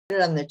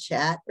it on the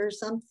chat or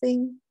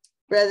something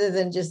rather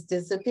than just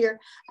disappear.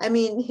 I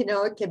mean, you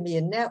know, it can be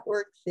a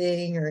network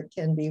thing or it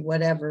can be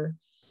whatever.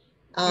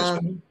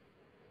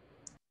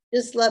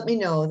 Just let me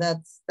know.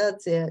 That's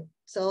it.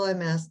 That's all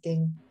I'm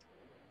asking.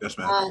 Yes,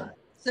 ma'am.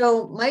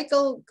 So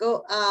Michael,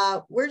 go.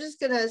 We're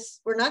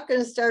not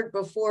gonna start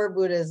before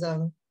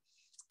Buddhism,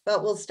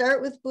 but we'll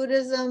start with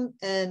Buddhism.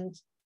 And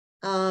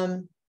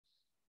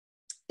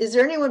is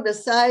there anyone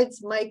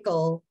besides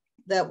Michael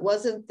that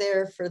wasn't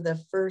there for the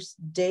first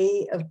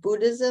day of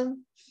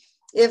Buddhism?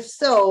 If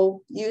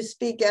so, you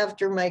speak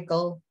after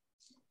Michael.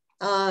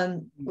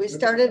 We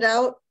started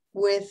out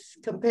with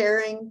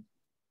comparing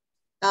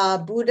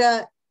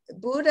Buddha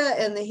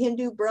and the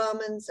Hindu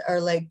Brahmins are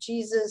like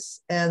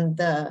Jesus, and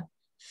the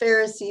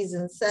Pharisees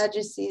and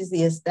Sadducees,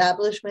 the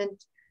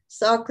establishment,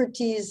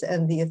 Socrates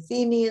and the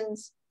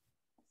Athenians,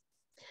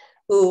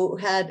 who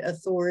had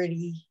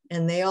authority,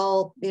 and they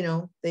all, you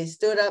know, they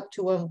stood up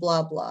to him,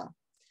 blah, blah.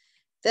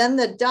 Then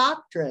the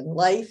doctrine,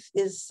 life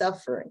is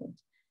suffering.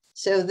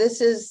 So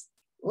this is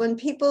when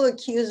people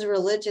accuse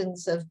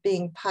religions of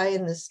being pie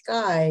in the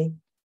sky,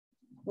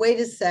 wait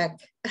a sec,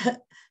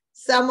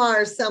 some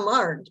are, some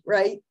aren't,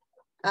 right?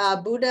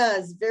 Buddha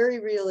is very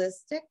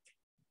realistic.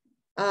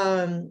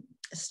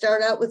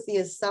 Start out with the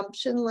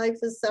assumption life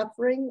is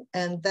suffering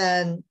and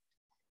then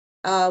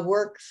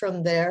work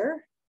from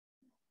there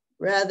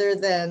rather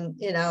than,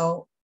 you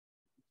know,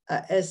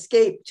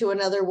 escape to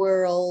another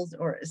world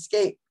or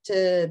escape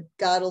to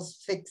God will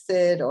fix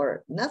it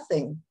or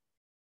nothing.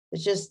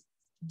 It's just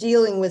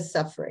dealing with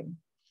suffering.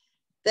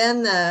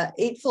 Then the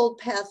Eightfold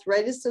Path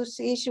Right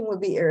Association would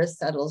be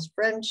Aristotle's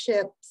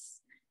friendships,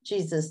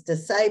 Jesus'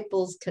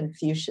 disciples,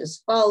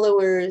 Confucius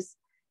followers,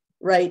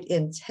 right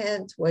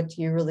intent, what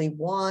do you really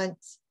want,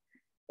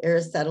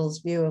 Aristotle's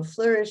view of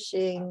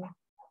flourishing,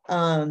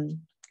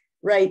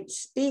 right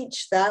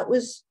speech, that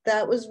was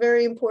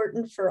very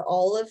important for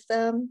all of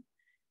them,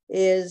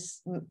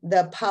 is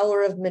the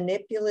power of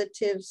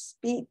manipulative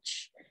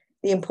speech,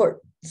 the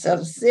importance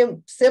of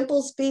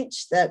simple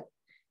speech that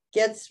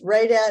gets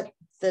right at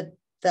the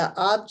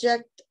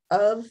object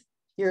of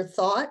your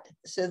thought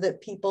so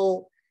that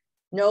people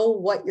know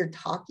what you're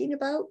talking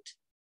about.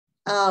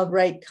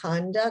 Right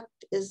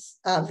conduct is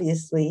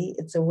obviously,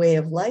 it's a way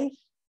of life.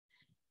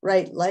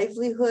 Right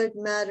livelihood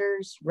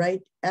matters,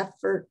 right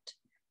effort,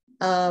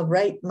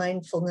 right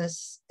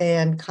mindfulness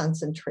and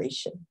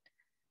concentration.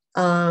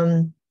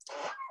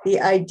 The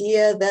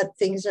idea that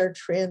things are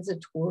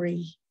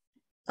transitory,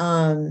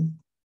 and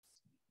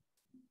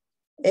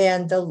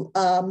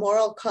the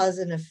moral cause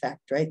and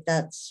effect, right?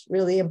 That's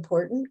really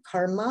important.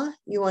 Karma,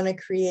 you want to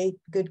create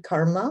good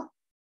karma.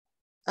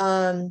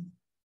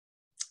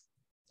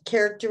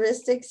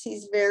 Characteristics,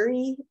 he's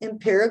very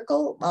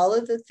empirical. All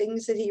of the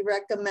things that he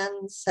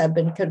recommends have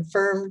been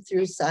confirmed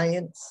through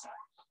science.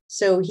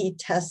 So he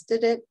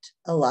tested it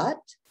a lot.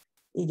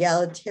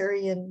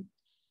 Egalitarian,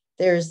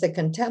 there's the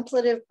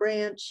contemplative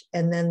branch,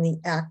 and then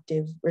the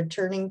active,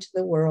 returning to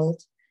the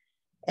world.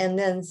 And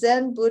then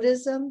Zen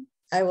Buddhism,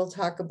 I will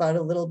talk about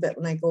a little bit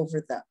when I go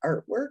over the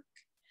artwork.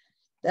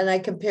 Then I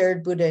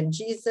compared Buddha and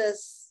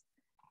Jesus,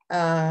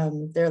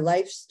 their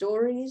life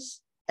stories,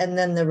 and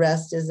then the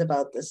rest is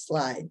about the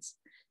slides.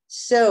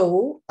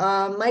 So,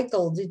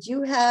 Michael, did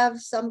you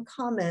have some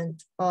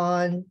comment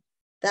on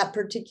that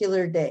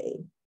particular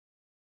day?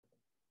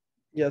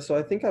 Yeah, so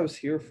I think I was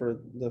here for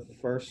the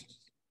first,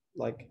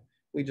 like,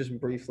 we just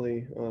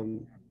briefly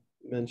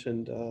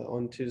mentioned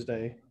on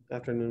Tuesday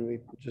afternoon, we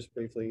just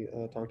briefly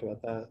talked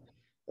about that.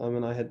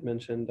 And I had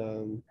mentioned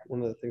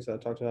one of the things that I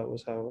talked about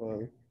was how,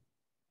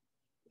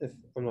 if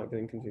I'm not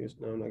getting confused,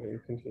 no, I'm not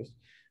getting confused,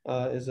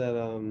 is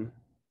that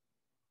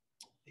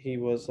he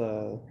was,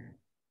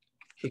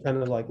 he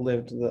kind of like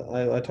lived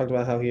I talked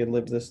about how he had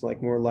lived this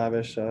like more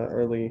lavish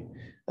early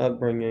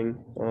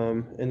upbringing.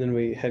 And then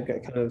we had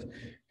kind of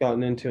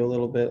gotten into a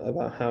little bit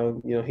about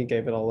how, you know, he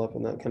gave it all up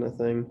and that kind of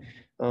thing.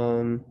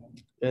 And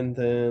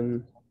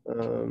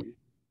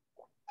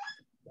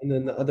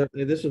then the other,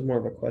 this was more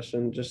of a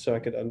question, just so I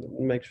could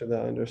make sure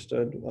that I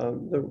understood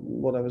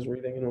what I was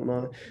reading and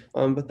whatnot.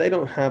 But they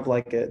don't have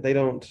like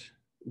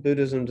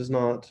Buddhism does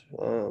not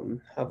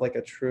have like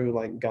a true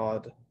like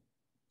God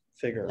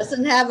figure.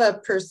 Doesn't have a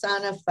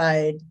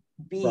personified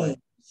being, Right.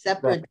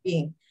 separate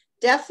being.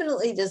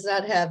 Definitely does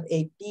not have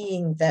a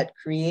being that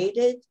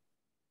created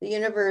the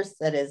universe,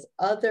 that is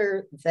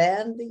other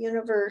than the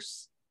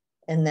universe,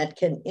 and that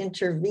can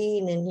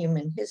intervene in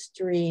human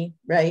history,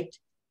 right?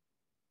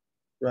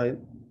 Right.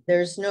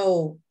 There's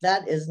no,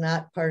 that is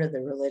not part of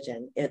the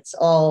religion. It's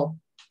all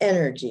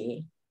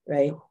energy,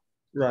 right?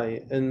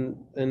 Right. And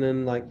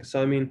then like,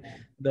 so I mean,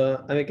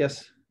 I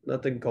guess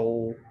not the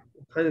goal,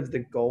 kind of the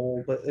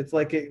goal, but it's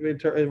like it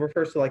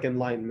refers to like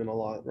enlightenment a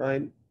lot,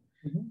 right?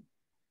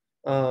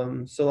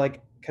 Mm-hmm. So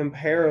like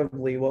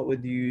comparably, what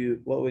would you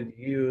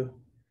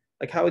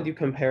like, how would you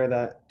compare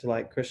that to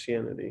like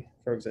Christianity,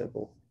 for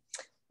example?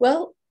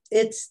 Well,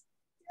 it's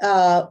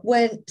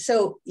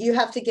so you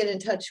have to get in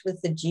touch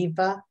with the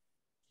jiva.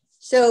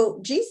 So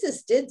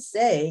Jesus did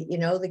say, you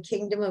know, the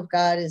kingdom of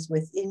God is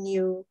within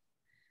you.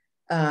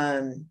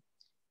 And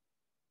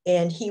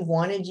he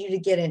wanted you to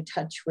get in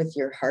touch with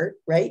your heart,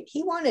 right?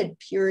 He wanted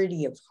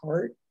purity of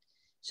heart.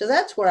 So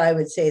that's where I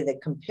would say the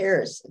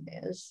comparison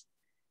is.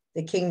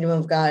 The kingdom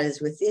of God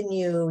is within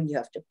you. You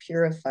have to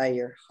purify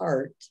your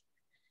heart.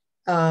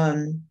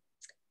 And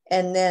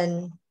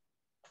then,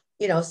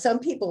 some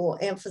people will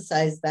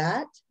emphasize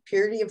that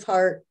purity of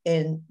heart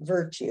and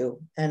virtue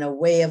and a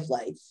way of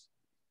life.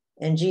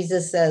 And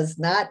Jesus says,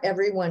 not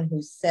everyone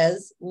who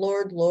says,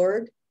 Lord,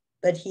 Lord,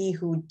 but he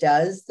who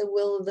does the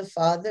will of the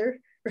Father,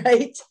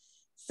 right?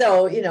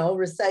 So,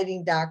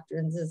 reciting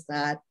doctrines is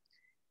not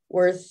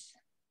worth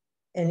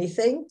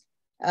anything.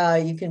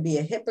 You can be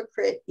a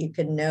hypocrite. You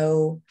can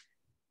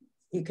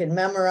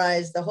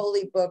memorize the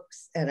holy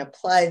books and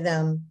apply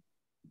them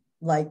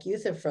like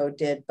Euthyphro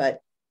did,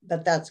 but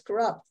that's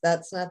corrupt.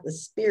 That's not the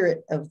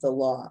spirit of the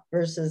law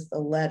versus the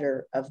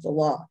letter of the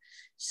law.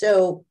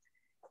 So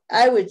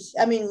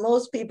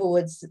most people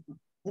would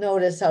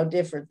notice how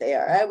different they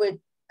are.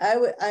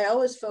 I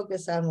always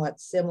focus on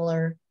what's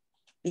similar,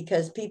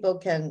 because people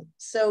can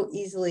so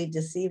easily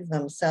deceive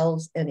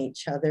themselves and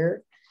each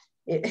other.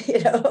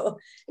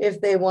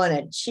 If they want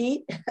to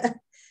cheat,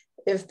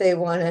 if they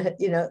want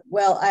to,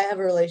 I have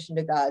a relation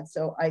to God,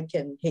 so I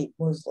can hate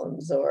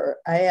Muslims, or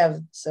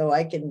so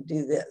I can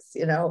do this,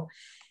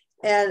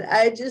 and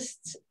I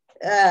just,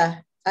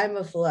 I'm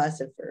a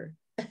philosopher.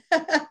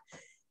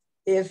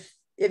 If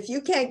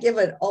you can't give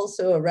it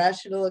also a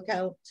rational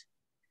account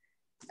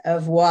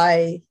of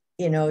why,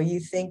 you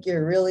think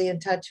you're really in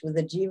touch with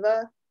the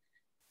jiva,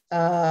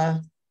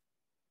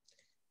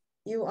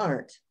 you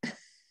aren't.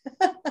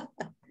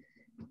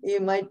 You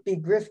might be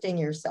grifting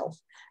yourself.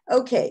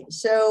 Okay,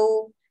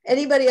 so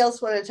anybody else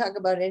want to talk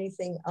about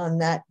anything on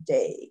that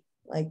day?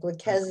 Like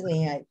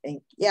Lekesny, I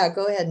think. Yeah,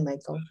 go ahead,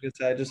 Michael.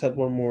 I just had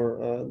one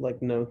more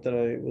note that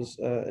I was,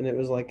 and it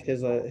was like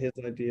his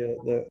idea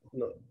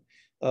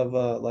of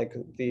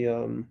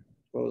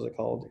what was it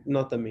called?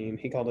 Not the mean.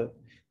 He called it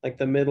like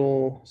the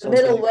middle. The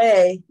middle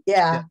way,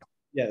 yeah.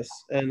 Yes,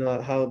 and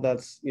how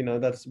that's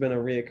that's been a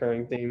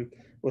reoccurring theme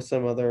with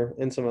some other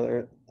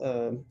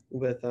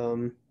with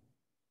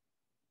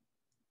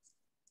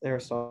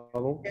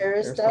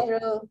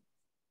Aristotle.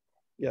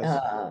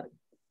 Yes.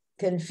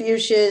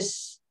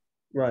 Confucius.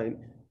 Right.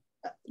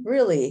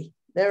 Really,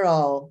 they're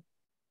all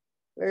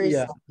very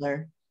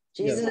similar.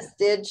 Jesus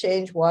did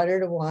change water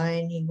to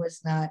wine. He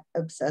was not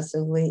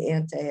obsessively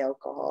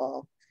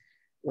anti-alcohol.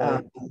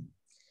 Right.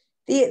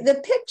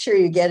 The picture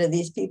you get of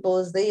these people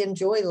is they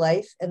enjoy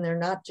life and they're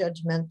not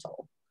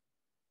judgmental,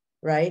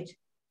 right?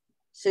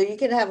 So you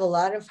can have a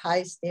lot of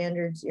high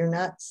standards. You're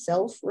not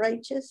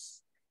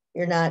self-righteous.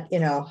 You're not,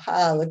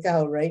 look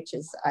how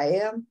righteous I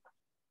am.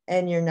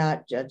 And you're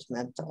not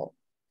judgmental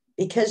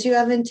because you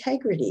have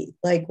integrity.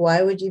 Like,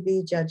 why would you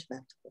be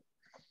judgmental?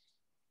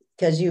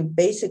 Because you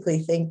basically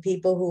think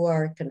people who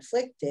are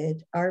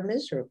conflicted are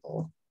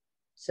miserable.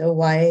 So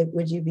why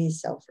would you be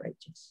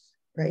self-righteous,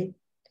 right?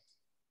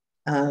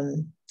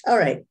 All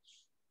right.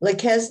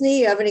 Lekesny,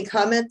 you have any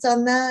comments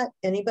on that?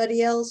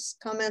 Anybody else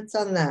comments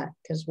on that?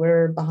 Because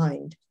we're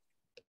behind.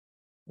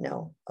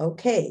 No.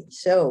 Okay.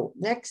 So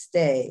next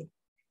day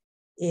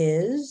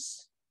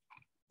is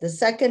the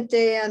second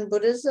day on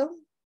Buddhism.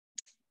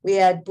 We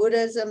had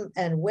Buddhism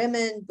and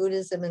women,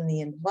 Buddhism and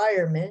the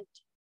environment,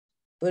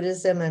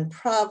 Buddhism and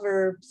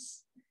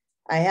Proverbs.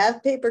 I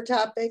have paper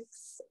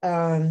topics.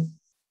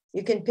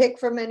 You can pick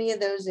from any of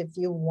those if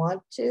you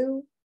want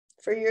to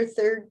for your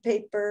third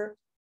paper.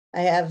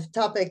 I have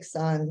topics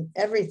on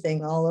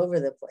everything all over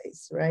the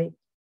place, right?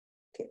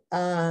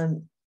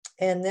 And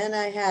then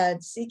I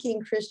had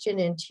Seeking Christian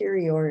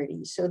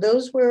Interiority. So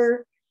those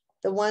were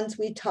the ones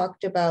we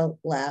talked about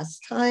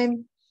last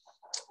time.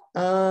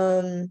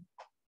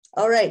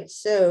 All right,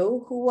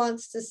 so who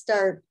wants to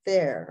start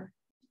there?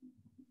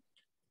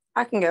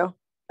 I can go.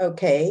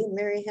 Okay,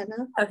 Mary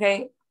Hannah.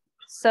 Okay,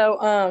 so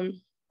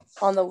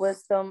on the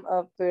Wisdom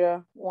of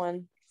Buddha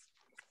one,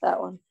 that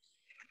one,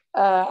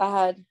 I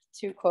had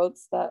two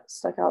quotes that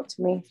stuck out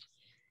to me.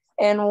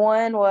 And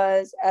one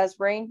was, as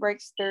rain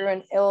breaks through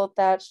an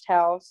ill-thatched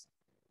house,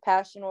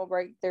 passion will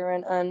break through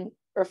an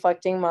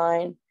unreflecting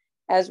mind.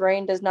 As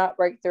rain does not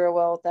break through a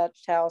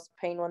well-thatched house,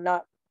 passion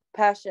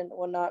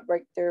will not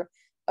break through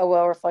a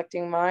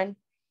well-reflecting mind.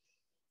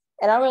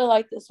 And I really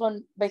like this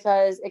one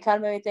because it kind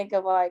of made me think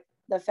of like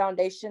the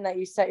foundation that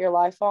you set your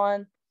life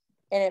on.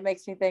 And it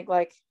makes me think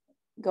like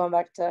going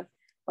back to,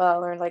 I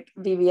learned like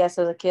VBS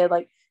as a kid,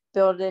 like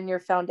building your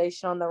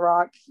foundation on the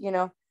rock,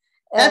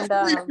 That's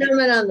the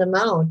Sermon on the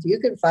Mount. You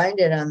can find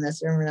it on the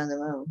Sermon on the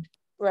Mount.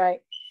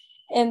 Right.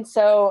 And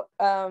so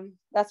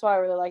that's why I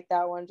really like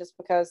that one, just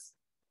because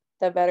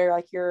the better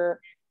like your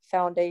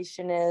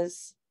foundation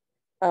is,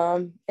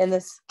 in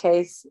this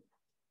case,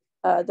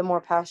 the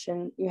more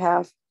passion you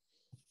have.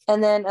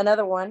 And then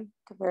another one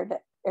compared to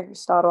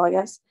Aristotle, I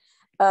guess,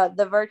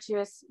 the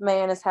virtuous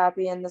man is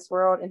happy in this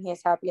world and he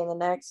is happy in the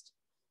next.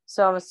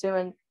 So I'm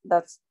assuming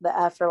that's the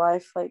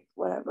afterlife, like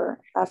whatever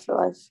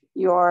afterlife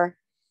you are.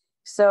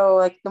 So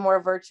like the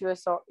more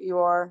virtuous you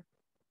are,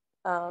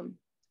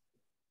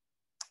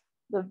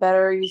 the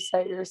better you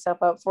set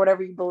yourself up for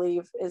whatever you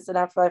believe is an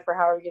afterlife or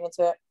however you get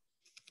into it.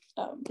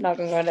 I'm not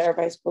going to go into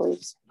everybody's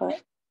beliefs,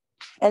 but.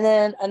 And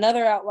then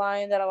another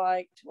outline that I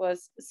liked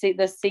was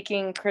the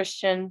Seeking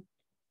Christian,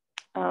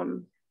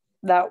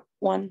 that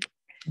one.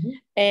 Mm-hmm.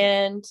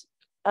 And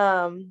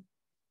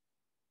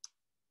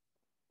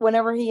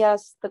whenever he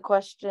asks the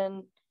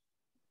question,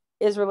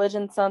 is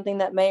religion something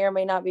that may or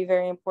may not be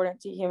very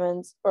important to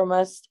humans, or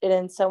must it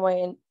in some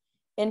way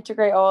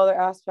integrate all other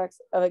aspects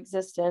of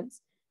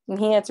existence? And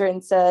he answered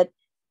and said,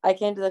 I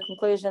came to the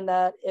conclusion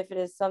that if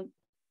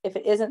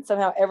it isn't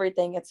somehow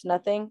everything, it's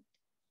nothing.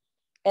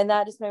 And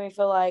that just made me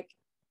feel like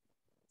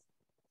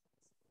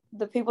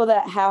the people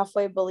that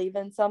halfway believe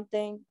in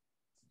something,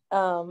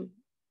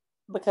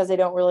 because they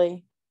don't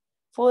really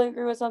fully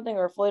agree with something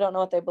or fully don't know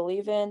what they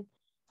believe in,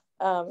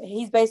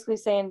 he's basically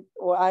saying,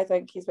 what I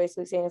think he's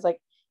basically saying is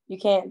like, you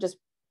can't just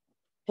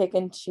pick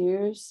and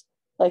choose.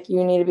 Like,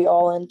 you need to be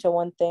all into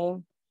one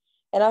thing.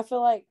 And I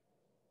feel like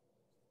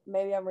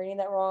maybe I'm reading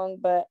that wrong,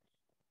 but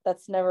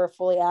that's never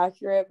fully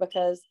accurate,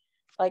 because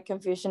like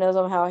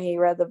Confucianism, how he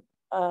read the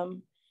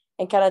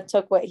and kind of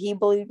took what he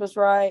believed was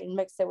right and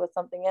mixed it with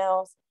something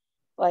else.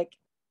 Like,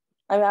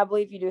 I mean, I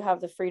believe you do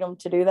have the freedom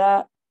to do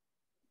that.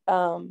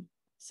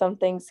 Some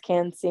things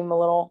can seem a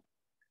little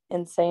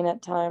insane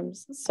at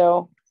times.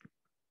 So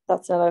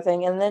that's another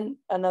thing. And then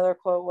another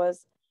quote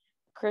was,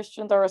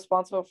 Christians are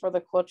responsible for the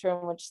culture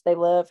in which they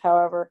live,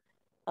 however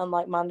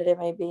unlike-minded it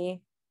may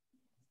be.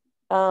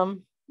 I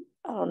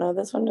don't know.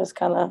 This one just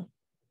kind of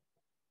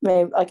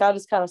maybe, like, I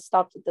just kind of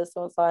stopped at this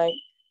one. Was like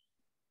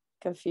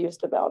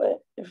confused about it,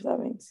 if that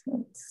makes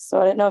sense.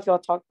 So I didn't know if y'all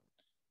talked,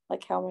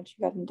 like, how much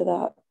you got into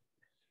that.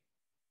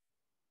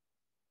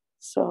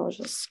 So I was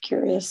just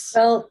curious.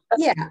 Well,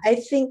 yeah, I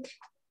think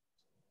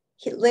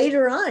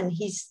later on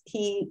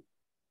he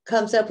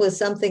comes up with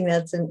something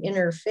that's an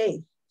inner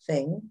faith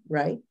thing,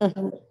 right?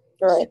 Mm-hmm.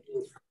 Right.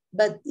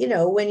 But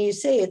when you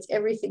say it's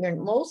everything, and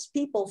most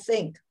people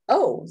think,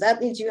 oh,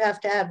 that means you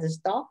have to have this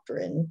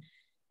doctrine,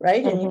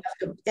 right? Mm-hmm. And you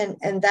have to,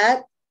 and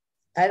that,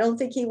 I don't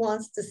think he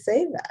wants to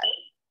say that,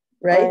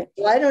 right?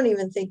 Well, I don't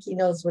even think he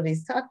knows what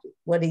he's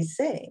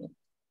saying,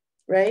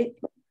 right?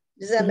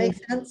 Does that make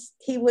sense?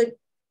 He would,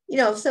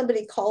 if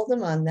somebody called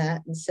him on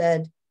that and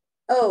said,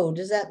 oh,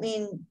 does that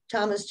mean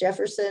Thomas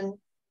Jefferson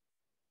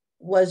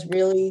was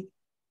really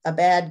a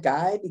bad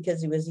guy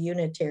because he was a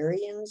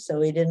Unitarian, so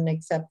he didn't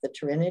accept the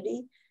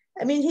Trinity?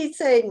 I mean, he'd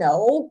say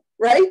no,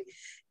 right?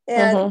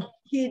 And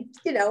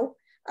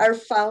our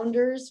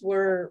founders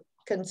were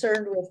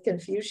concerned with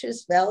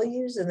Confucius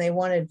values, and they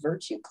wanted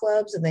virtue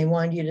clubs, and they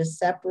wanted you to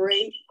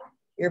separate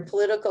your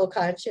political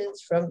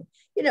conscience from,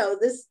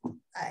 this.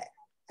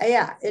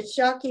 Yeah, it's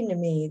shocking to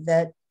me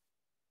that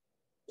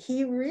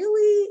he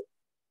really,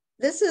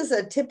 this is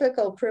a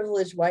typical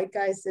privileged white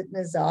guy sitting in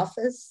his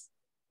office.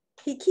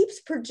 He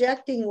keeps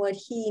projecting what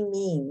he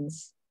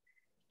means,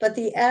 but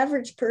the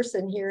average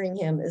person hearing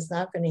him is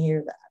not going to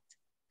hear that.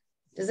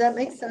 Does that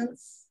make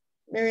sense,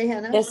 Mary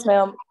Hannah? Yes,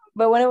 ma'am.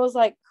 But when it was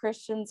like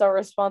Christians are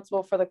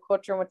responsible for the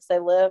culture in which they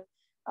live,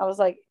 I was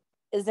like,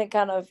 isn't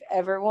kind of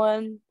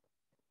everyone,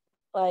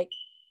 like,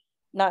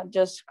 not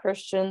just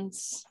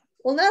Christians?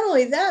 Well, not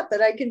only that, but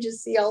I can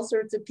just see all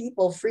sorts of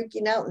people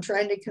freaking out and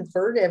trying to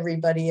convert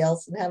everybody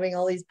else and having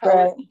all these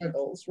power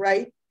struggles,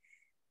 right?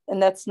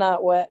 And that's not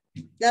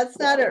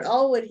at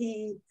all what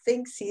he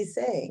thinks he's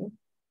saying.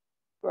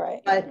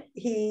 Right. But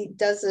he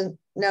doesn't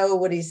know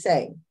what he's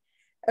saying.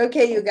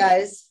 Okay, you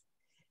guys,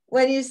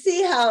 when you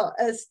see how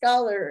a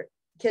scholar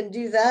can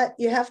do that,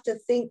 you have to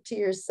think to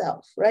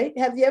yourself, right?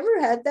 Have you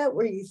ever had that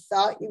where you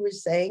thought you were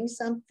saying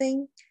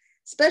something,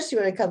 especially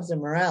when it comes to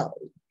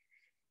morality,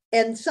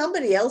 and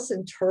somebody else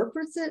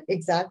interprets it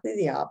exactly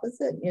the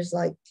opposite? And you're just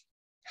like,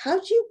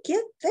 how'd you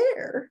get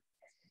there?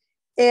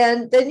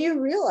 And then you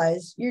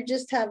realize you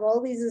just have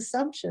all these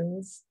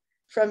assumptions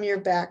from your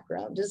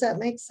background. Does that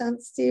make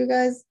sense to you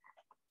guys?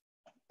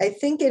 I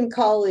think in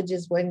college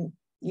is when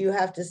you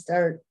have to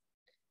start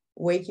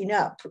waking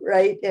up,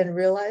 right? And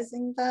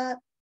realizing that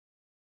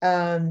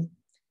the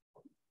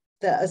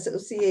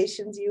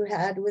associations you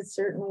had with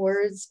certain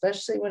words,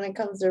 especially when it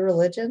comes to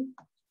religion.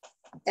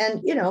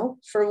 And,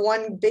 for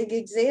one big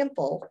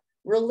example,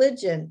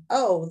 religion,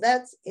 oh,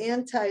 that's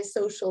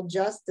anti-social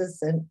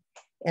justice,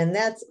 and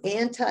that's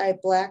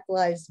anti-Black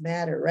Lives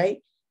Matter,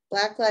 right?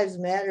 Black Lives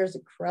Matter is a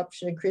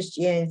corruption of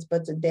Christianity, it's a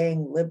bunch of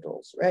dang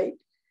liberals, right?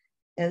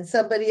 And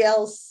somebody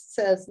else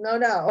says,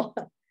 no.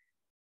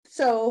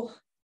 So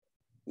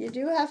you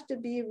do have to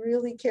be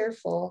really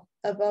careful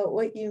about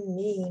what you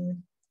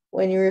mean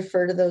when you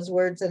refer to those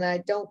words. And I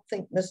don't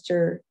think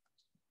Mr.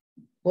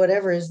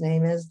 whatever his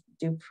name is,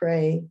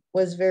 Dupre,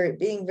 was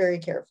being very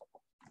careful.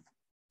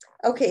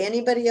 Okay,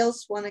 anybody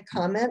else want to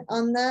comment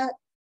on that?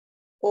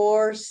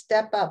 Or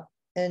step up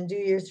and do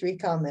your 3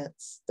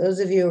 comments? Those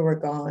of you who were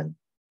gone.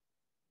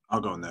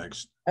 I'll go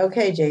next.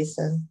 Okay,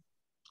 Jason.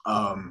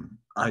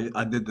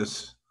 I did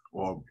this,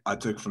 well, I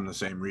took from the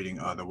same reading,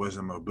 The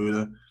Wisdom of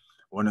Buddha.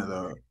 One of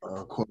the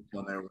quotes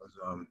on there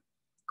was,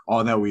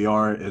 all that we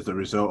are is the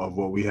result of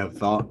what we have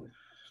thought.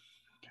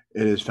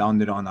 It is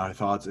founded on our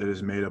thoughts. It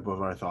is made up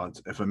of our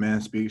thoughts. If a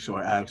man speaks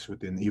or acts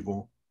with an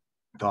evil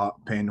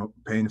thought,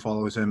 pain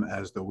follows him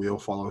as the wheel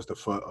follows the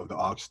foot of the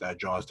ox that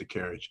draws the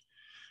carriage.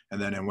 And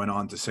then it went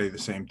on to say the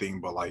same thing,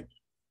 but like,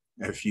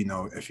 if you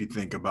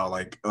think about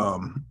like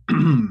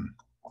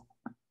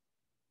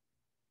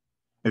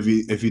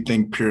if you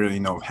think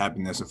pure,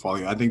 happiness and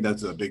folly, I think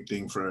that's a big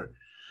thing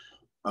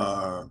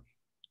uh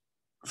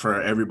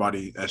for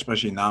everybody,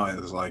 especially now.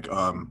 Is like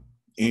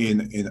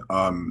in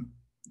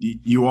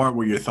you are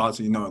where your thoughts,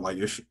 like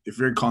if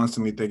you're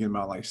constantly thinking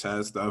about like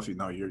sad stuff,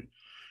 you're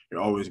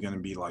always going to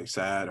be like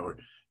sad. Or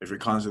if you're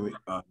constantly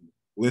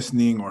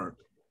listening or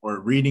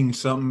reading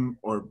something,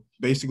 or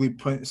basically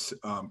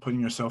putting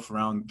yourself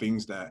around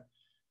things that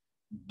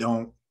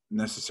don't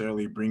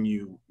necessarily bring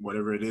you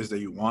whatever it is that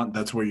you want,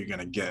 that's where you're going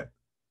to get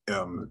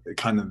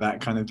kind of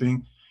that kind of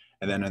thing.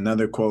 And then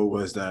another quote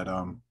was that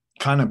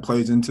kind of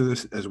plays into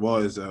this as well,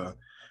 as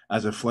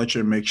a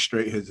Fletcher makes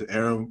straight his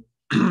arrow,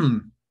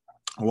 a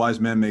wise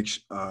man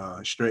makes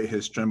straight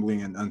his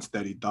trembling and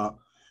unsteady thought,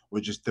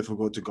 which is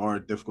difficult to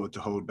guard, difficult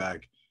to hold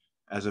back.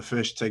 As a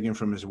fish taken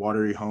from his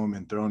watery home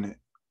and thrown it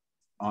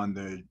on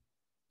the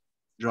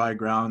dry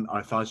ground,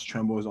 our thoughts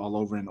trembles all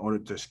over in order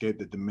to escape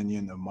the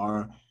dominion of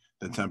Mara,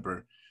 the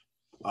temper.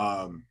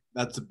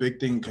 That's a big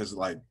thing, because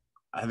like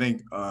I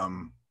think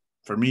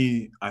for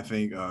me, I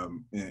think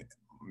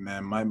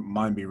man, my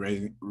mind be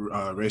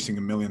racing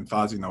a million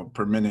thoughts,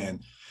 per minute,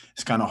 and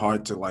it's kind of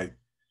hard to like,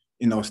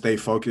 stay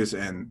focused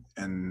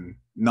and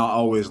not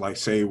always like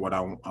say what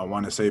I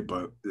want to say,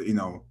 but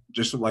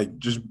just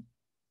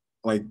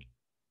like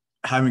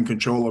having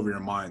control over your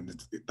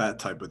mind, that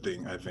type of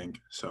thing, I think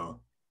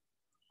so.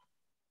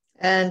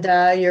 And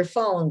your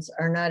phones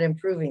are not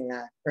improving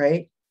that,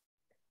 right?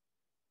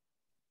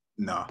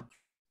 No.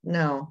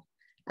 No.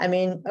 I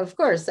mean, of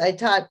course, I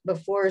taught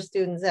before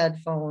students had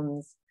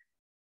phones.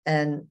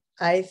 And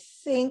I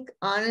think,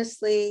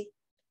 honestly,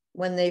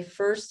 when they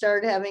first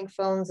started having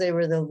phones, they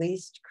were the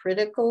least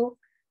critical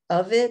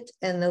of it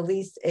and the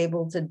least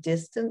able to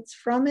distance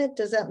from it.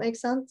 Does that make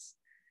sense?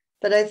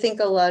 But I think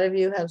a lot of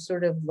you have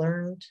sort of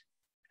learned,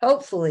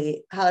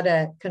 hopefully, how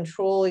to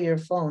control your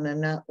phone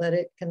and not let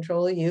it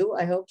control you.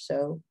 I hope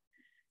so.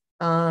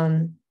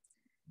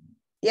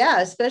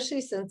 Yeah,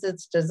 especially since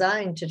it's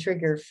designed to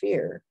trigger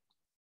fear.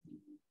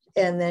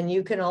 And then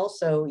you can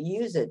also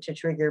use it to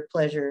trigger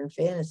pleasure and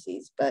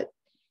fantasies. But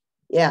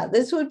yeah,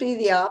 this would be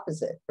the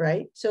opposite,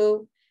 right?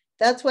 So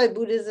that's why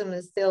Buddhism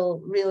has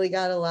still really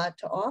got a lot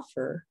to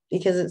offer,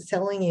 because it's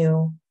telling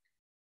you,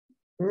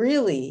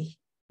 really,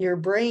 your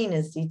brain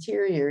is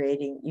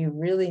deteriorating. You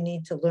really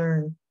need to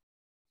learn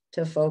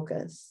to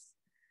focus.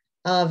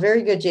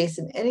 Very good,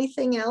 Jason.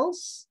 Anything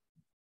else?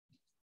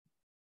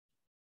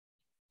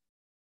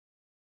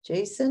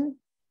 Jason?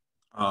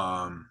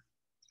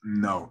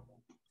 No.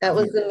 That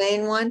was the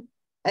main one?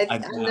 I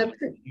think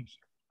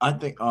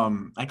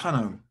I kind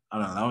of, I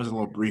don't know, that was a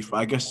little brief.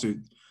 I guess to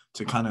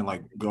kind of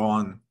like go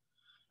on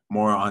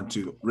more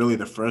onto really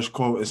the first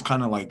quote, it's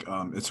kind of like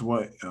it's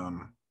what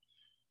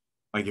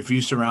like if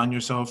you surround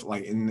yourself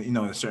like in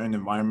a certain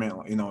environment,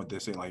 what they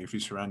say, like if you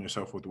surround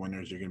yourself with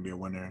winners, you're gonna be a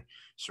winner.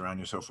 Surround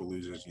yourself with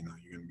losers, you're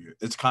gonna be.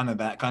 It's kind of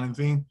that kind of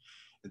thing.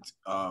 It's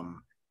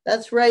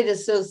that's right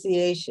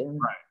association.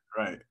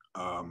 Right.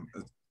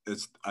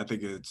 It's I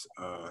think it's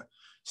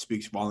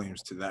speaks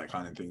volumes to that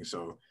kind of thing.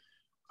 So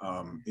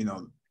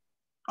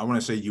I want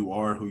to say you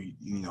are who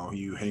who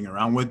you hang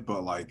around with,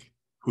 but like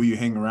who you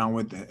hang around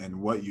with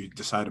and what you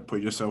decide to put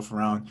yourself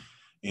around,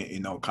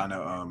 kind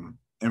of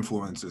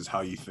influences how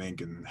you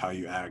think and how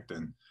you act.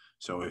 And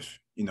so if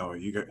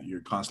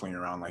you're constantly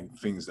around like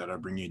things that are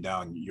bringing you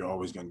down, you're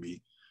always going to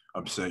be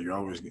upset. You're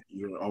always going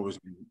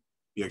to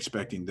be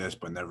expecting this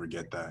but never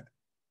get that.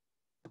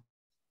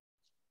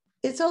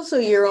 It's also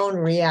your own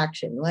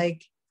reaction.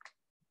 Like,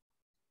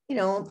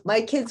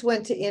 my kids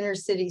went to inner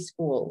city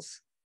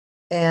schools,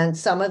 and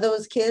some of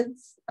those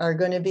kids are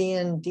going to be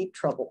in deep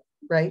trouble,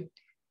 right?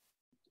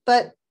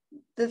 But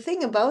the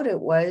thing about it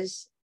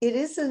was, it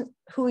isn't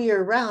who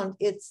you're around,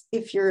 it's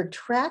if you're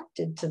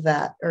attracted to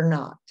that or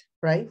not,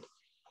 right?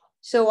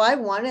 So I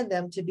wanted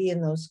them to be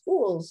in those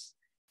schools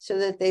so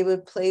that they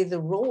would play the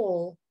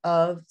role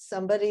of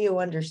somebody who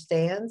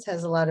understands,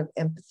 has a lot of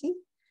empathy,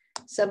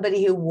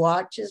 somebody who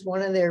watches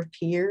one of their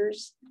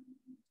peers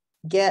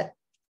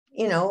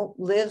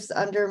lives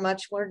under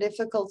much more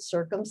difficult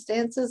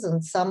circumstances,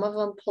 and some of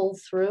them pull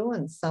through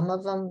and some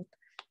of them,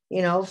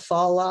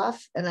 fall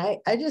off. And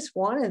I just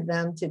wanted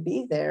them to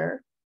be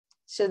there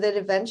so that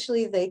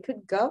eventually they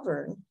could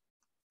govern,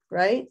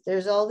 right?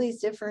 There's all these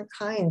different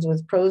kinds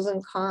with pros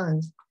and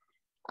cons.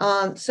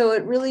 So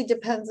it really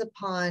depends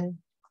upon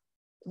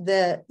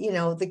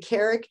the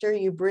character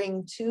you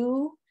bring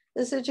to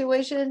the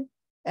situation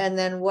and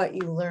then what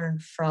you learn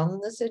from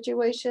the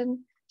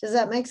situation. Does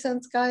that make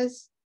sense,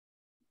 guys?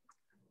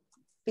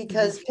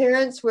 Because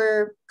parents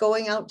were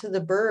going out to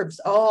the burbs.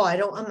 Oh, I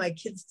don't want my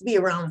kids to be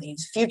around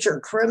these future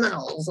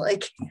criminals.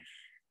 Like,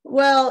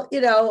 well,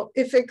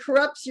 if it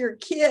corrupts your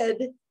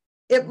kid,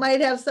 it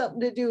might have something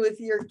to do with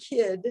your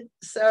kid.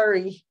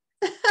 Sorry.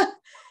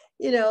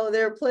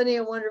 there are plenty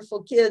of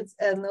wonderful kids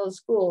in those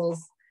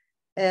schools.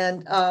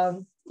 And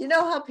you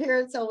know how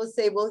parents always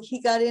say, well, he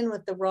got in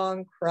with the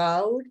wrong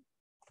crowd.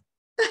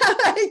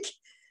 Like,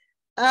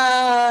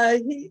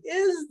 he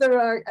is the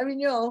wrong, I mean,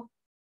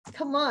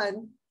 come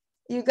on,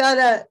 you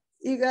gotta,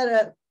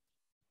 yeah.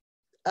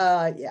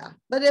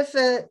 But if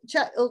a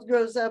child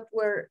grows up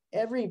where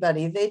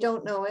they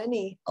don't know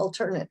any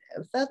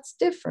alternative, that's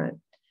different.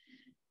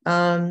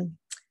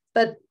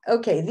 But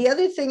okay, the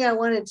other thing I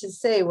wanted to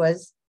say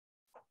was,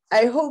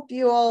 I hope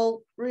you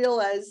all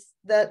realize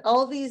that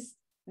all these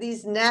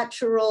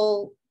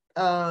natural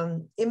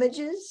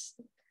images,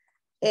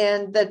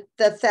 and the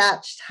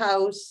thatched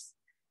house,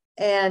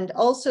 and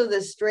also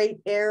the straight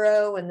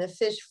arrow and the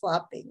fish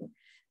flopping.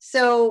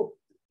 So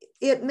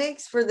it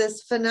makes for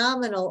this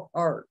phenomenal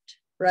art,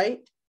 right?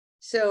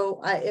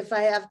 So if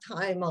I have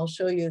time, I'll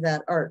show you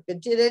that art.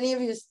 But did any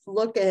of you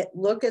look at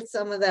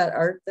some of that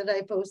art that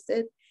I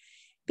posted?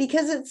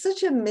 Because it's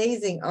such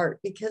amazing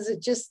art, because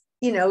it just,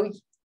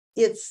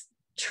 it's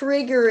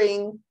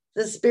triggering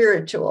the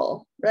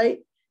spiritual, right?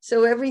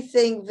 So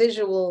everything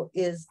visual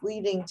is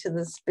leading to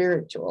the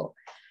spiritual.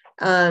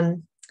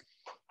 And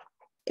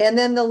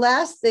then the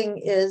last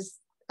thing is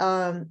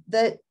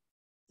that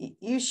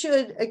you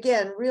should,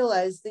 again,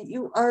 realize that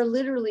you are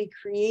literally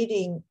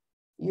creating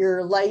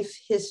your life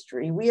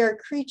history. We are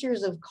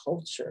creatures of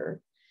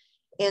culture.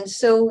 And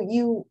so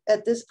you,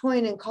 at this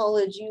point in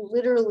college, you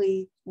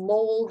literally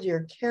mold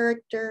your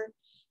character,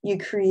 you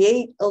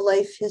create a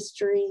life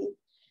history.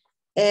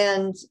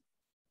 And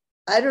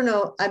I don't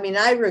know, I mean,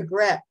 I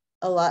regret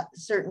a lot,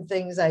 certain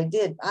things I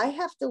did. I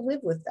have to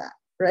live with that,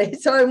 right?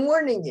 So I'm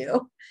warning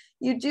you,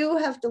 you do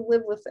have to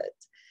live with it,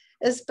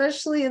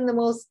 especially in the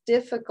most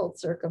difficult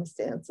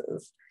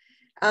circumstances.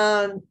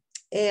 And,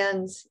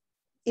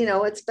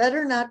 it's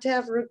better not to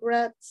have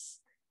regrets.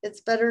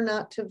 It's better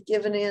not to have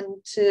given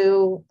in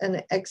to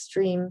an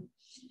extreme.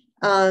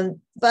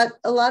 But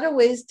a lot of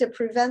ways to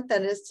prevent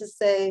that is to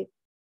say,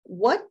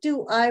 what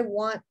do I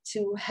want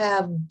to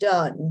have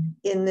done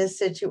in this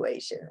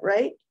situation,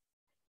 right?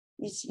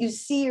 You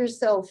see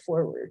yourself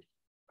forward.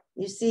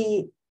 You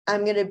see,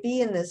 I'm going to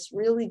be in this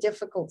really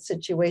difficult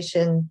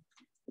situation.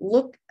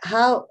 Look,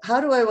 how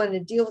do I want to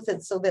deal with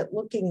it so that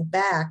looking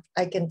back,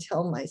 I can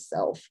tell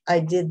myself I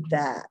did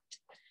that,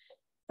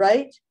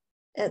 right?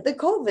 And the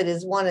COVID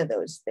is one of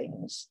those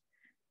things.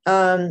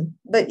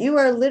 But you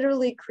are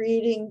literally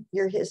creating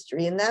your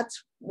history. And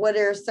that's what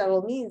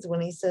Aristotle means when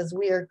he says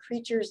we are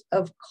creatures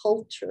of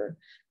culture.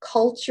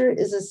 Culture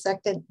is a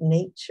second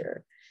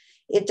nature.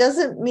 It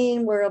doesn't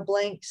mean we're a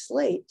blank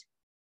slate.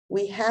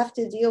 We have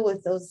to deal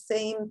with those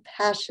same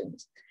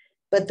passions.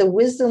 But the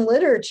wisdom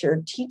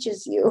literature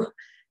teaches you,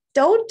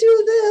 don't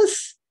do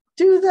this,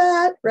 do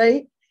that,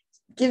 right?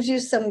 Gives you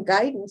some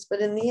guidance,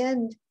 but in the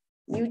end,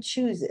 you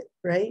choose it,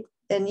 right?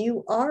 And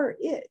you are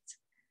it.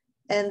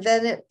 And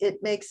then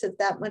it makes it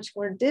that much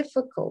more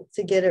difficult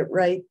to get it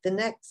right the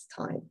next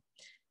time.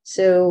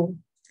 So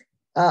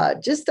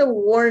just a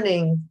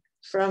warning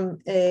from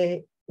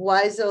a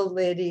wise old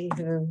lady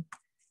who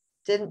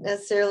didn't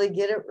necessarily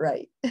get it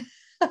right.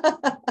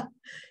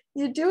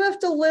 You do have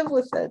to live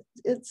with it.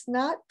 It's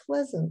not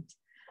pleasant.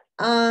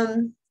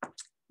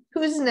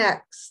 Who's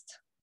next?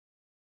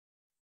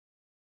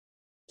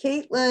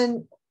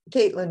 Caitlin,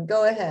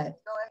 go ahead.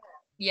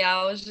 Yeah,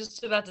 I was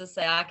just about to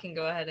say I can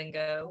go ahead and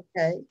go.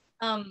 Okay.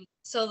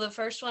 So the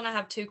first one, I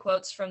have two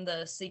quotes from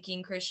the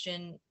Seeking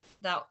Christian,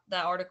 that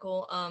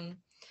article.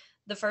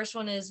 The first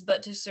one is,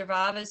 but to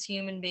survive as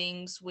human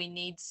beings, we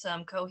need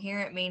some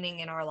coherent meaning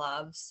in our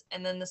lives.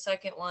 And then the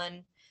second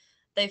one,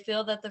 they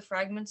feel that the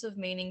fragments of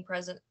meaning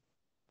present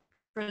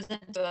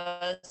to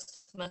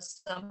us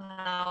must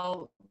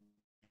somehow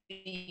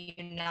be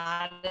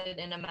united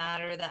in a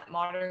manner that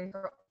modern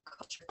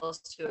culture fails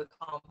to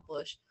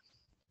accomplish.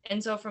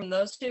 And so from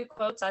those two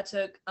quotes, I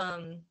took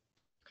the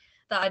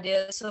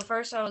idea. So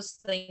first I was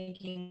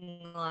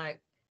thinking I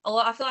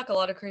feel like a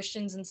lot of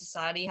Christians in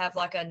society have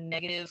like a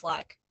negative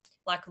like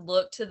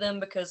look to them,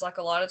 because like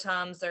a lot of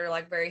times they're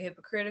like very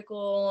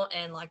hypocritical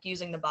and like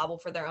using the Bible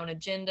for their own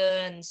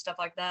agenda and stuff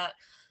like that.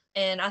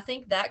 And I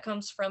think that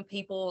comes from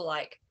people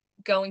like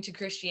going to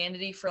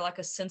Christianity for like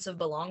a sense of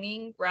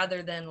belonging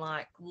rather than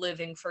like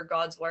living for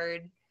God's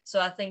word. So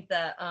I think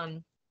that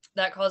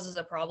that causes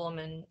a problem.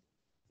 And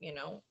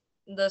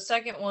the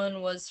second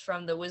one was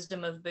from the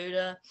Wisdom of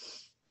Buddha,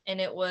 and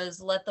it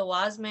was, let the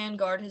wise man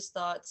guard his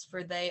thoughts,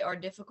 for they are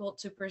difficult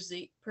to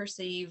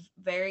perceive,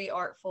 very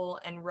artful,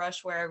 and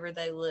rush wherever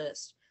they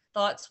list.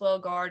 Thoughts well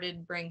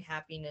guarded bring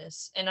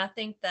happiness. And I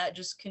think that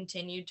just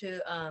continued to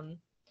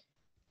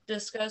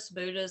discuss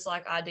Buddha's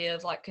like idea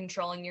of like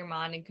controlling your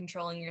mind and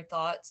controlling your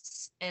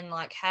thoughts, and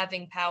like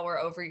having power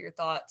over your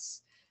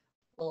thoughts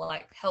will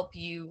like help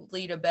you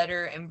lead a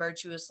better and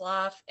virtuous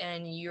life,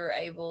 and you're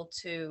able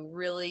to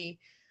really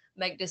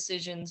make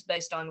decisions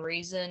based on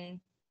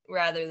reason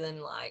rather than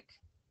like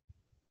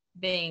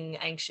being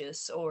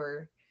anxious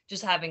or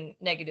just having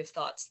negative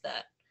thoughts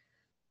that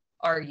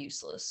are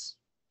useless.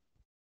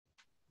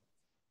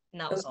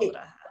 And that was all Okay. that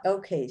I had.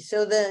 Okay,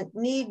 so the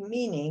need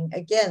meaning,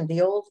 again,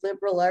 the old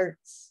liberal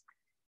arts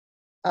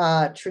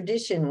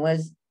tradition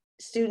was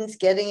students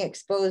getting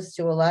exposed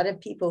to a lot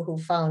of people who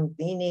found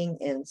meaning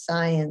in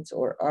science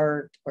or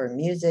art or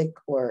music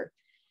or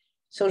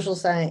social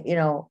science, you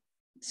know,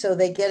 so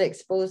they get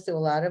exposed to a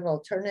lot of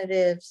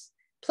alternatives.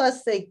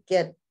 Plus they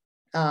get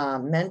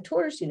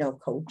mentors, you know,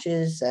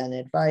 coaches and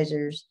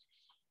advisors.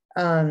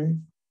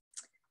 And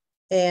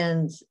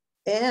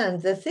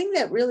the thing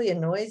that really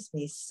annoys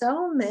me,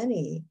 so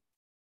many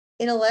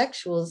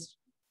intellectuals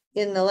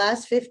in the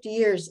last 50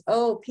 years,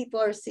 oh, people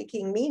are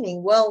seeking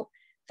meaning. Well,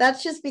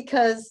 that's just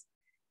because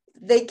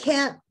they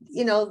can't,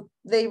 you know,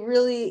 they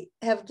really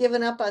have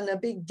given up on the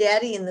big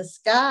daddy in the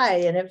sky.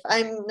 And if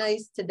I'm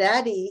nice to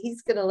daddy,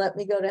 he's going to let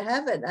me go to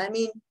heaven. I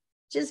mean,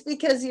 just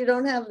because you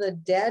don't have the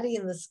daddy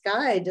in the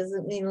sky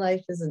doesn't mean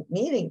life isn't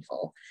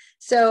meaningful.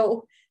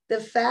 So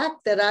the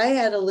fact that I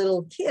had a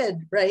little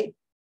kid, right?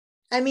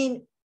 I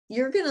mean,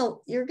 you're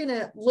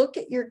gonna look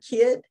at your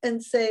kid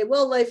and say,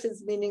 well, life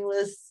is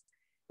meaningless.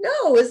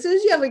 No, as soon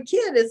as you have a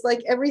kid, it's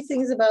like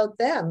everything's about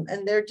them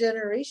and their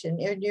generation,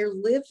 and you're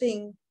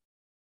living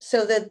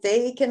so that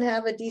they can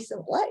have a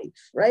decent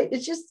life, right?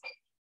 It's just,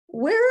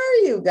 where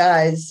are you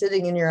guys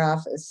sitting in your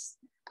office?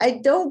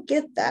 I don't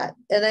get that.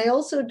 And I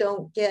also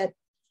don't get,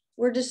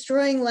 we're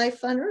destroying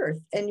life on earth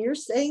and you're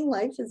saying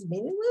life is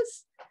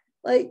meaningless?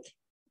 Like,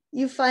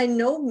 you find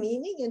no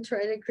meaning in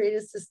trying to create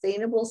a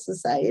sustainable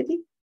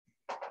society?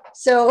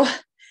 So,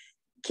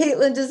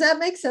 Caitlin, does that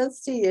make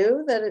sense to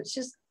you, that it's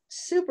just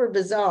super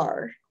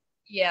bizarre?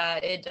 Yeah,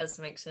 it does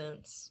make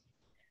sense.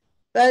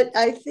 But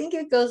I think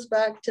it goes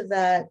back to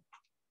that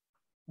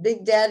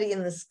big daddy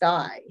in the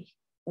sky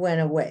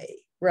went away,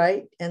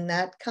 right? And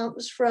that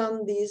comes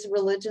from these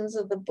religions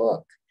of the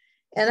book.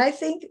 And I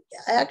think,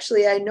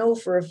 actually, I know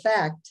for a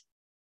fact,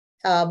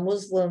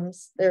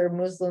 Muslims, there are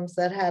Muslims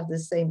that have the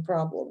same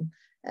problem.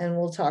 And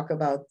we'll talk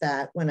about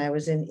that when I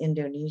was in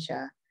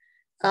Indonesia.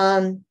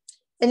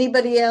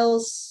 Anybody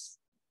else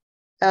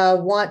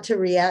want to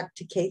react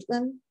to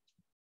Caitlin?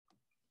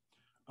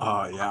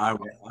 Yeah,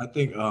 I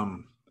think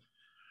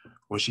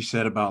what she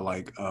said about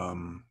like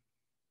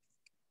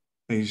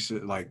things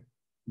like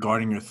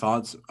guarding your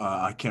thoughts.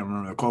 I can't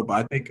remember the quote,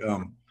 but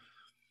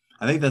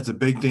I think that's a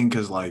big thing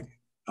because like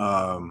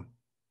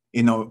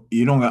you know,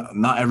 you don't,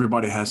 not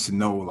everybody has to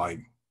know like,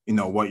 you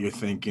know, what you're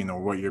thinking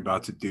or what you're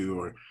about to do,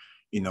 or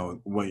you know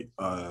what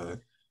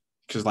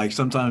because like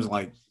sometimes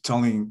like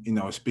telling, you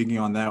know, speaking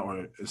on that,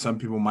 or some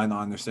people might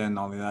not understand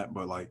not only that,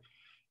 but like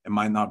it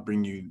might not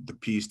bring you the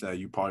peace that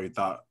you probably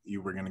thought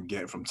you were going to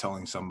get from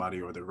telling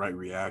somebody, or the right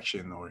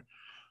reaction, or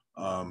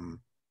um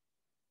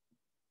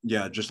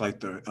yeah, just like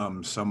the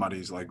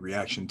somebody's like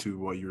reaction to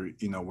what you're,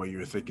 you know, what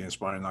you're thinking is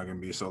probably not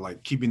going to be. So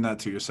like keeping that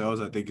to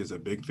yourselves, I think, is a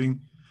big thing.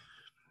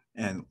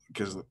 And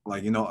because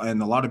like, you know,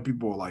 and a lot of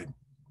people like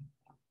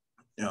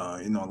you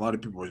know, a lot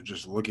of people are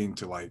just looking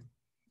to like,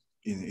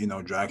 you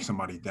know, drag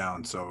somebody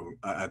down. So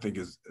I think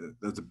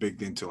that's a big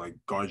thing, to like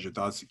guard your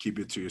thoughts, to keep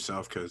it to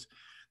yourself, because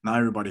not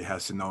everybody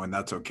has to know, and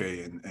that's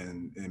okay.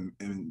 And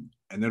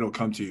it'll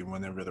come to you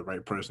whenever the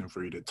right person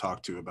for you to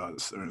talk to about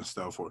certain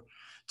stuff, or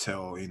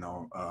tell, you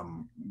know,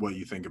 what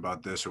you think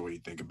about this or what you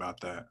think about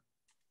that.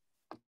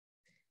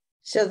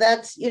 So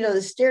that's, you know,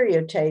 the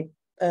stereotype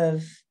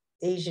of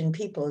Asian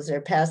people is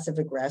they're passive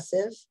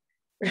aggressive,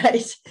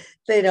 right?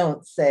 They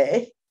don't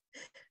say,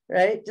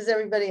 right? Does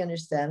everybody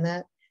understand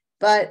that?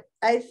 But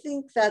I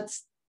think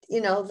that's,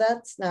 you know,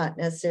 that's not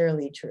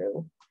necessarily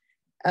true.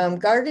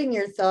 Guarding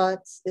your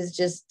thoughts is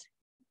just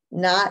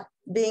not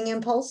being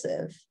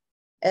impulsive,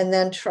 and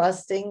then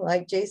trusting,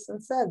 like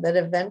Jason said, that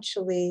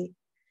eventually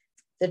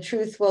the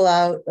truth will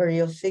out, or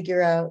you'll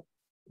figure out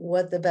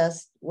what the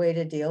best way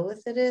to deal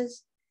with it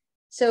is.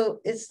 So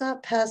it's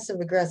not passive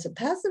aggressive.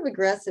 Passive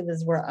aggressive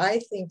is where I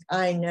think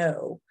I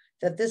know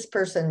that this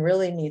person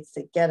really needs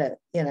to get it,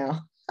 you know,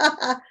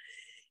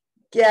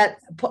 get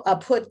a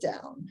put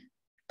down,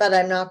 but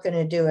I'm not going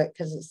to do it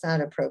because it's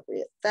not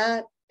appropriate.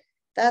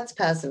 That's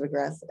passive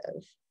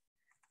aggressive.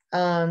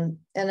 And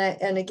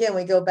again,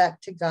 we go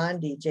back to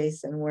Gandhi,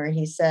 Jason, where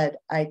he said,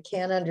 I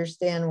can't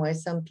understand why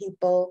some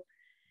people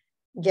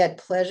get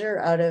pleasure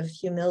out of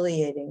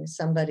humiliating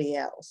somebody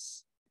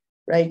else.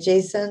 Right,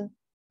 Jason?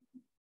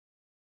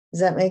 Does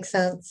that make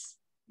sense?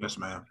 Yes,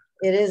 ma'am.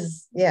 It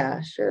is.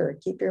 Yeah, sure.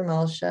 Keep your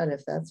mouth shut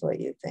if that's what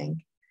you think.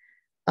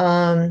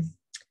 All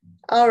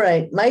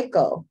right,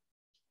 Michael.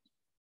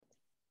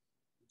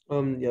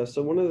 Yeah,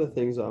 so one of the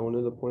things I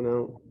wanted to point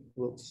out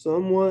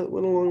somewhat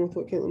went along with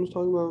what Caitlin was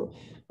talking about,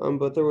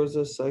 but there was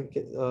a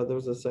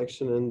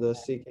section in the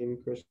Seeking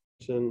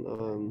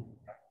Christian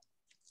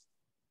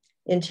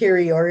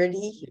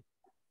Interiority.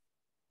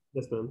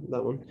 Yes, ma'am,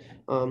 that one.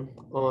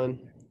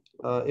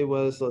 It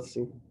was, let's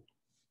see.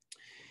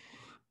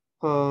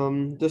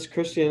 Does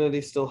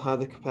Christianity still have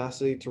the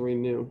capacity to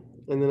renew?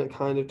 And then it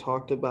kind of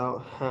talked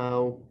about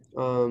how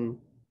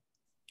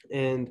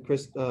and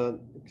Caitlin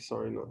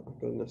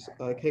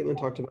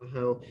talked about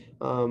how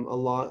a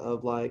lot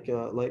of like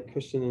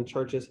Christian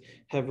churches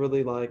have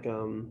really like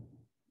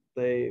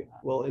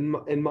well,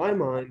 in my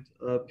mind,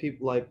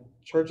 people like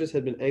churches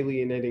had been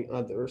alienating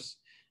others.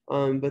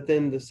 But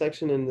then the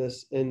section in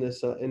this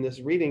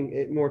reading,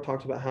 it more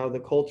talks about how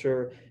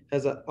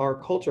our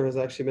culture has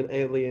actually been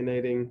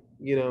alienating,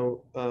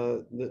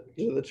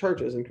 the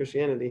churches in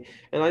Christianity.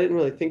 And I didn't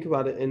really think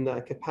about it in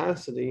that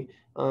capacity.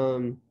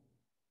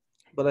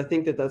 But I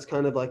think that that's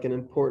kind of like an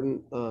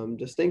important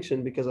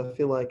distinction, because I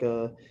feel like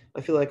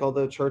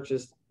although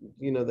churches,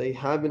 they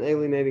have been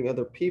alienating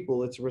other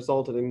people, it's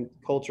resulted in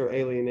culture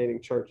alienating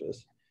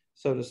churches,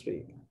 so to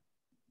speak.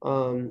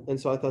 And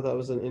so I thought that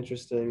was an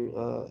interesting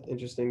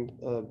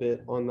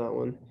bit on that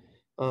one.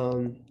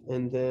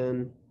 And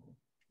then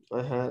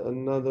I had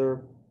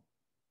another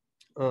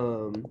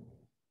on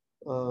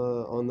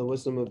the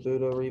Wisdom of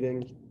Buddha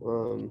reading.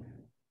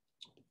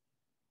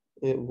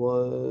 It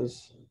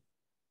was,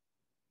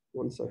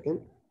 one second.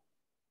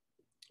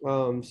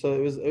 So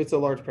it's a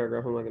large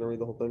paragraph. I'm not going to read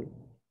the whole thing.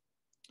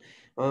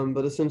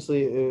 But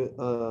essentially,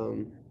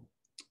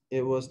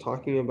 it was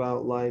talking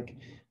about like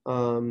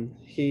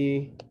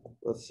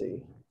let's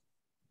see.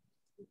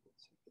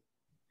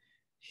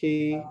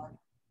 He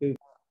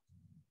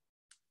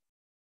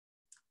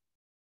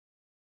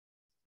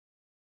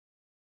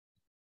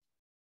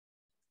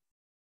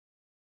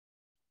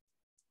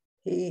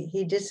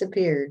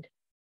disappeared.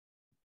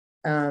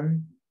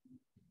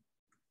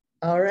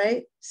 All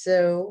right.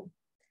 So,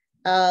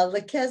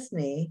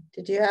 Lekesny,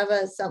 did you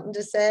have something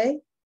to say?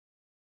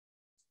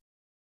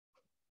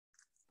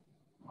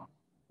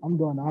 I'm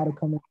doing the auto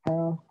coming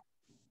down.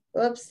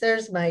 Whoops,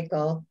 there's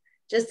Michael.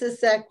 Just a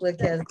sec,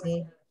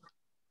 Lekesny.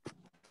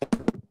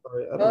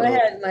 Sorry, Go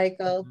ahead,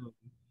 Michael.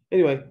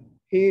 Anyway,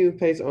 he who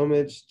pays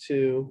homage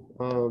to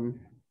I'm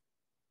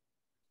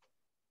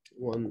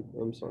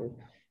sorry.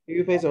 He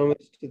who pays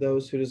homage to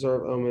those who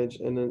deserve homage,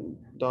 and then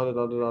da da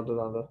da da da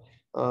da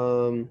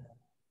da.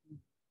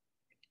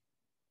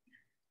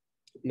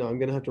 No, I'm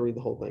gonna have to read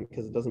the whole thing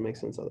because it doesn't make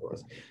sense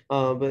otherwise.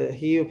 But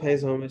he who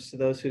pays homage to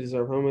those who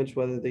deserve homage,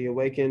 whether the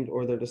awakened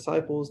or their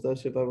disciples,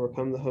 those who have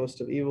overcome the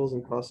host of evils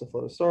and crossed the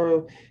flood of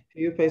sorrow,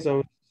 he who pays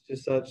homage to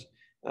such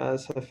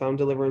as have found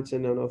deliverance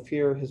and know no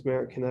fear, his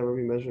merit can never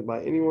be measured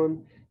by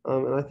anyone.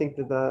 And I think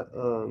that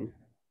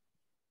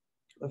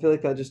I feel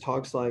like that just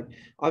talks like,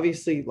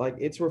 obviously, like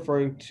it's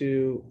referring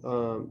to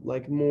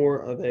like more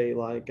of a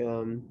like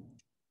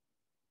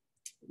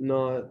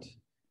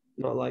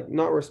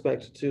not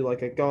respect to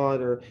like a god,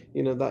 or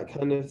that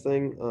kind of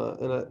thing,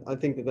 and I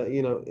think that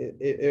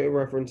it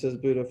references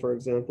Buddha, for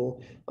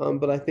example,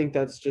 but I think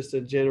that's just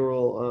a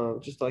general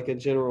just like a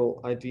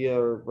general idea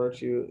or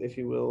virtue, if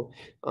you will,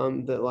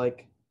 that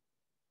like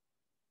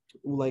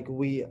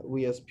we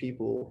as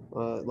people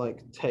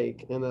like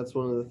take, and that's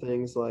one of the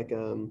things like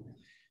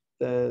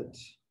that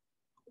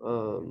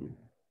what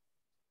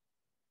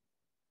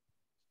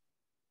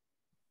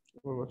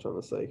am I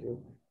trying to say here?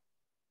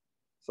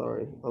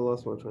 Sorry, I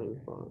lost my train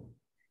of thought.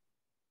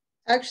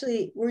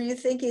 Actually, were you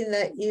thinking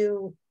that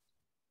you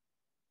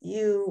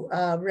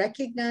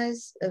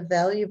recognize a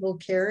valuable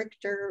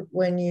character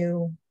when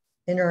you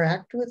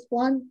interact with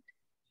one?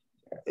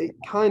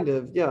 Kind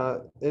of, yeah,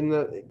 and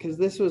because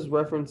this was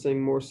referencing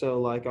more so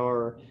like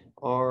our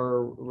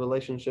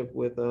relationship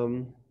with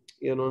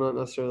not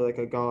necessarily like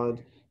a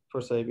god per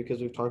se, because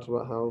we've talked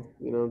about how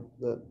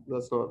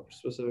that's not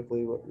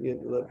specifically what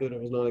that Buddha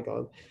was not a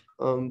god,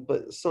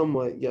 but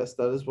somewhat yes,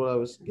 that is what I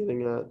was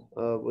getting at,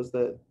 was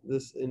that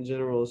this in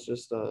general is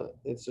just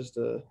it's just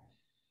a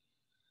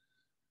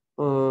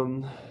I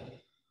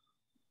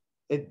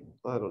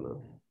don't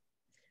know.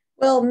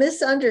 Well,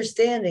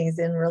 misunderstandings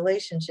in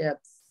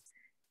relationships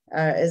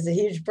is a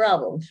huge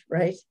problem,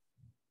 right?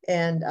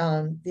 And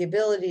the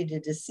ability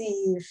to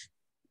deceive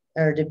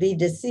or to be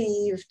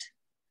deceived,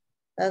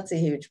 that's a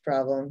huge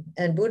problem.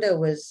 And Buddha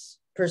was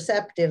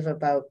perceptive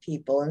about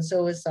people, and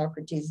so was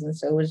Socrates, and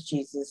so was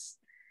Jesus.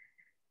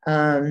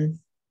 And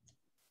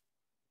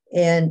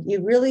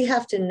you really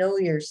have to know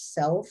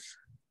yourself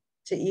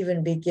to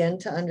even begin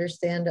to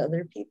understand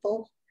other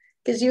people,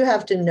 because you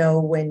have to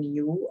know when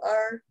you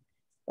are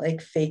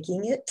like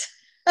faking it,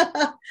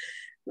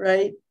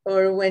 right?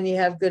 Or when you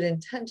have good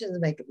intentions,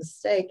 make a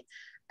mistake.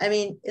 I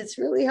mean, it's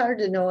really hard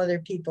to know other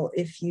people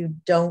if you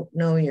don't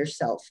know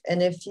yourself.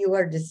 And if you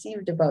are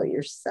deceived about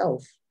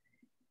yourself,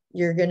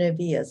 you're going to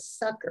be a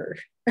sucker,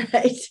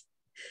 right? Does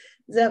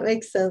that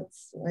make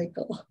sense,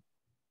 Michael?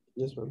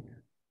 Yes,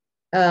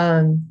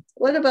 ma'am.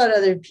 What about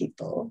other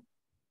people?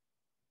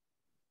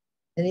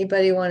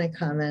 Anybody want to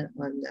comment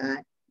on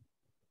that?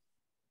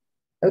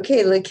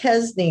 Okay,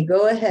 Lekesny,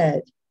 go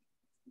ahead.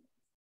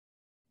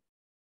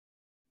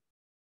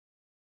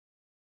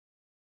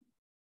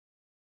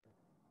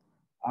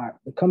 All right,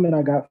 the comment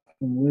I got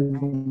from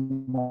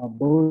Wisdom of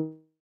Buddha,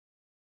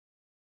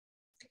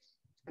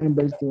 and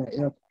basically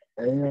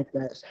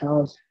that's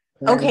house.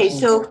 Okay,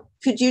 so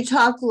could you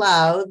talk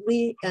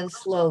loudly and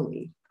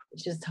slowly?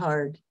 It's just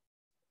hard.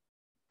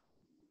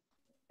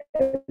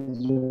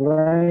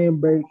 Rain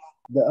break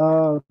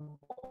the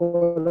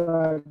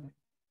quote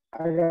I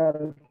got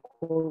a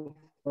quote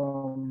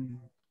from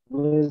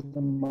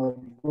Wisdom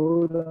of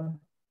Buddha.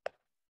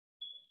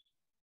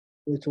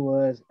 which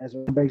was as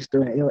a base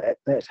during ill at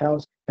that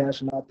house.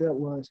 Passion out there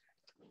was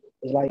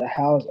like a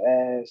house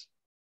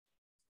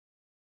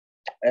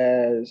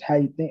as how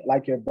you think,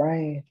 like your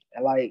brain,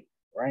 and like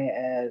brain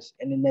as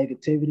any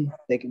negativity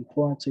they can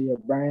pour into your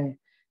brain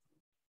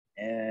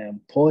and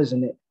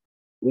poison it.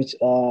 Which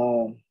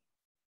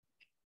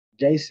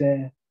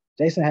Jason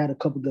had a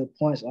couple good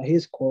points on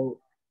his quote.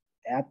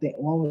 And I think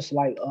one was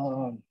like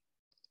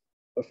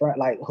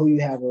like who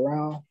you have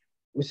around,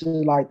 which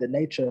is like the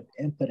nature of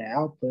input and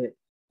output.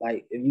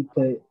 Like if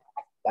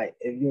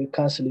you're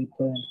constantly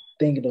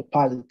thinking of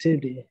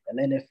positivity and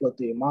letting it flow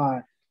through your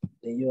mind,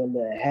 then you'll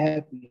live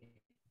happy.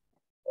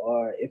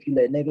 Or if you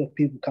let negative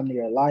people come to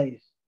your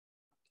life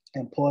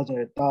and poison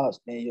your thoughts,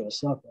 then you'll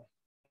suffer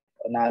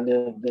or not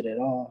live good at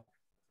all.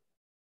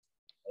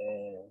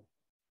 And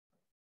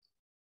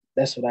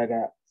that's what I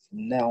got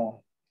from now on.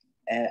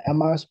 And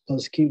am I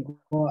supposed to keep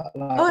going?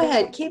 Like, go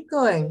ahead, keep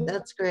going.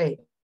 That's great.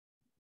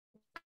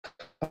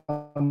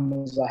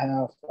 As I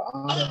have for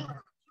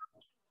honor,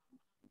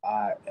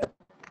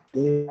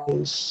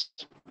 this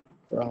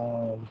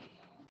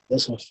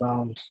was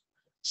from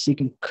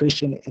Seeking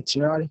Christian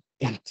Interiority.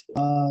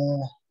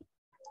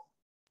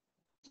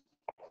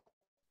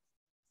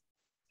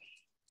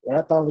 What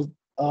I thought was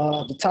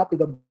the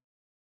topic of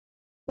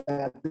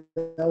that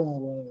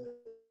one was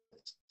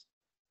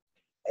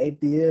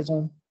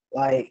atheism.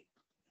 Like,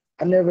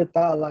 I never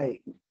thought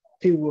like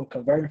people were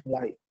converting from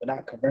like, but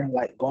not converting,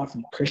 like going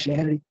from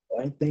Christianity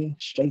or anything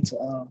straight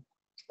to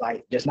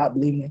like just not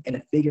believing in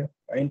a figure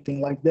or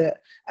anything like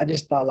that. I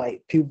just thought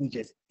like people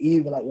just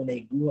evil, like when they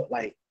grew up,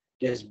 like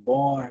just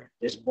born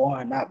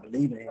not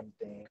believing in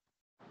anything.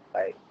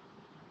 Like,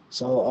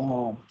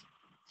 so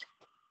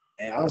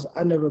and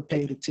I never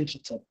paid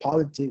attention to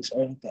politics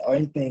or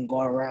anything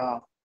going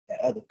around in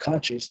other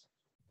countries.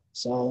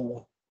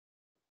 So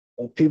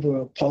when people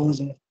are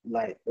opposing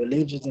like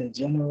religions in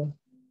general,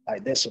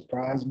 like that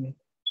surprised me.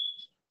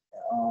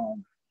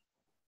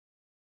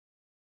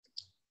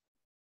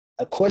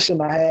 A question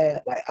I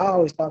had, like I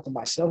always thought to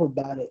myself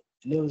about it,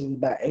 and it was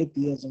about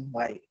atheism.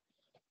 Like,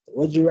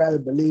 would you rather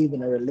believe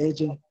in a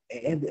religion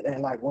and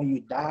like when you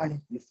die,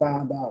 you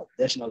find out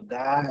there's no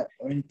God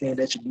or anything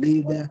that you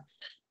believe in,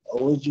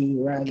 or would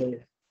you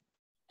rather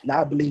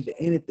not believe in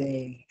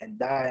anything and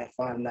die and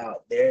find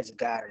out there's a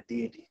God or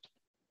deity?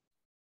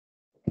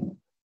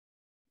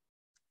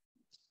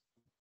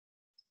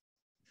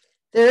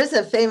 There is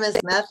a famous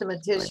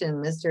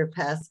mathematician, Mr.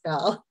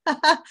 Pascal,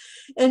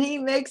 and he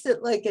makes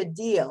it like a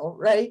deal,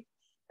 right?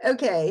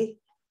 Okay,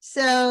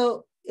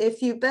 so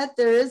if you bet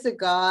there is a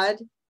God,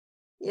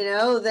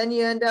 then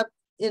you end up,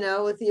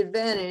 with the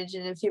advantage.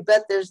 And if you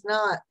bet there's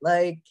not,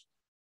 like,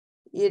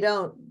 you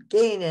don't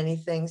gain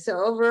anything.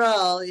 So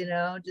overall,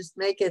 just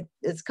make it,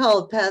 it's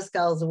called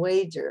Pascal's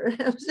wager.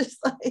 I was just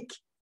like,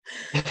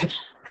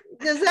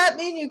 does that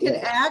mean you can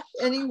act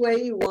any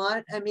way you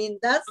want? I mean,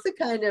 that's the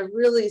kind of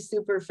really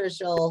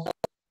superficial,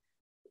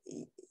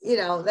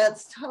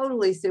 that's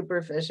totally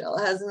superficial.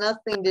 It has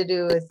nothing to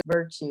do with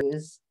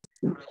virtues.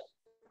 Does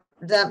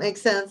that make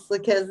sense,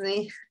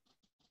 Lekesny?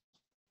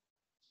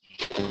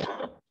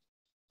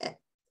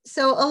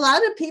 So a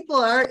lot of people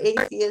are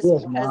atheists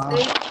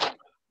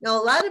a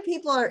lot of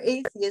people are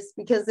atheists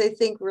because they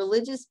think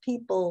religious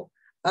people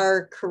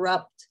are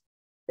corrupt.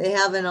 They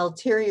have an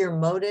ulterior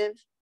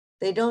motive.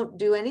 They don't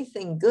do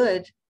anything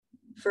good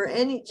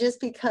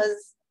just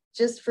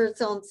for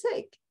its own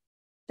sake.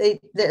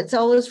 It's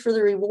always for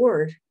the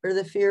reward or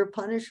the fear of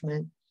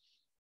punishment.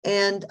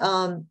 And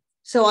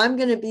so I'm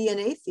going to be an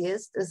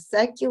atheist, a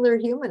secular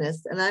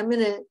humanist, and I'm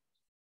going to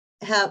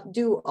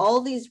do all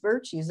these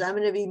virtues. I'm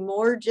going to be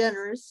more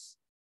generous,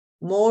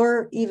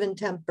 more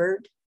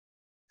even-tempered.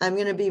 I'm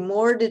going to be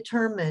more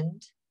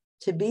determined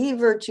to be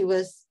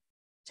virtuous,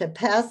 to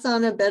pass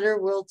on a better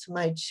world to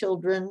my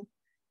children,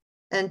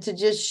 and to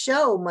just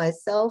show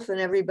myself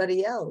and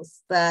everybody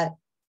else that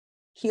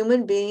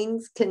human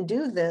beings can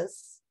do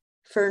this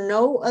for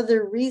no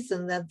other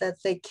reason than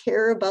that they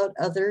care about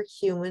other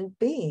human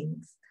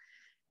beings.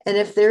 And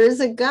if there is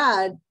a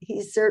God,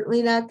 he's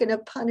certainly not going to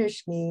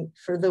punish me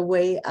for the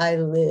way I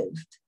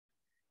lived.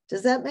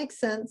 Does that make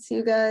sense,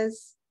 you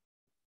guys?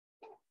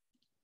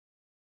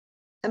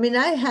 I mean,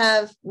 I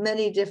have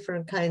many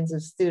different kinds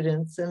of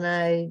students, and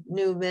I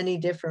knew many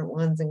different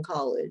ones in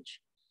college.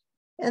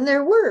 And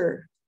there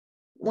were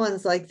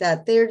ones like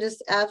that. They're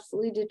just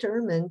absolutely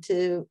determined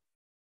to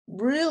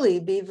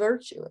really be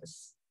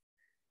virtuous,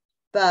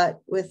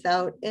 but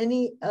without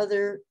any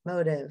other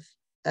motive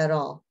at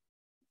all.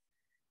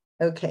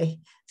 Okay,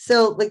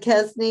 so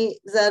Lekesny,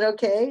 is that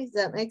okay? Does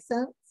that make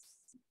sense?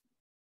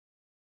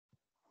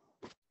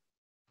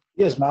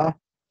 Yes, ma'am.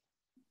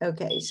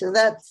 Okay, so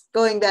that's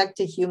going back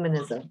to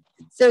humanism.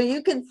 So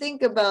you can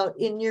think about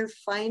in your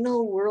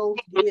final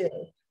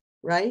worldview,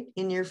 right?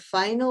 In your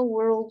final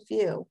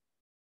worldview,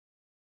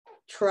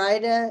 try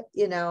to,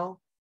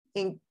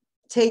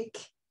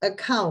 take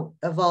account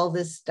of all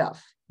this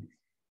stuff.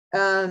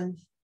 And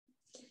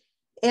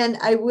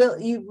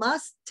you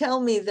must tell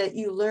me that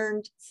you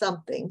learned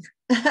something.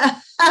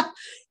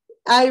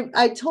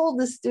 I told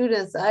the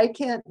students, I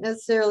can't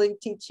necessarily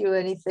teach you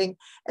anything.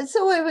 And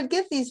so I would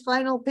get these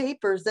final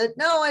papers that,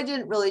 no, I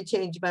didn't really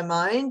change my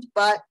mind,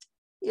 but,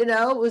 you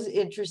know, it was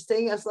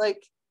interesting. I was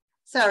like,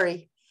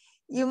 sorry,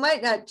 you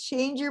might not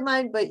change your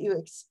mind, but you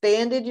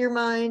expanded your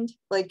mind.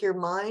 Like your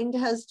mind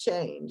has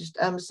changed.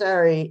 I'm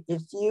sorry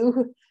if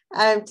you,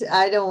 I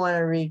don't want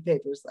to read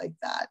papers like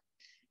that.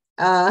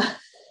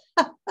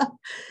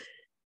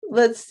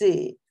 Let's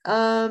see.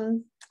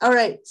 All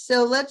right,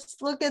 so let's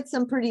look at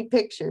some pretty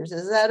pictures.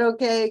 Is that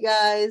okay,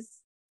 guys?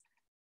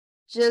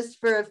 Just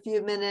for a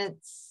few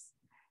minutes.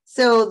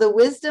 So the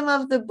wisdom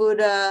of the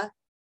Buddha,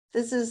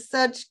 this is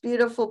such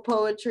beautiful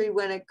poetry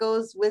when it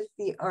goes with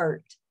the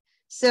art.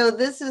 So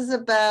this is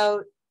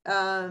about,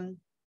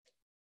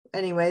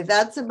 anyway,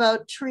 that's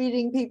about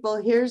treating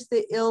people. Here's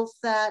the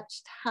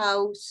ill-thatched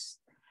house.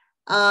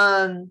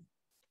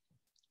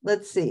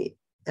 Let's see.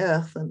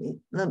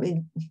 Let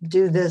me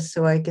do this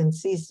so I can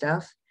see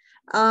stuff.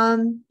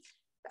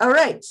 All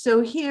right,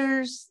 so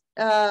here's,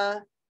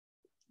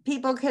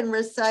 people can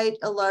recite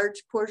a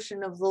large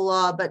portion of the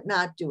law, but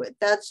not do it.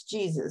 That's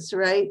Jesus,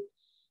 right?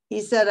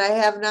 He said, I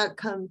have not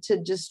come to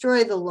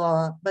destroy the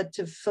law, but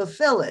to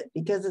fulfill it,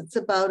 because it's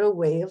about a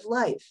way of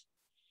life.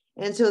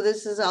 And so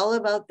this is all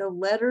about the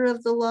letter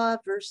of the law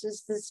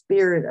versus the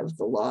spirit of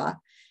the law.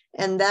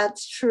 And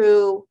that's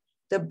true.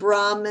 The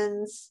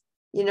Brahmins,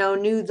 you know,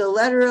 knew the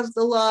letter of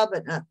the law,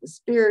 but not the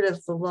spirit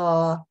of the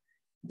law.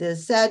 The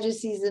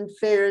Sadducees and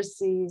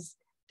Pharisees,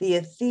 the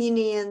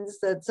Athenians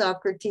that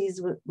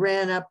Socrates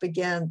ran up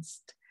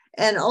against,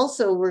 and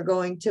also we're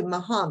going to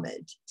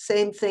Muhammad.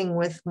 Same thing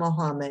with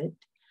Muhammad.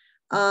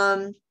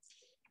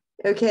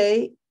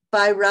 Okay,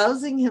 by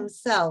rousing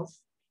himself,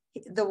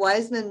 the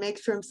wise man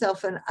makes for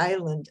himself an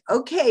island.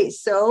 Okay,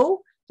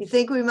 so you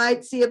think we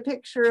might see a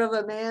picture of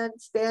a man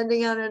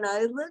standing on an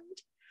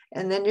island?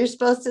 And then you're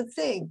supposed to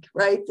think,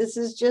 right? This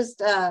is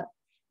just a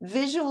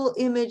visual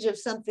image of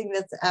something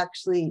that's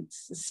actually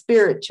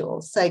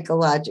spiritual,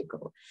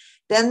 psychological.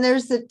 Then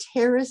there's the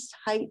terraced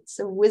heights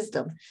of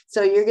wisdom.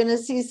 So you're going to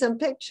see some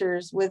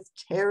pictures with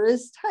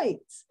terraced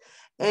heights,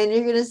 and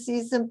you're going to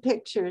see some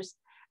pictures.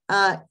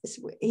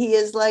 He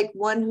is like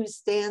one who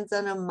stands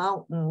on a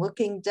mountain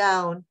looking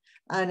down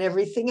on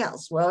everything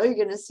else. Well, you're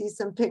going to see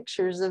some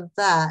pictures of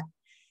that.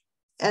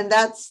 And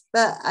that's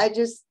that. I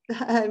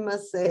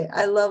must say,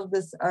 I love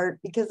this art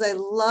because I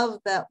love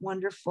that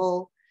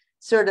wonderful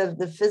sort of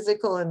the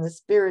physical and the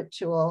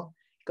spiritual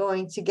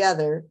going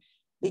together.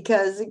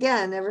 Because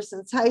again, ever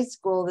since high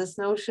school, this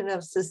notion of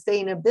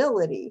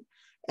sustainability.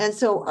 And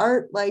so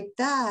art like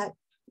that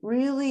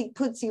really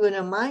puts you in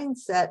a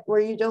mindset where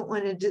you don't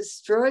want to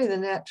destroy the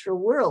natural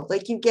world.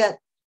 Like you get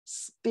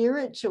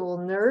spiritual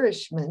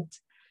nourishment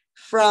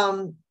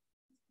from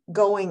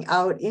going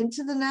out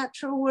into the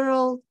natural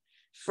world,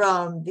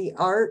 from the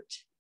art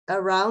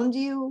around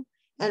you,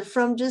 and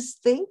from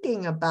just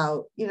thinking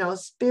about, you know,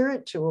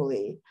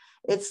 spiritually.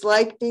 It's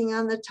like being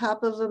on the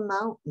top of a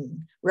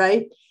mountain,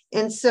 right?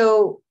 And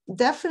so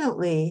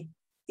definitely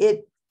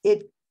it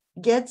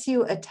gets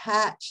you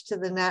attached to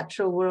the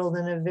natural world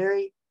in a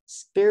very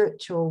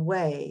spiritual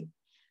way.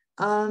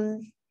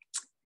 Okay,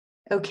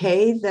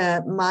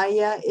 the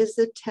Maya is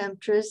the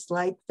temptress,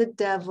 like the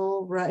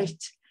devil,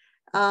 right?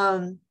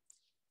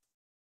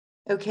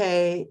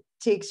 Okay,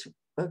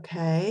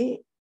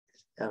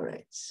 all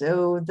right.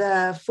 So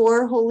the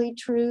four holy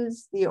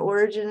truths, the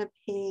origin of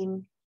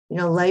pain, you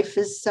know, life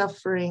is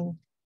suffering.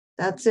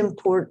 That's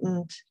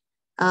important.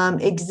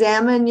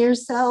 Examine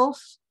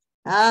yourself.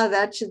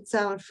 That should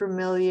sound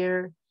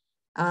familiar.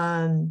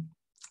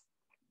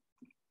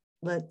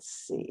 Let's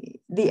see.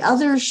 The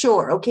other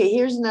shore. Okay,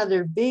 here's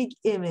another big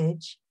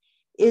image,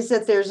 is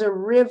that there's a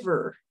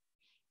river,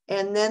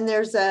 and then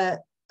there's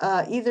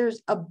either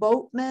a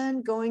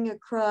boatman going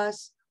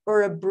across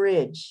or a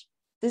bridge.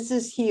 This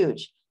is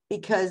huge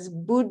because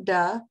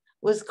Buddha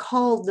was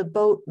called the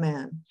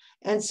boatman.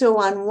 And so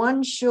on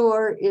one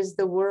shore is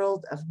the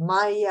world of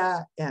Maya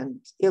and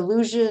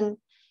illusion.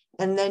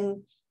 And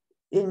then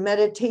in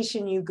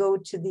meditation, you go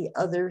to the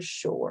other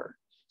shore.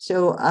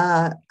 So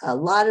a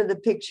lot of the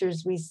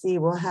pictures we see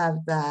will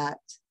have that.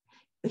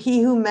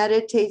 He who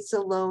meditates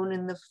alone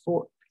in the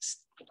forest.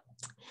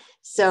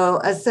 So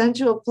a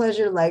sensual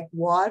pleasure like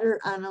water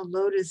on a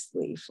lotus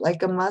leaf,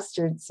 like a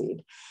mustard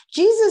seed.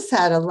 Jesus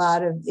had a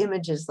lot of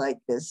images like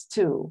this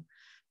too.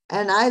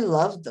 And I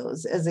loved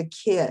those as a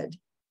kid.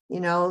 You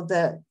know,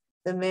 the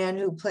man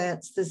who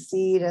plants the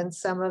seed, and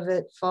some of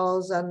it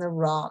falls on the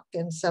rock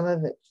and some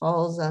of it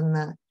falls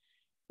on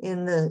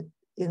in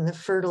the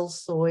fertile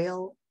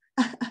soil.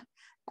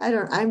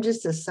 I'm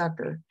just a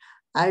sucker.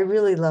 I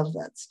really love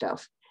that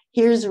stuff.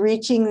 Here's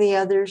reaching the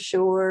other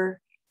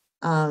shore.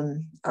 All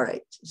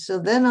right, so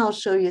then I'll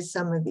show you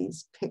some of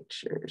these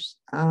pictures.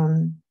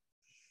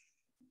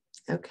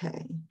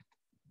 Okay.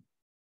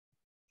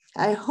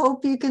 I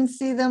hope you can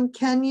see them.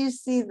 Can you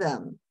see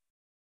them?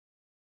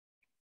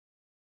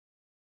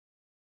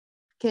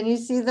 Can you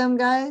see them,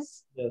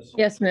 guys? Yes.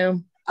 Yes,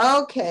 ma'am.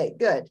 Okay,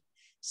 good.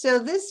 So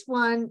this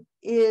one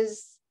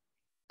is,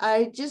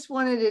 I just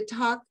wanted to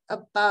talk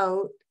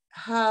about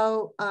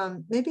how,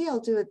 maybe I'll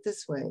do it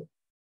this way.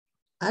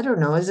 I don't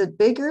know. Is it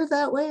bigger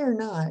that way or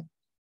not?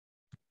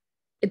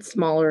 It's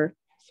smaller.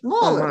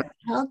 Smaller.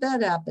 How'd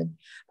that happen?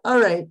 All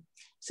right.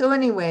 So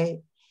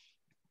anyway,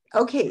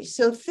 okay.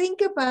 So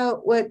think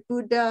about what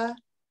Buddha,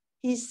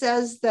 he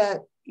says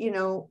that, you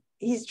know,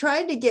 he's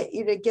trying to get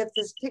you to get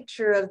this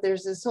picture of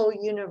there's this whole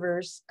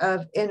universe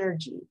of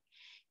energy.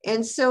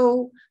 And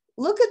so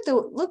look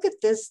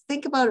at this,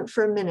 think about it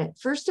for a minute.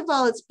 First of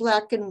all, it's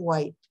black and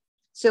white.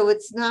 So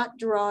it's not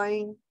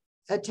drawing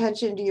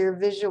attention to your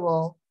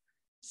visual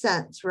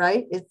sense,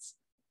 right? It's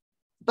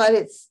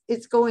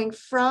going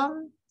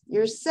from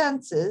your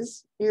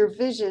senses, your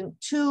vision,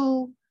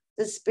 to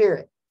the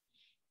spirit.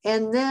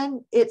 And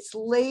then it's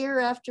layer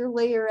after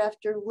layer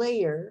after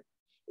layer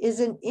is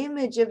an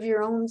image of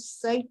your own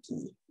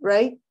psyche,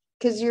 right?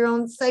 Because your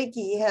own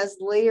psyche has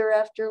layer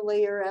after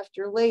layer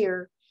after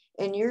layer,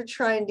 and you're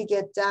trying to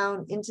get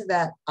down into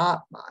that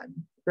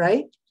Atman,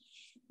 right?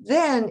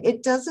 Then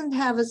it doesn't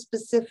have a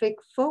specific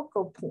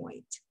focal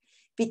point,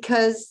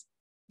 because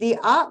the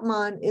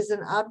Atman is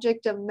an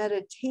object of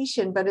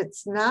meditation, but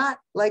it's not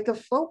like a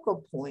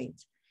focal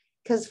point,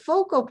 because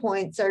focal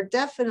points are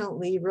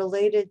definitely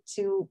related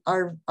to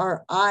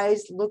our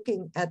eyes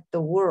looking at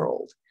the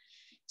world.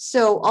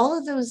 So all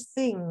of those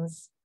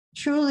things,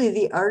 truly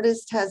the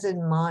artist has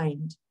in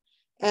mind.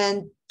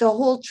 And the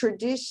whole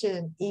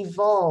tradition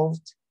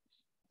evolved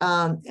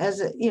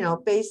as a, you know,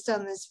 based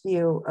on this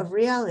view of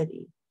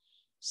reality.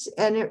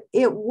 And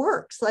it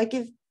works. Like,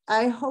 if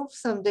I hope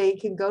someday you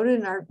can go to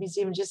an art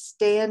museum and just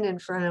stand in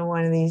front of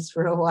one of these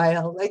for a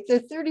while. Like, they're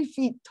 30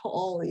 feet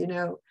tall, you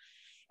know,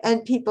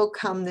 and people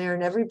come there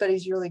and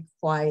everybody's really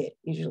quiet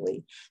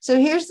usually. So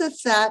here's the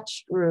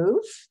thatched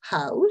roof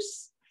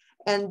house.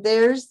 And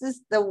there's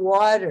the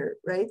water,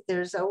 right?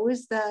 There's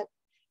always that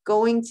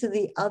going to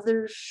the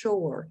other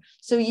shore.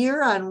 So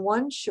you're on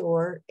one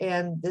shore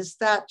and this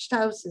thatched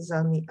house is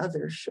on the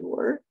other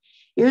shore.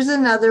 Here's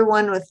another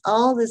one with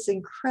all this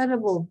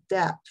incredible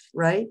depth,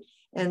 right?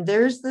 And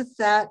there's the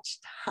thatched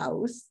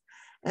house.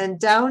 And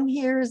down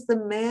here is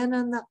the man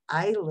on the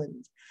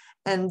island.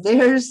 And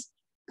there's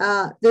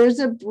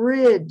a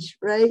bridge,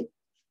 right?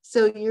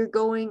 So you're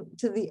going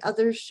to the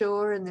other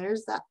shore and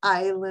there's the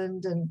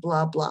island and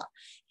blah, blah.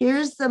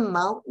 Here's the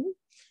mountain.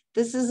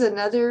 This is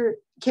another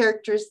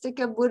characteristic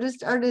of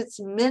Buddhist art. It's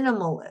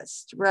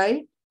minimalist,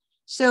 right?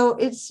 So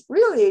it's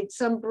really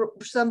some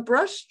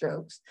brush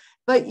strokes,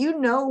 but you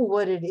know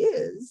what it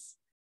is.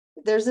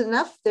 There's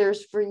enough there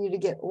for you to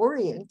get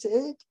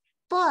oriented,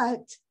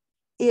 but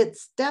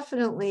it's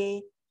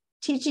definitely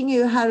teaching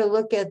you how to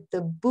look at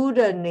the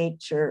Buddha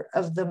nature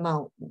of the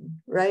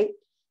mountain, right?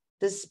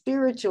 The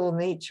spiritual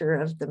nature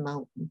of the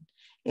mountain.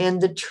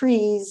 And the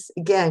trees,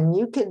 again,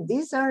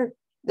 these aren't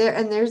there,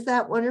 and there's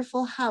that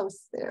wonderful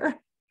house there.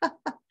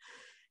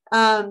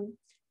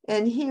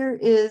 And here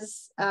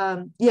is,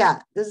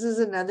 this is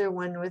another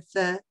one with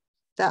the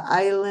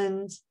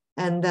island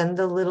and then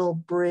the little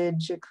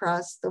bridge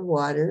across the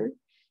water.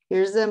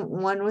 Here's the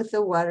one with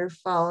the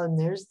waterfall, and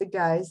there's the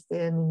guy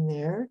standing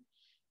there.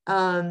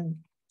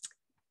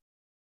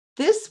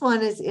 This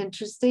one is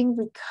interesting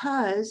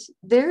because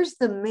there's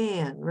the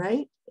man,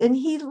 right? And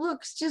he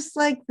looks just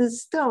like the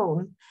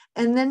stone.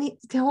 And then he's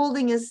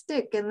holding a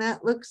stick, and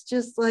that looks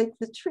just like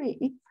the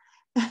tree.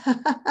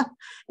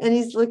 And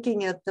he's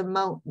looking at the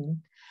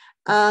mountain.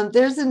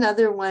 There's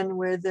another one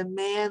where the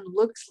man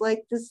looks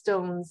like the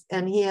stones,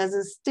 and he has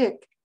a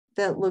stick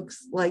that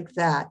looks like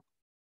that.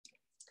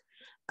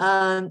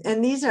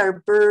 And these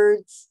are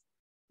birds.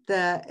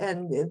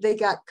 And they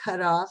got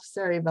cut off.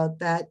 Sorry about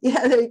that.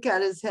 Yeah, they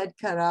got his head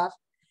cut off.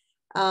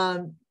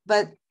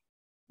 But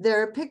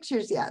there are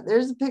pictures. Yeah,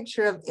 there's a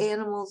picture of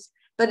animals,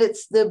 but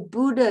it's the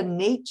Buddha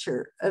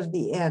nature of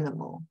the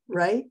animal,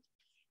 right?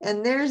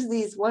 And there's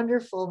these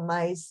wonderful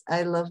mice.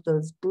 I love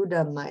those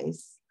Buddha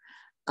mice.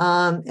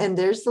 And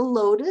there's the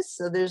lotus.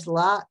 So there's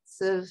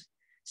lots of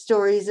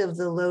stories of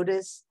the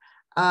lotus.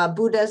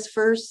 Buddha's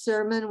first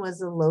sermon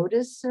was a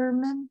lotus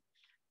sermon.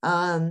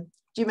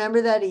 Do you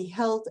remember that? He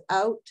held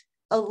out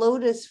a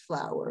lotus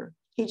flower.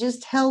 He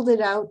just held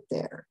it out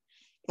there.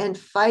 And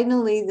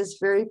finally, this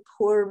very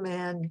poor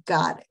man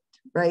got it,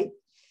 right?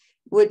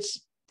 Which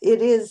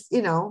it is,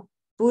 you know,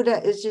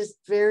 Buddha is just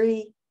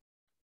very,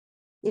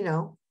 you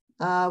know,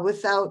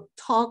 without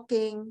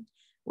talking,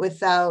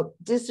 without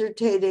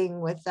dissertating,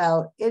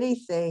 without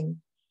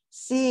anything,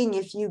 seeing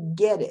if you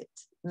get it,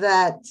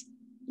 that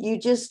you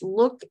just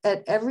look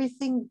at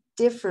everything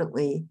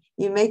differently.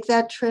 You make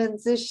that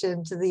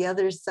transition to the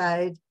other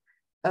side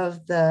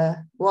of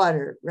the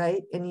water,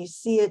 right? And you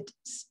see it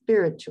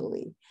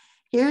spiritually.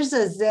 Here's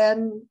a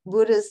Zen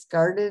Buddhist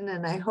garden,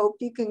 and I hope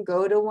you can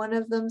go to one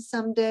of them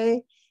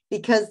someday,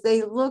 because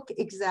they look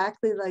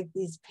exactly like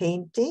these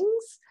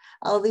paintings,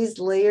 all these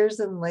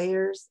layers and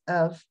layers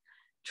of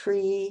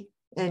tree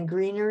and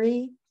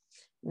greenery.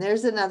 And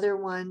there's another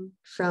one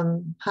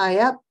from high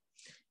up,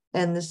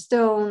 and the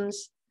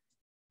stones.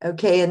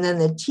 Okay, and then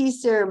the tea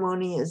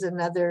ceremony is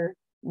another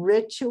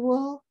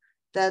ritual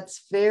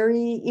that's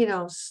very, you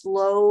know,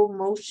 slow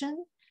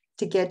motion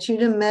to get you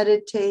to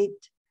meditate.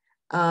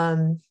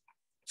 I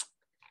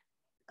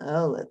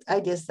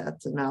guess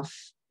that's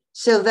enough.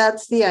 So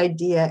that's the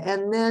idea.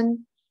 And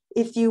then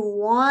if you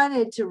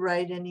wanted to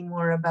write any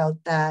more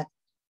about that,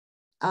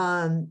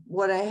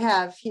 what I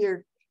have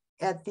here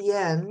at the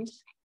end,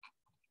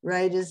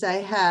 right, is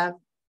I have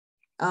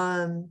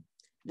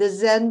the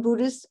Zen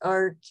Buddhist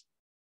art,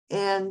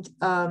 and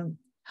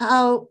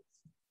how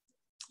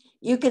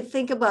you can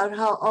think about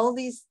how all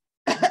these,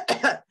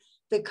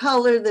 the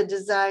color, the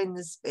design,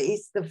 the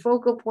space, the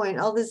focal point,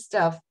 all this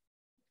stuff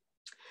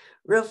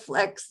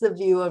reflects the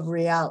view of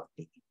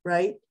reality,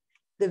 right?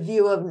 The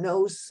view of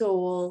no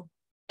soul,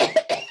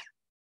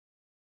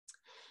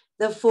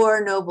 the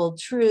Four Noble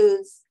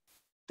Truths.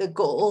 The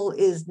goal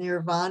is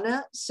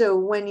nirvana. So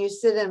when you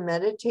sit and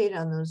meditate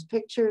on those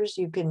pictures,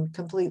 you can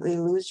completely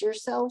lose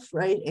yourself,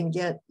 right? And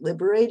get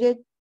liberated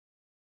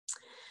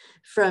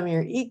from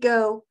your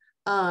ego.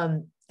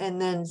 And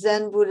then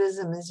Zen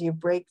Buddhism is you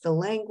break the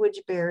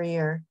language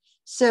barrier.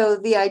 So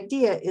the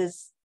idea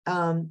is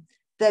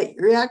that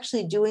you're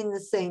actually doing the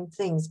same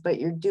things, but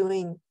you're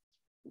doing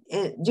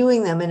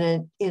them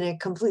in a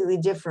completely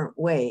different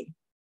way.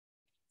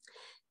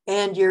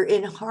 And you're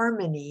in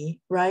harmony,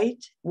 right,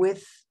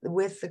 with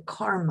the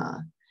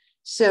karma.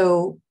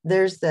 So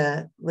there's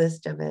the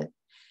list of it.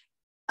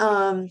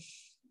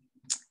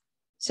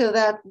 So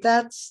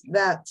that's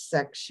that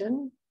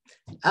section.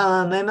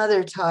 My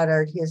mother taught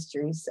art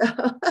history,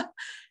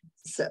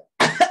 so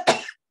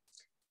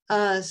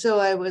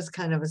I was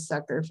kind of a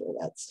sucker for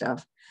that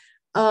stuff.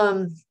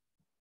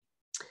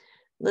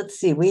 Let's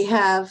see, we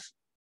have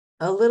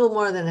a little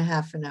more than a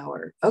half an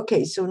hour.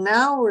 Okay, so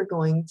now we're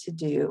going to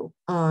do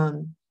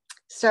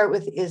start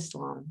with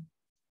Islam.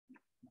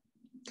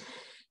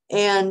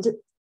 And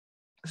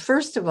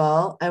first of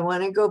all, I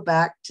want to go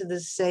back to the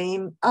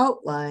same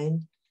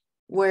outline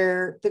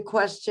where the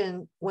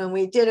question, when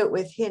we did it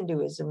with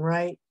Hinduism,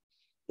 right?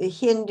 The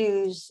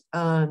Hindus,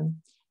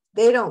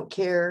 they don't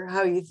care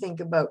how you think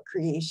about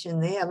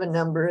creation. They have a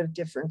number of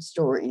different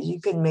stories.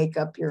 You can make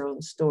up your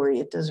own story.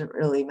 It doesn't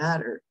really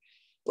matter.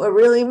 What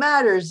really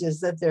matters is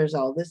that there's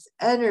all this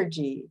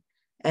energy,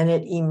 and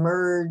it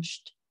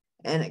emerged,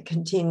 and it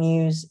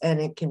continues,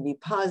 and it can be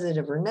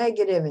positive or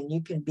negative, and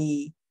you can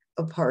be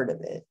a part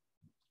of it.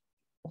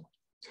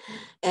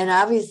 And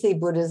obviously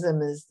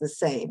Buddhism is the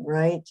same,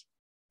 right?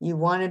 You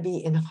want to be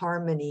in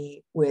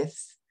harmony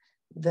with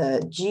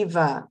the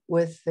jiva,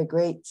 with the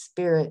great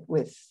spirit,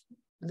 with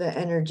the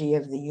energy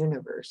of the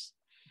universe.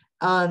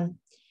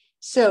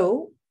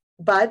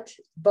 But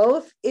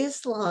both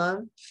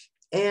Islam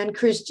and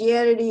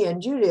Christianity and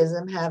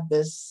Judaism have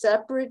this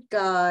separate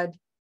God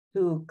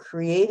who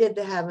created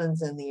the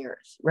heavens and the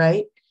earth,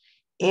 right?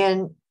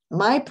 And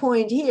my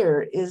point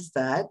here is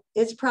that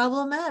it's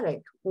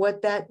problematic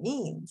what that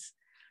means.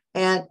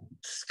 And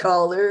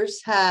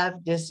scholars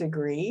have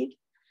disagreed.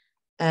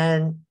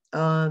 And,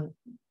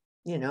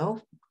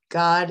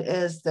 God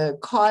as the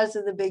cause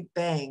of the Big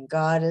Bang,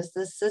 God as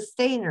the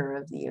sustainer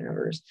of the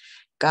universe,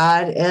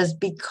 God as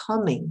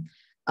becoming.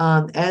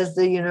 As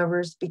the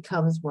universe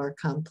becomes more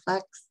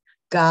complex,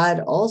 God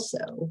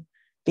also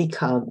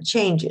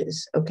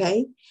changes,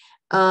 okay?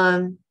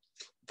 The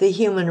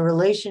human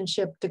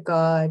relationship to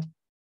God,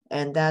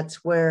 and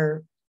that's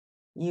where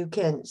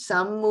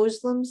some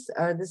Muslims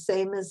are the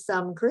same as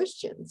some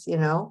Christians,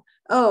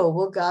 oh,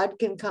 well, God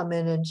can come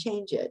in and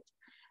change it.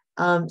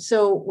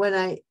 So when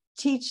I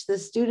teach the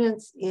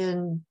students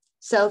in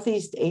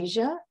Southeast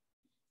Asia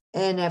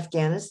and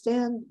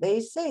Afghanistan, they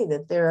say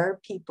that there are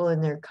people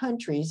in their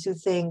countries who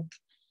think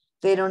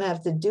they don't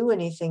have to do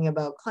anything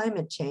about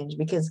climate change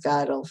because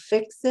God will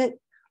fix it,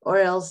 or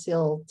else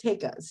he'll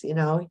take us,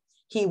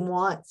 he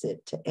wants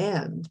it to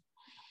end.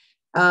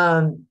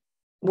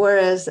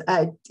 Whereas,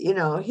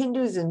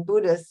 Hindus and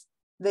Buddhists,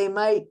 they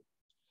might,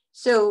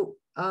 for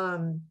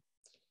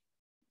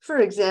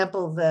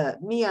example,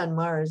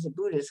 Myanmar is a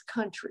Buddhist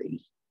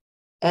country,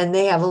 and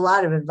they have a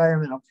lot of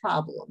environmental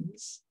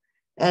problems.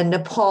 And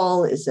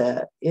Nepal is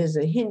a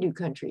Hindu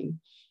country,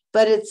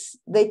 but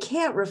they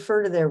can't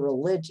refer to their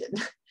religion.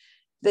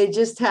 They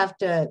just have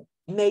to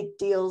make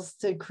deals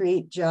to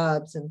create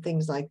jobs and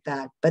things like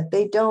that. But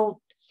they don't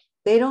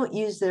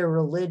use their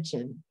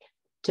religion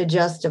to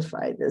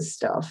justify this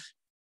stuff.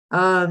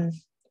 All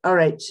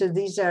right, so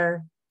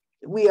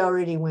we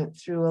already went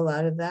through a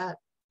lot of that.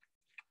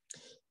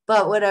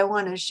 But what I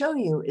want to show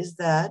you is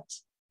that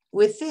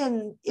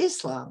within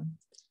Islam,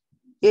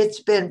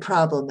 it's been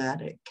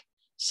problematic.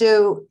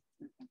 So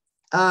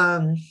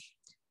I'm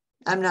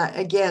not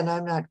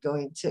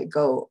going to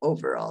go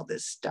over all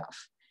this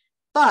stuff,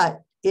 but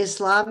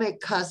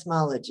Islamic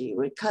cosmology,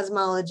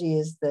 cosmology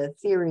is the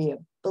theory of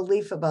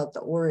belief about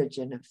the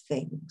origin of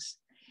things.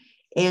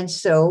 And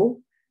so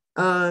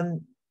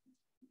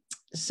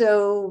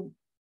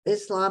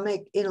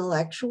Islamic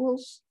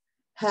intellectuals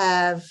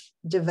have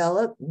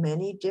developed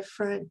many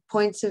different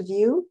points of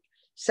view.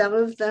 Some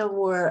of them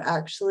were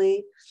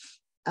actually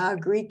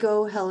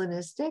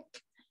Greco-Hellenistic,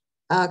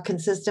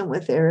 consistent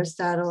with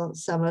Aristotle.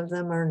 Some of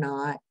them are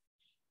not.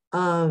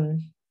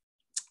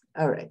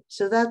 All right,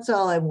 so that's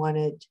all I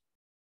wanted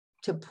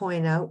to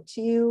point out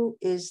to you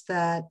is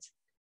that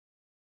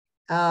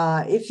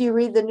if you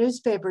read the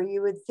newspaper,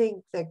 you would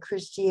think that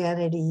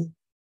Christianity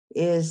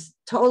is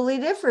totally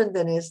different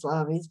than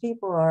Islam. These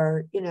people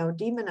are,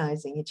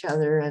 demonizing each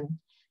other, and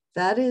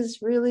that is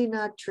really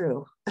not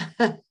true.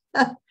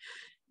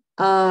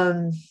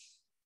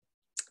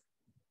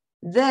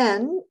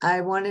 Then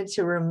I wanted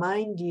to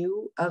remind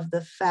you of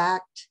the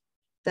fact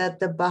that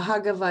the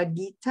Bhagavad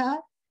Gita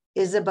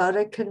is about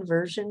a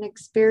conversion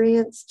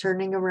experience,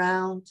 turning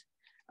around.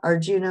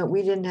 Arjuna,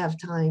 we didn't have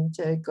time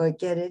to go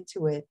get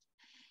into it,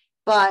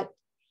 but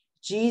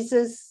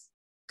Jesus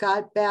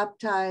got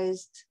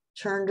baptized,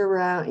 turned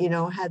around,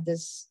 had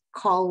this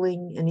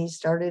calling, and he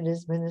started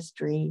his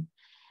ministry.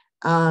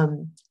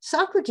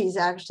 Socrates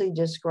actually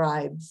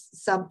describes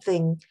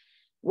something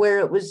where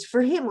it was,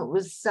 for him, it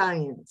was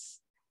science.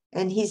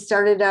 And he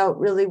started out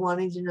really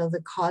wanting to know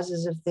the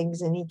causes of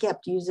things, and he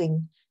kept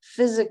using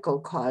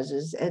physical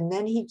causes. And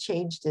then he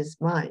changed his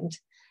mind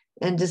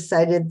and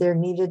decided there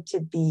needed to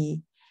be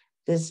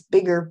this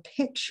bigger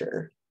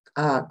picture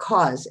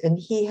cause. And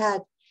he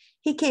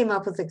came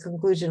up with a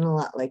conclusion a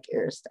lot like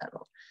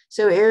Aristotle.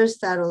 So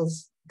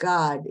Aristotle's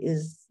God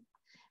is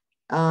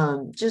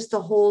just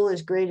the whole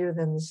is greater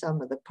than the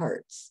sum of the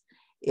parts.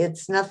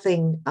 It's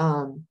nothing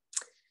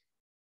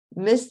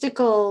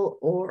mystical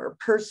or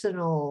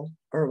personal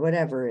or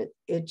whatever.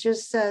 It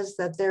just says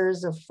that there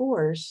is a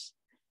force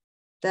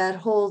that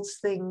holds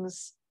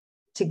things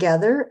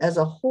together as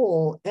a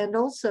whole, and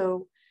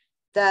also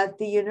that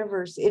the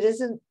universe, it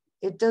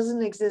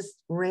doesn't exist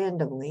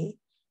randomly,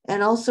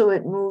 and also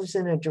it moves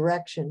in a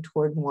direction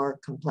toward more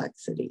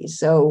complexity.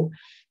 So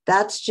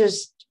that's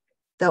just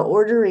the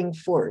ordering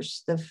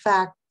force, the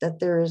fact that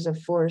there is a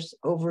force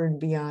over and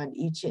beyond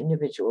each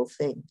individual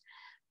thing.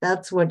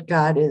 That's what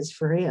God is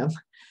for him.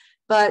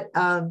 But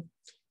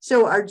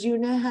so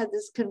Arjuna had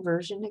this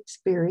conversion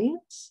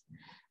experience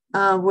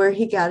where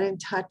he got in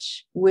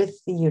touch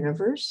with the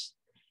universe,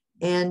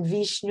 and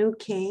Vishnu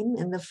came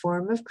in the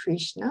form of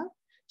Krishna.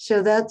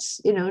 So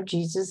that's,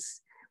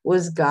 Jesus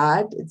was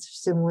God.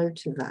 It's similar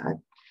to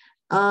that.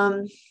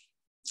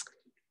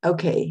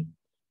 Okay.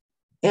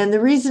 And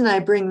the reason I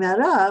bring that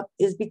up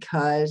is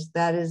because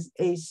that is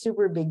a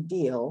super big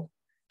deal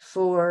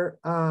for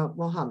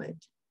Muhammad.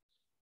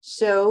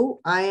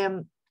 So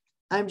I'm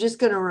just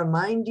going to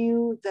remind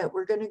you that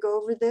we're going to go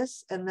over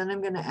this, and then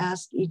I'm going to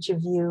ask each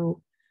of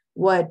you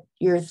what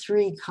your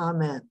 3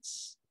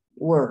 comments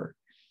were.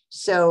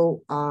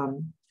 So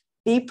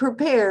be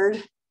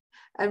prepared.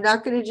 I'm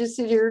not going to just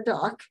sit here and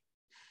talk.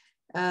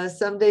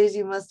 Some days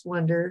you must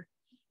wonder.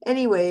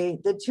 Anyway,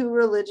 the 2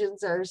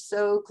 religions are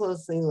so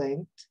closely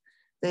linked.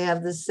 They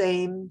have the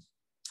same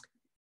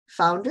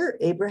founder,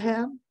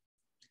 Abraham.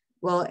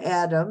 Well,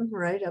 Adam,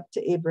 right up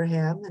to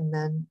Abraham. And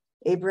then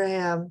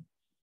Abraham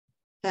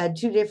had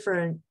 2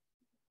 different,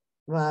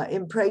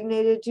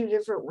 impregnated 2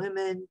 different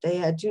women. They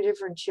had 2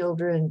 different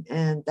children,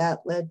 and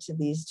that led to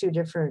these 2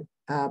 different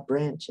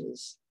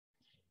branches.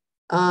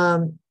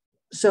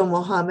 So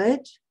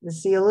Muhammad, the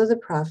seal of the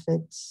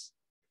prophets,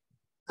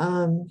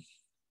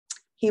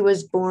 he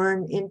was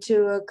born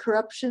into a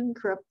corrupt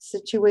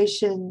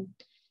situation,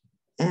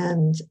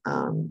 and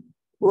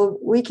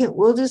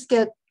we'll just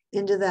get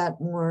into that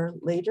more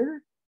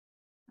later.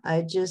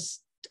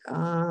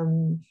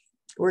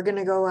 We're going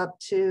to go up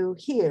to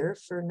here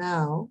for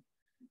now,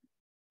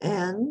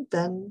 and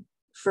then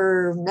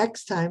for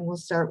next time we'll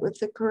start with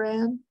the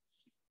Quran.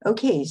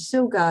 Okay,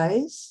 so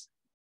guys,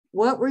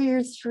 what were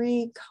your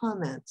 3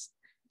 comments?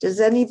 Does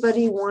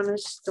anybody want to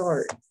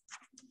start?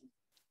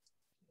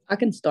 I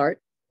can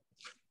start.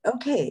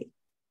 Okay.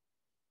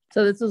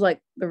 So this is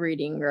like the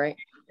reading, right,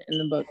 in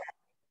the book?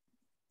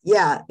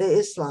 Yeah, the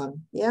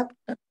Islam. Yep.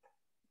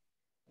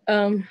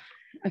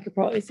 I could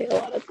probably say a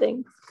lot of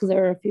things because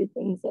there are a few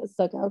things that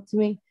stuck out to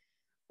me,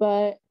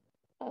 but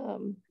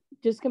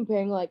just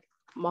comparing like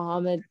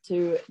Muhammad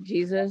to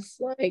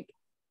Jesus, like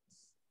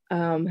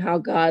how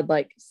God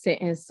like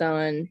sent his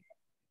son,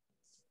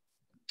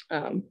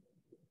 and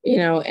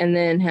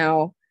then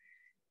how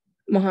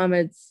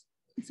Muhammad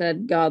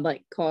said God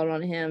like called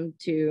on him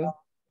to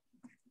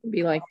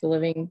be like the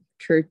living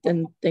truth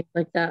and things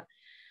like that.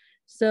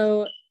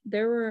 So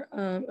there were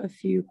a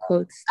few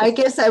quotes. I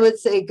guess I would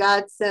say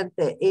God sent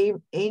the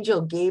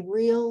angel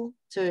Gabriel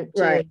to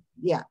right.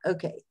 Yeah.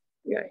 Okay.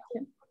 Right.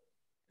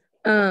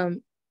 Yeah.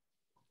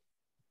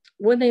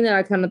 One thing that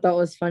I kind of thought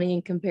was funny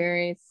in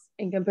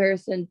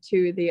comparison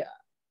to the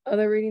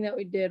other reading that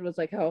we did was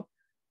like how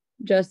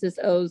justice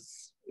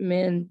owes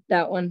men,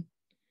 that one.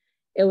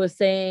 It was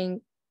saying,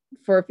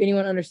 for if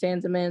anyone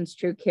understands a man's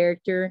true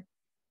character,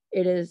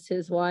 it is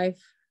his wife.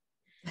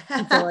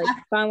 And so like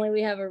finally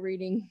we have a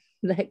reading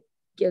that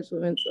gives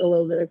women a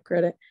little bit of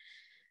credit.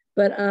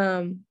 But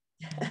yeah,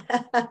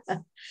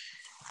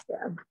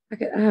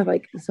 I have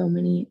like so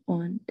many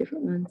on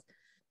different ones.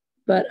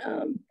 But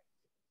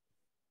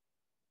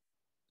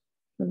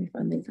let me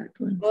find the exact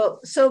one. Well,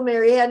 so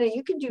Mariana,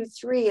 you can do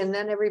 3 and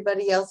then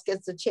everybody else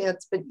gets a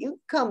chance, but you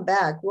come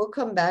back. We'll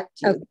come back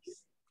to you.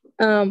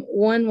 Okay.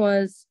 One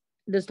was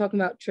just talking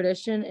about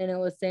tradition, and it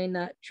was saying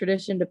that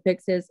tradition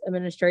depicts his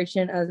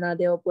administration as an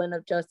ideal blend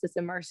of justice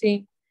and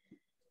mercy.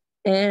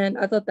 And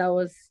I thought that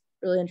was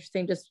really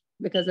interesting just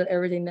because of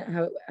everything that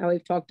how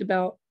we've talked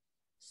about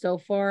so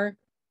far.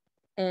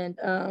 And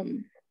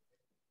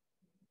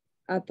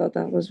I thought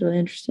that was really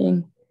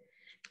interesting.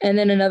 And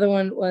then another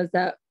one was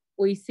that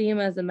we see him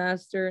as a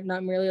master,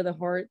 not merely of the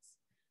hearts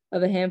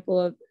of a handful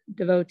of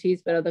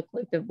devotees, but of the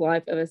collective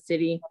life of a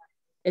city,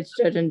 its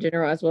judge in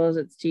general, as well as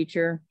its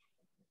teacher.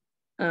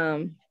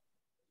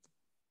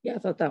 Yeah, I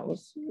thought that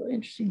was really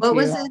interesting. What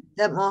was it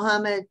that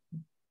Muhammad,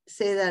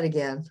 say that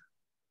again?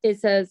 It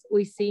says,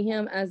 we see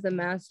him as the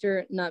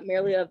master, not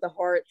merely of the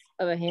hearts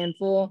of a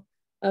handful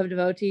of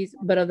devotees,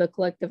 but of the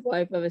collective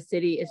life of a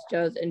city, its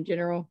judge in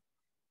general,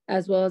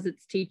 as well as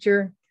its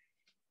teacher.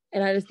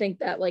 And I just think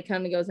that like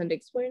kind of goes into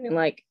explaining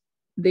like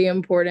the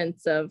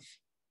importance of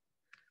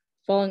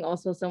following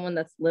also someone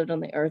that's lived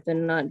on the earth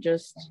and not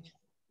just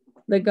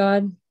the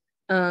God.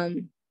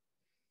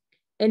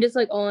 And just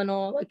like all in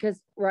all, like, because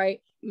right,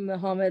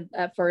 Muhammad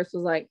at first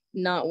was like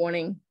not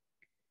wanting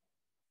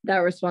that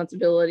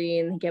responsibility,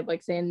 and he kept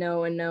like saying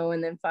no and no,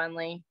 and then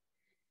finally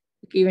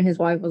like, even his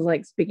wife was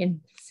like speaking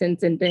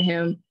sense into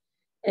him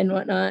and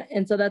whatnot.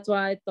 And so that's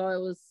why I thought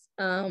it was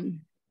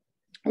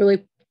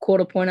really cool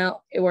to point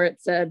out where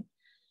it said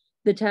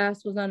the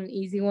task was not an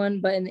easy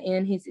one, but in the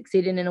end he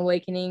succeeded in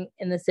awakening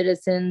in the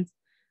citizens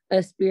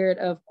a spirit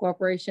of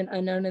cooperation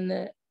unknown in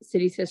the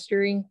city's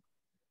history.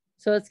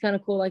 So it's kind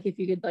of cool, like if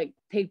you could like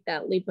take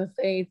that leap of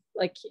faith,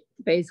 like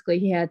basically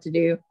he had to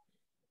do,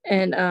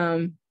 and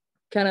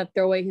kind of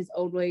throw away his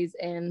old ways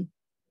and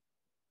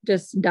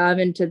just dive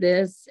into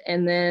this,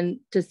 and then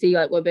to see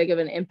like what big of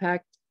an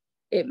impact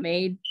it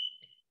made.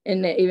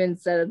 And it even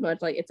said as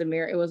much like it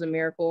was a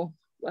miracle,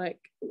 like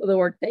the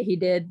work that he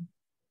did.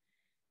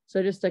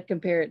 So just to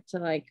compare it to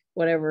like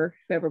whoever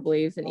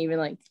believes, and even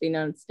like the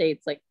United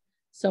States, like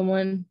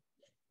someone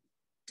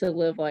to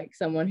live like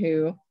someone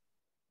who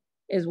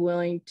is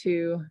willing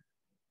to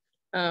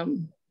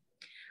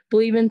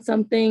believe in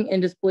something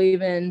and just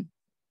believe in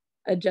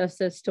a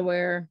justice to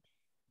where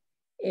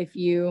if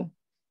you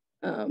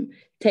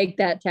take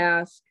that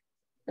task,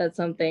 that's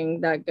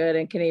something that good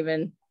and can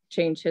even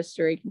change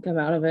history, can come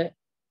out of it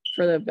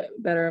for the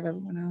better of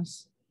everyone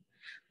else.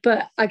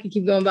 But I could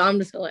keep going, but I'm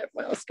just gonna let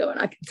everyone else go and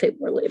I can say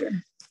more later.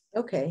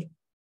 Okay.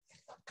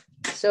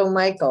 So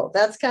Michael,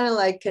 that's kind of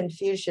like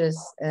Confucius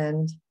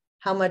and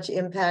how much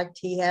impact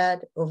he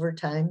had over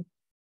time,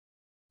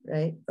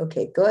 right?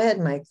 Okay, go ahead,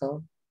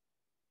 Michael.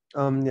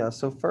 Yeah,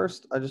 so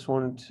first I just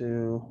wanted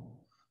to,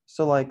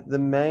 so like the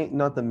main,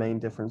 not the main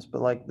difference,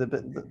 but like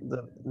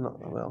no,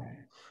 well,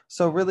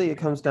 so really it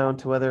comes down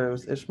to whether it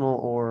was Ishmael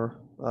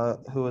or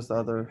who was the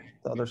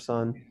other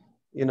son.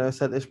 You know, it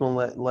said Ishmael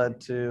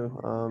led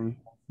to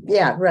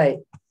Yeah, right.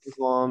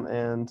 Islam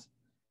and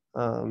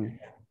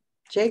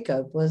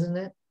Jacob, wasn't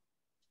it?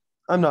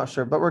 I'm not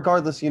sure, but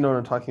regardless, you know what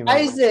I'm talking about.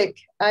 Isaac.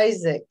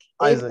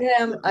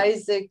 Abraham, Yeah.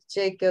 Isaac,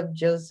 Jacob,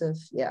 Joseph.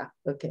 Yeah,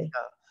 okay.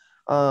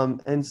 Yeah.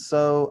 And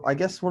so I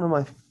guess one of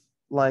my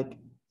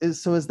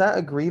is that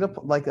agreed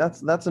upon? Like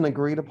that's an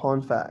agreed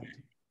upon fact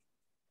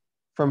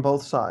from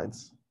both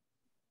sides.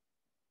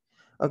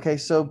 Okay,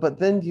 so but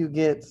then you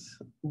get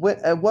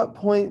at what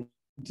point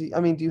do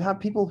you have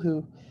people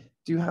who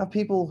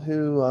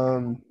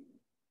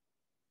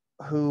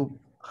who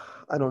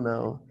I don't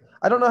know.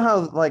 I don't know how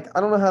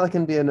that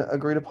can be an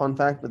agreed upon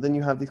fact, but then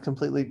you have these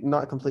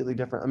not completely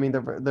different. I mean,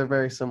 they're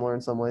very similar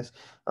in some ways.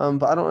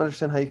 But I don't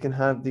understand how you can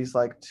have these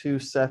like two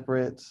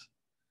separate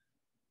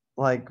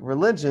like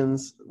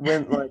religions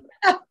when like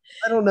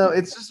I don't know.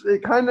 It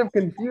kind of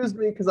confused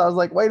me because I was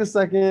like, wait a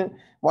second,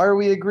 why are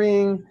we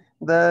agreeing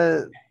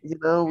that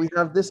we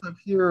have this up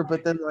here,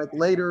 but then like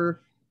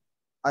later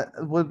I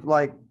would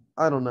like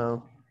I don't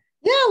know.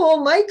 Yeah,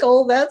 well,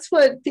 Michael, that's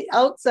what the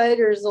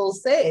outsiders will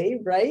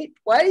say, right?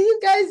 Why are you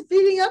guys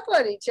beating up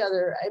on each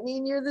other? I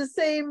mean, you're the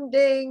same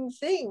dang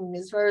thing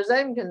as far as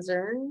I'm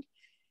concerned.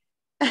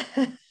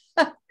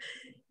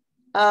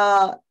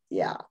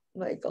 Yeah,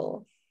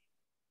 Michael.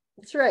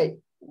 That's right.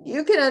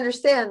 You can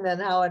understand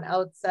then how an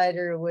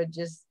outsider would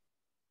just.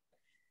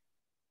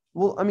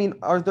 Well, I mean,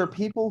 are there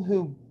people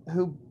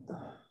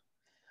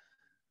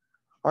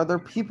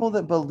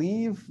that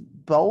believe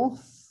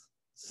both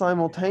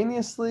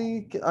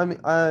simultaneously? I mean,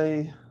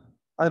 I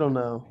don't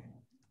know.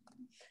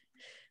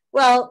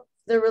 Well,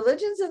 the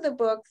religions of the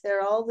book,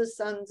 they're all the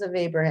sons of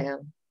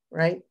Abraham,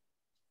 right?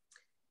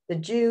 The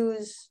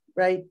Jews,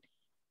 right?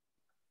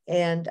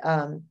 And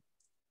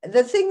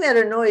the thing that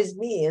annoys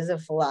me as a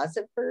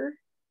philosopher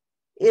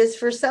is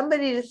for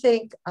somebody to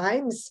think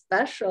I'm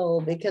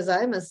special because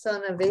I'm a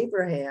son of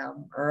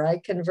Abraham, or I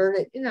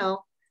converted,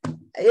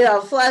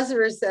 a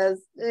philosopher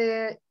says,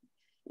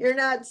 you're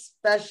not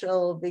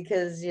special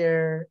because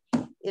you're,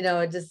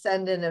 a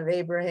descendant of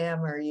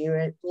Abraham, or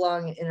you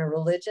belong in a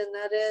religion.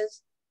 That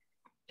is,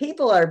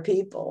 people are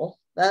people.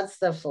 That's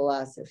the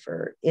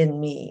philosopher in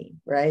me,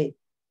 right?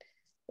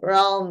 We're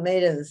all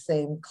made of the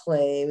same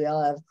clay. We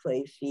all have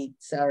clay feet,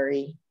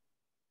 sorry.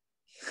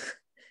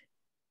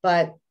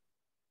 But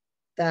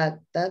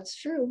That's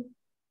true.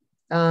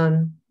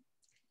 Why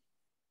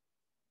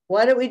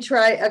don't we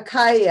try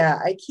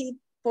Akaya? I keep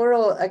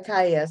Poro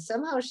Akaya.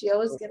 Somehow she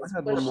always gets I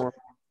had pushed. one more.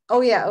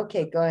 Oh yeah,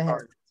 okay, go ahead.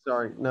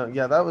 Sorry. No,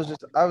 yeah, that was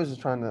just I was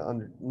just trying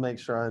to make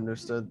sure I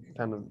understood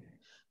kind of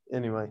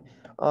anyway.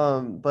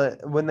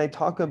 But when they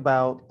talk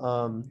about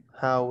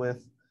how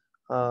with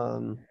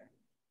Allah,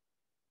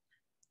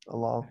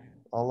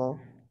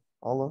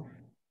 Allah,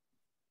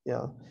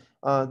 yeah,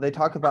 they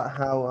talk about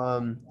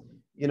how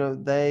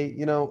they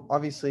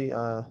obviously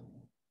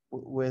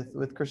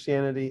with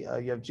Christianity,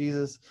 you have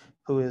Jesus,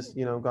 who is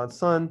God's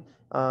son,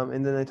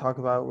 and then they talk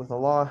about with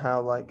Allah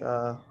how like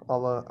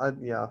Allah,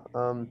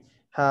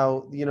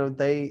 how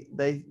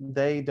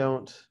they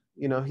don't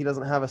he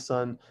doesn't have a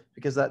son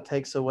because that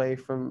takes away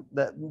from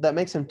that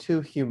makes him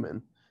too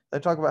human. They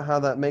talk about how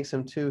that makes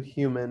him too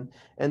human,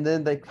 and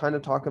then they kind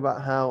of talk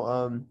about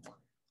how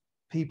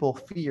people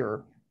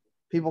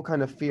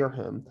kind of fear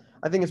him.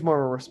 I think it's more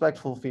of a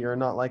respectful fear,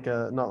 not like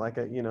a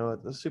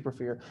a super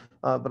fear.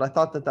 But I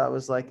thought that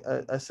was like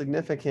a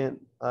significant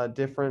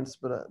difference,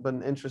 but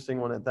an interesting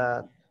one at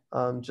that.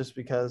 Just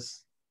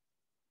because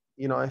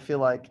I feel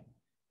like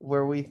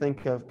where we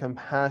think of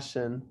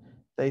compassion,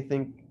 they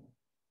think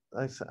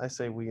I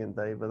say we and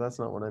they, but that's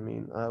not what I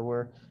mean.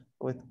 We're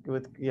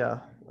with yeah.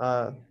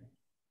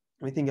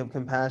 We think of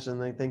compassion,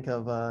 they think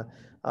of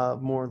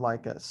more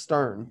like a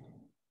stern,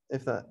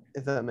 if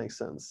that makes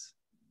sense.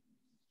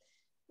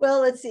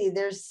 Well, let's see.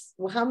 There's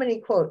how many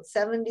quotes?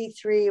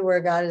 73 where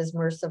God is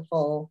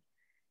merciful,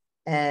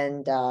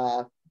 and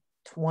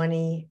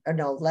 20 or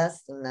no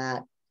less than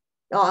that.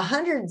 No,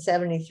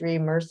 173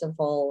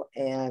 merciful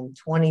and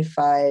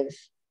 25,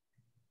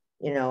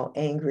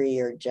 angry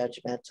or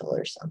judgmental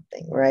or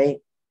something, right?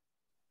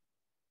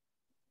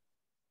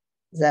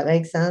 Does that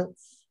make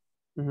sense?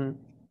 Mm-hmm.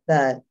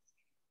 That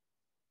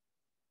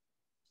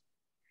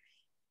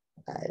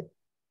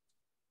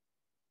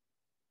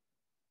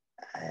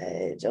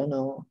I don't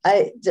know.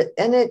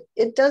 And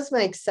it does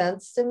make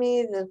sense to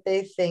me that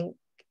they think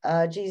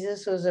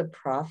Jesus was a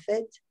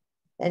prophet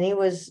and he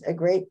was a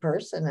great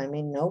person. I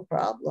mean, no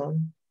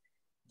problem.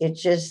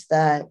 It's just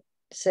that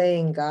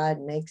saying God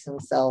makes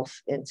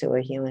himself into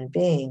a human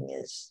being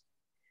is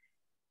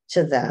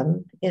to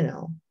them,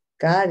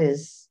 God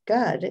is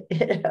God,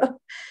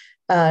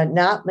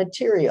 not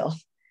material.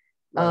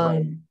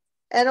 Right.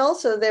 And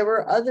also there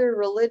were other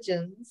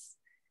religions,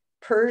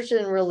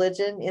 Persian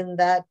religion in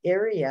that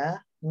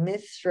area,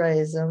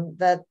 Mithraism,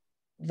 that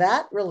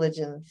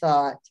religion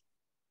thought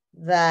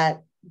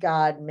that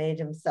God made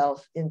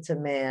himself into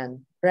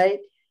man,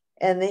 right?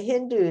 And the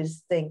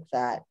Hindus think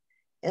that.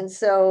 And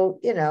so,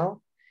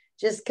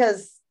 just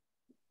because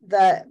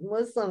the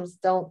Muslims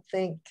don't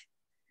think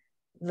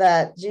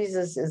that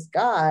Jesus is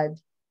God,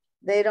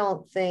 they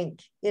don't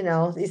think,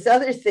 these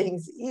other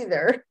things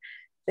either.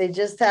 They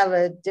just have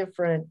a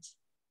different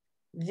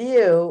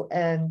view.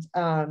 And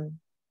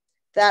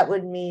that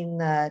would mean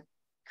that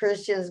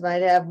Christians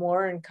might have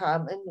more in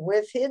common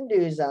with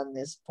Hindus on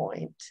this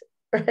point,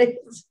 right?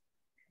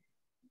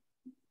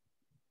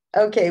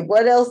 Okay,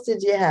 what else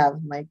did you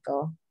have,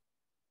 Michael?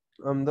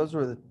 Those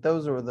were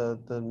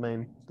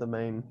the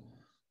main,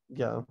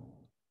 yeah.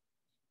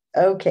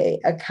 Okay,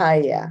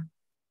 Akaya.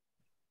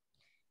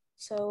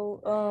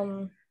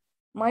 So,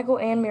 Michael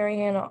and Mary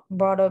Hannah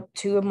brought up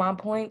two of my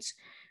points,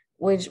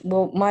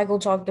 Michael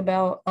talked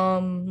about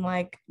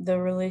like the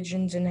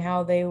religions and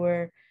how they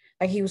were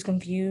like he was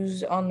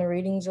confused on the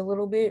readings a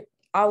little bit.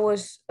 I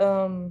was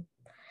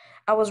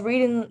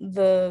reading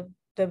the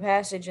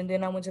passage and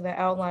then I went to the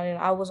outline and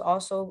I was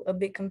also a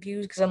bit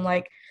confused because I'm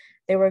like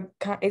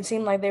it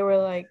seemed like they were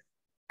like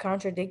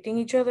contradicting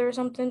each other or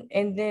something.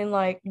 And then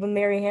like when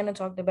Mary Hannah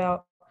talked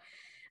about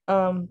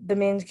the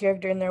men's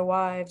character and their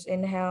wives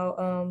and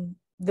how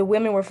the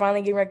women were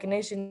finally getting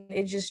recognition,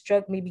 it just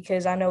struck me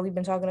because I know we've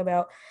been talking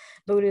about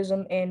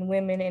Buddhism and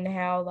women and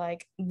how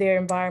like their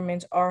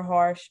environments are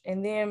harsh.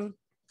 And then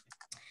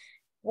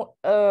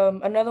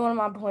another one of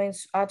my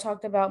points, I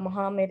talked about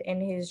Muhammad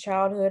and his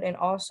childhood and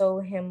also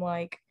him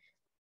like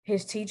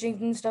his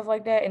teachings and stuff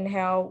like that and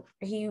how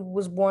he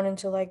was born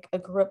into like a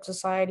corrupt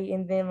society.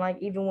 And then like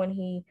even when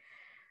he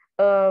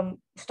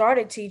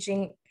started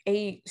teaching,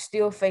 he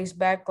still faced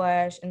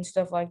backlash and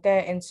stuff like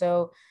that. And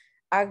so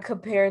I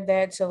compared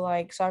that to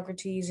like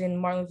Socrates and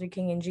Martin Luther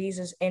King and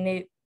Jesus, and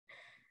it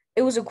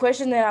was a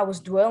question that I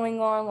was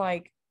dwelling on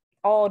like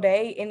all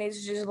day. And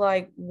it's just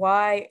like,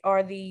 why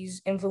are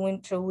these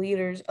influential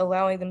leaders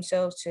allowing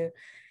themselves to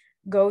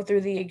go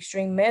through the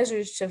extreme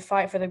measures to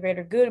fight for the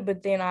greater good?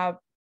 But then I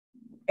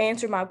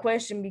answer my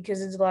question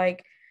because it's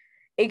like,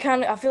 I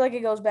feel like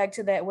it goes back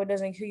to that, what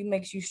doesn't kill you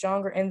makes you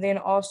stronger. And then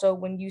also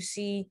when you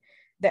see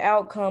the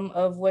outcome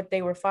of what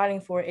they were fighting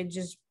for,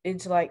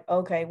 it's like,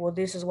 okay, well,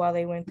 this is why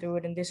they went through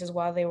it. And this is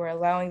why they were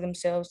allowing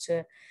themselves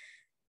to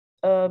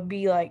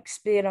be like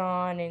spit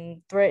on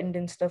and threatened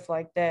and stuff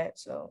like that.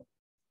 So.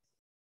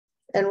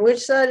 And which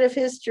side of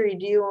history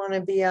do you want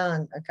to be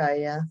on,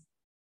 Akaya?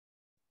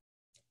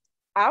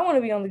 I want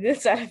to be on the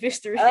good side of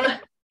history.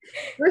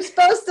 We're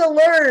supposed to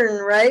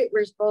learn, right?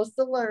 We're supposed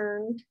to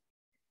learn.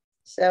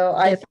 So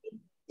I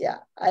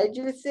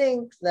do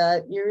think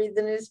that you read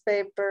the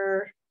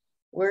newspaper,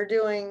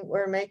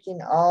 we're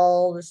making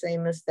all the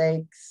same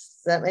mistakes.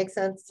 Does that make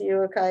sense to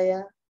you,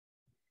 Akaya?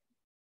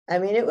 I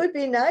mean, it would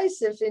be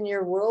nice if in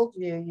your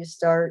worldview you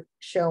start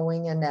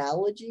showing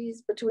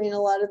analogies between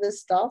a lot of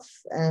this stuff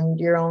and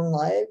your own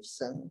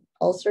lives and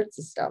all sorts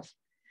of stuff.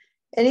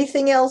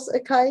 Anything else,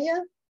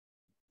 Akaya?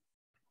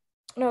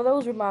 No,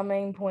 those were my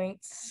main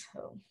points.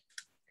 So.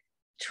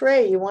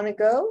 Trey, you want to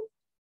go?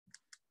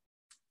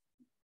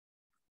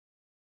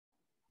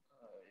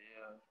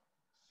 Yeah.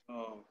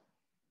 So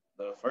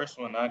the first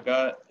one I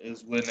got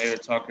is when they were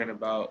talking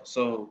about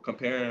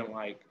comparing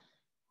like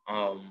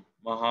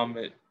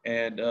Muhammad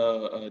and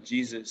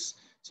Jesus.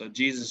 So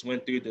Jesus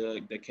went through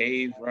the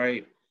cave,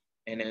 right?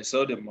 And then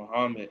so did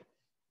Muhammad.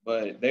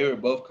 But they were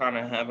both kind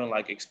of having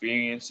like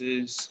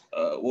experiences.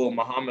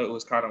 Muhammad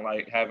was kind of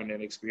like having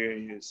an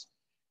experience,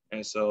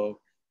 and so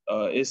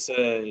it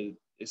said,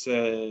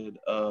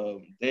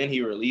 then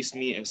he released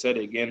me and said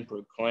again,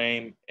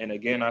 proclaim. And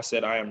again I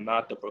said, I am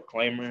not the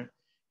proclaimer.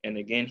 And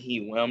again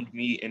he whelmed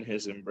me in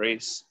his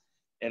embrace.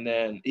 And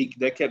then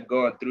they kept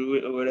going through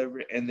it or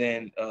whatever. And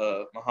then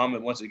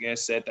Muhammad once again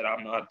said that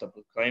I'm not the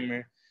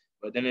proclaimer.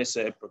 But then it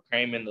said,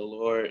 proclaiming the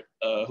Lord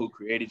who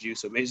created you.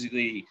 So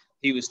basically,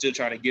 he was still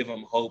trying to give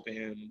him hope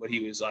in what he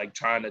was like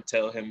trying to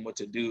tell him what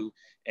to do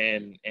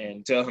and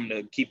tell him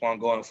to keep on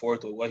going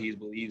forth with what he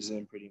believes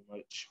in pretty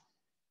much.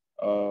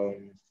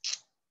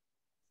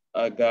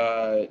 I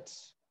got,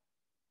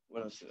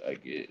 what else did I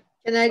get?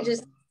 Can I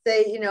just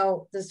say,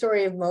 the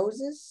story of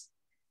Moses,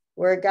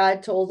 where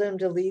God told him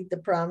to lead the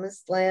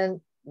promised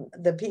land,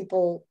 the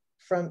people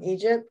from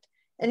Egypt.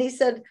 And he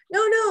said,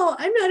 no,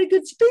 I'm not a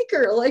good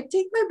speaker. Like,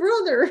 take my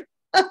brother.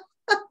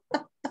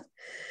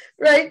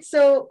 Right?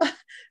 So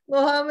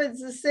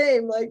Muhammad's the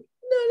same. Like,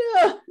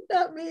 no,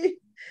 not me.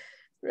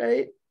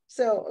 Right?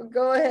 So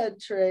go ahead,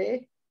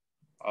 Trey.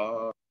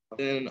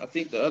 Then I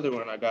think the other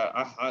one I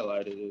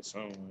highlighted it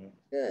somewhere.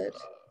 Good.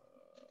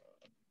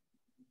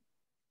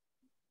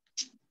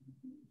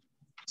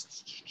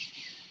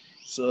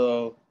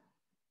 So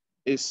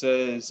it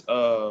says,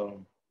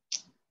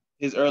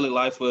 his early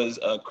life was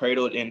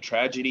cradled in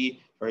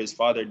tragedy, for his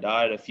father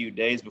died a few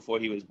days before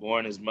he was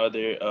born. His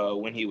mother,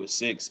 when he was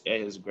 6,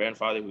 and his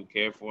grandfather who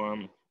cared for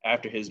him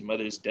after his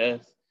mother's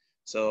death.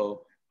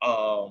 So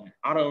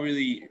I don't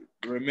really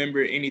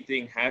remember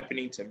anything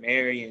happening to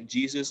Mary and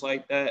Jesus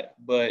like that,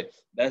 but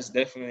that's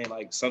definitely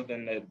like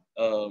something that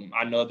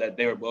I know that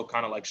they were both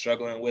kind of like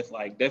struggling with,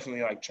 like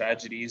definitely like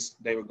tragedies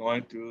they were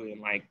going through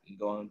and like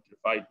going through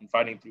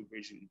fighting through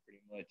pretty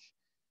much.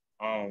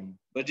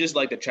 But just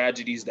like the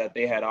tragedies that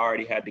they had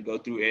already had to go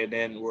through and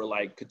then were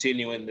like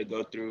continuing to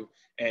go through,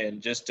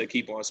 and just to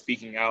keep on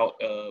speaking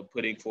out,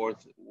 putting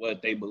forth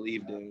what they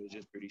believed in was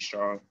just pretty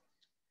strong.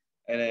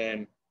 And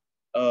then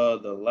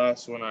the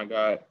last one I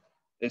got,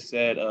 it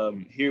said,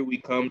 here we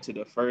come to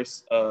the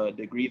first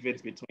the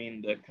grievance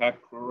between the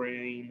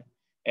Quran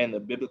and the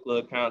biblical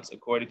accounts.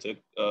 According to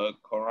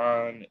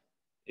Quran,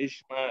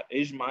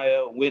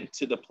 Ishmael went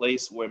to the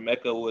place where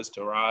Mecca was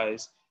to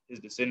rise, his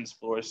descendants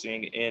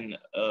flourishing in,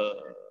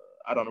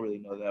 I don't really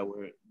know that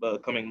word, but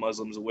becoming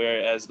Muslims,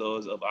 whereas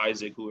those of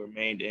Isaac who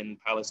remained in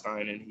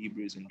Palestine and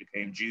Hebrews and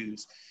became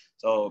Jews.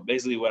 So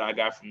basically what I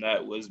got from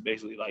that was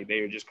basically like they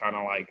were just kind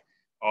of like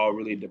all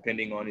really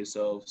depending on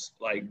themselves,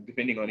 like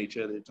depending on each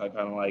other to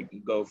kind of like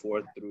go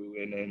forth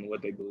through and then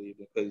what they believe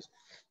in. Because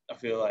I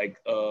feel like,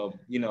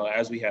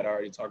 as we had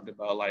already talked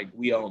about, like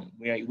we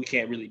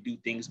can't really do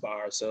things by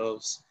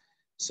ourselves.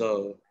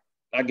 So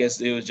I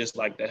guess it was just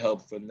like the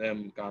help from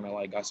them kind of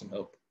like got some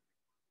help.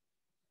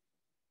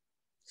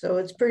 So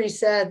it's pretty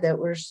sad that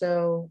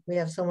we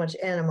have so much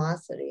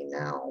animosity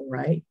now,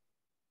 right?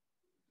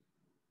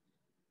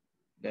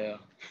 Yeah.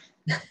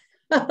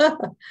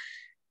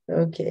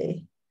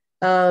 Okay.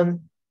 The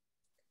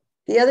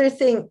other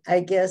thing, I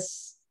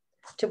guess,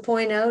 to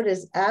point out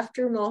is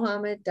after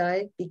Muhammad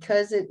died,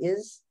 because it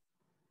is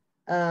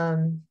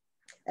a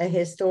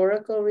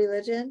historical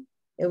religion,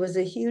 it was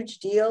a huge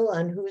deal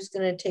on who's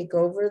going to take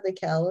over the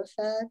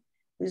caliphate,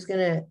 who's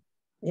going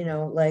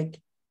to, like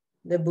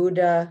the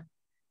Buddha,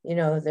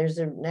 there's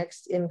a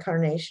next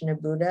incarnation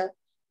of Buddha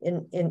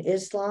in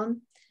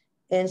Islam.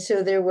 And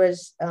so there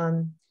was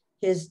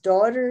his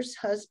daughter's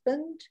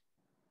husband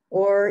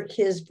or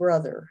his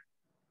brother.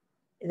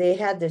 They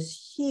had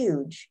this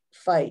huge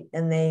fight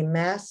and they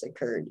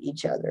massacred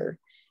each other.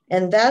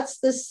 And that's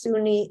the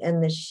Sunni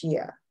and the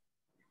Shia.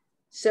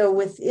 So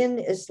within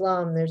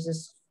Islam, there's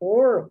this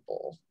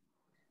horrible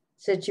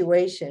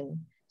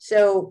situation.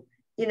 So,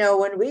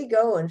 when we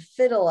go and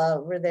fiddle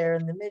over there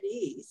in the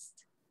Mideast,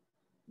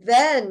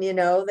 then,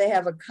 they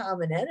have a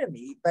common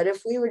enemy. But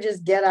if we would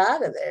just get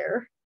out of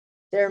there,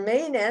 their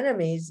main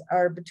enemies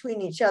are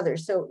between each other.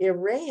 So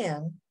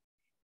Iran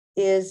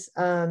is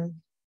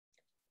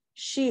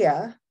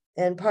Shia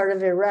and part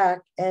of Iraq,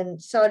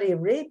 and Saudi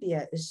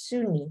Arabia is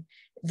Sunni.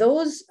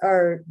 Those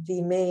are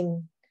the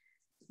main,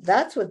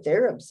 that's what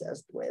they're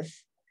obsessed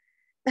with.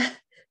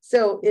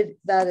 So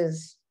that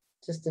is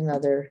just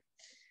another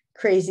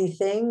crazy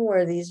thing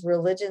where these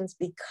religions,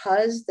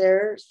 because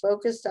they're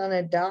focused on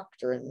a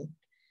doctrine,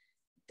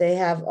 they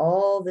have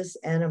all this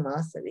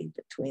animosity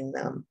between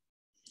them.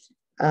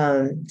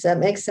 Does that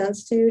make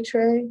sense to you,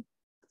 Trey?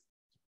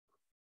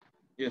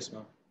 Yes,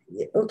 ma'am.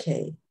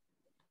 Okay.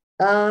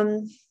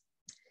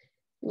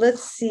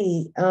 Let's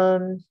see.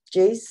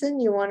 Jason,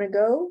 you want to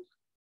go?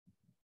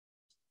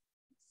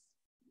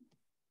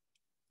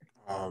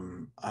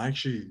 I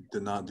actually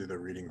did not do the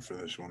reading for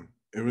this one.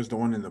 It was the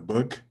one in the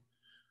book.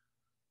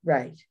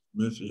 Right.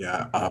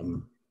 Yeah.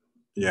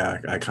 Yeah,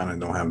 I kind of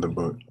don't have the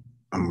book.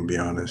 I'm gonna be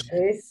honest.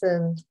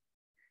 Jason.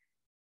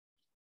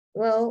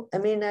 Well, I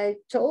mean, I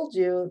told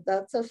you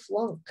that's a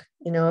flunk.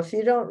 You know, if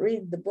you don't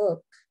read the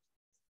book,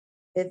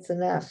 it's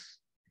an F.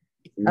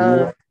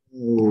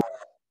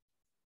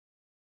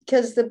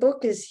 Because the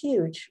book is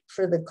huge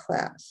for the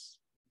class.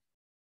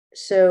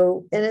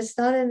 So, and it's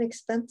not an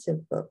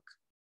expensive book,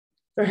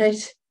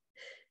 right?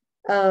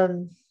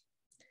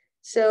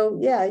 So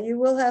yeah, you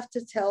will have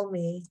to tell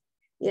me,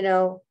 you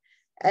know,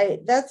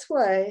 that's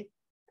why,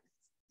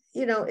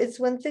 you know, it's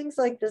when things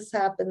like this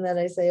happen that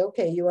I say,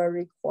 okay, you are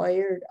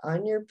required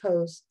on your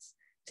posts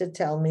to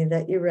tell me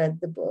that you read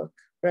the book,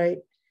 right?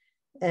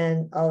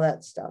 And all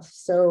that stuff.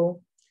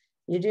 So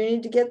you do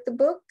need to get the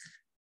book,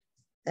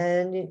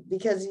 and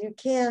because you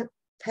can't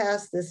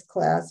pass this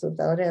class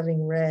without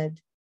having read,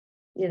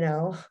 you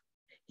know,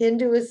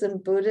 Hinduism,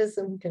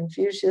 Buddhism,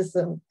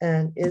 Confucianism,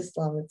 and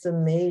Islam. It's a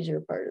major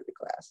part of the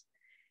class.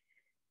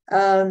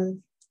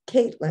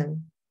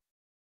 Caitlin.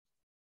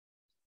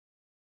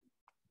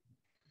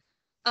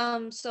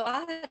 So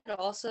I had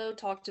also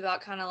talked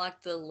about kind of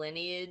like the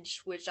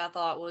lineage, which I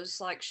thought was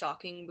like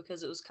shocking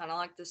because it was kind of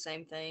like the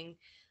same thing.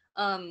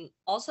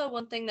 Also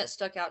one thing that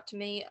stuck out to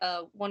me,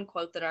 one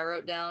quote that I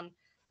wrote down,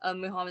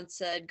 Muhammad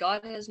said,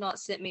 "God has not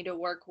sent me to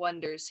work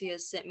wonders, he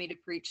has sent me to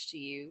preach to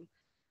you."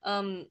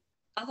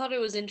 I thought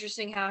it was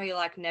interesting how he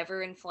like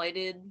never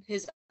inflated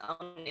his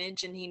own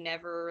image, and he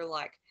never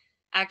like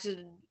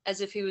acted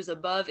as if he was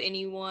above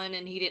anyone,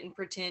 and he didn't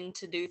pretend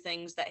to do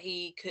things that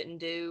he couldn't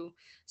do.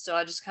 So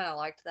I just kind of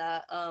liked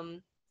that.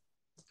 And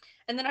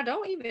then I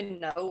don't even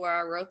know where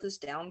I wrote this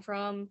down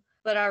from,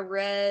 but I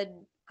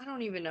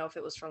don't even know if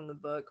it was from the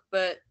book,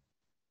 but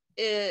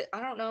I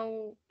don't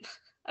know.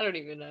 I don't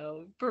even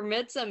know.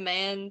 Permits a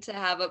man to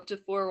have up to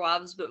 4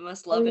 wives, but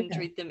must love and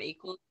treat them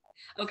equally.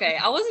 Okay,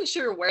 I wasn't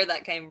sure where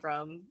that came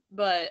from,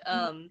 but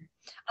I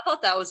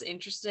thought that was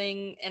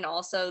interesting. And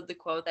also the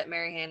quote that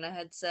Mary Hannah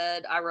had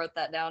said, I wrote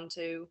that down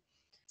too.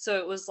 So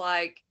it was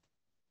like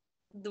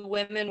the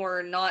women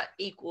were not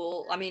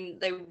equal. I mean,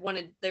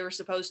 they were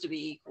supposed to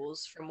be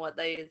equals from what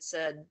they had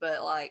said,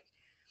 but like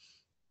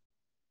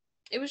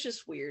it was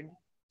just weird.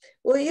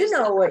 Well, you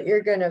know what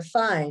you're going to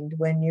find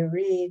when you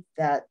read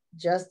that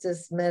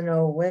Justice Men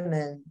O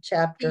Women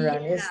chapter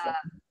on Islam.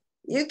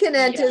 You can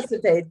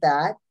anticipate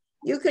that.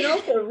 You can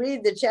also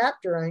read the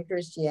chapter on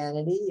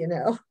Christianity, you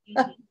know.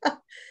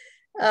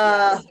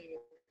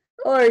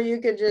 Or you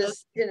could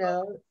just, you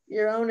know,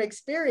 your own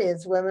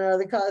experience. Women are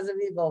the cause of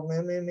evil.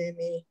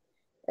 Me.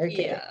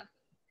 Okay. Yeah.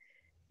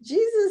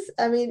 Jesus,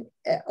 I mean,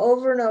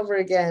 over and over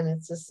again,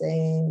 it's the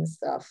same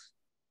stuff.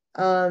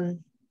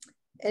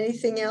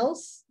 Anything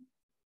else,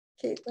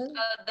 Caitlin?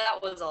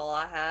 That was all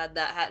I had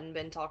that hadn't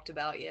been talked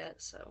about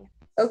yet. So.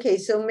 Okay,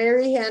 so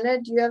Mary Hannah,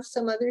 do you have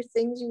some other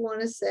things you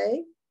want to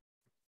say?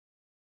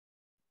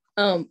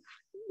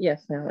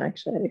 Yes, ma'am,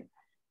 actually.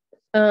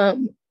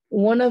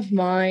 One of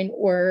mine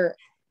were,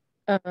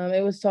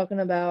 it was talking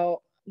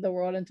about the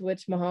world into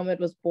which Muhammad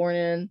was born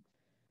in,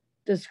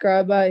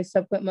 described by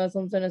subsequent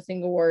Muslims in a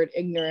single word: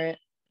 ignorant.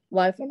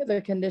 Life under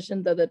the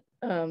conditions of the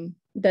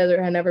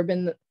desert had never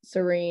been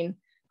serene.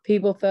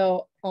 People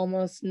felt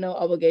almost no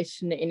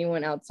obligation to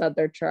anyone outside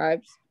their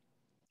tribes.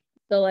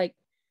 So, like,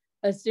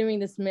 assuming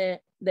this meant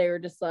they were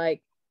just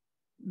like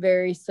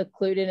very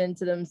secluded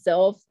into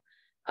themselves,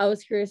 I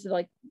was curious if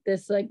like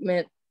this like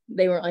meant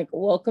they weren't like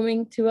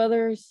welcoming to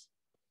others.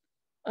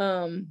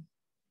 I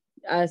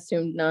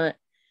assumed not.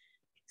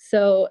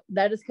 So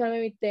that just kind of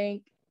made me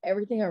think.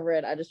 Everything I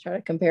read, I just try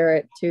to compare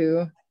it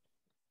to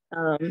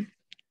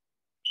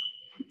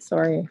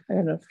sorry, I got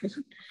a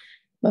notification.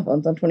 My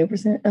phone's on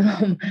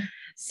 20%.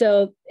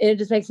 So it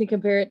just makes me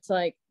compare it to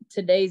like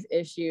today's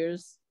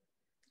issues.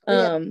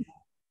 And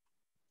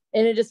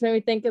it just made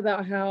me think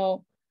about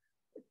how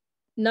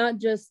not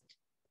just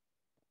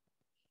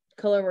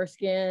color of our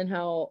skin,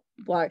 how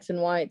blacks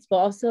and whites, but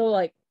also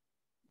like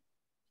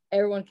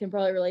everyone can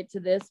probably relate to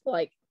this, but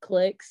like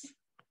cliques.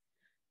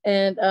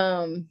 And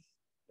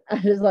I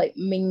just like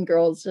Mean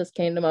Girls just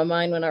came to my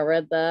mind when I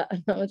read that.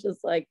 And I was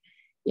just like,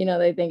 you know,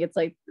 they think it's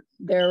like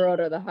their road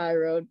or the high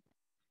road.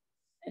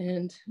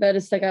 And that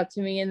just stuck out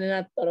to me. And then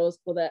I thought it was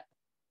cool that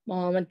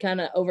Muhammad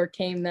kind of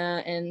overcame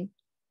that and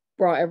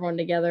brought everyone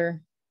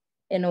together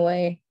in a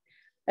way.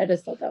 I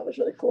just thought that was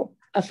really cool.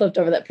 I flipped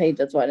over that page,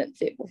 that's why I didn't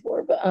see it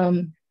before. But I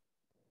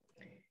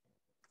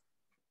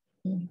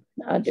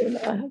do know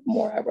I have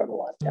more. I wrote a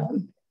lot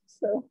down.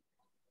 So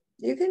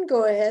you can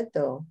go ahead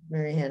though,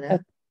 Mary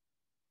Hannah.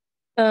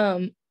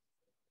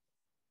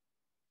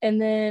 And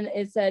then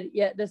it said,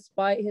 yet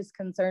despite his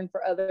concern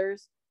for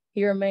others,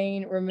 he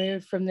remained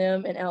removed from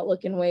them in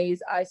outlook and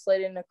ways,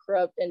 isolated in a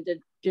corrupt and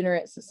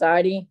degenerate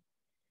society.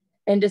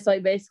 And just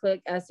like basically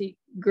like as he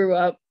grew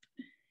up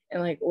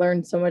and like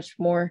learned so much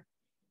more,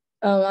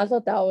 I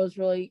thought that was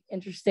really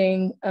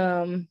interesting,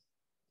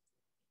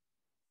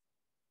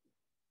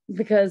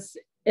 because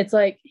it's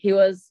like he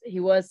was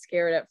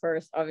scared at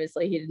first.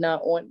 Obviously, he did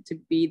not want to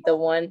be the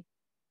one,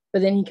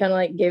 but then he kind of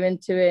like gave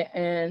into it,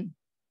 and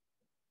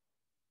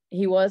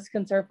he was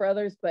concerned for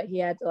others, but he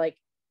had to like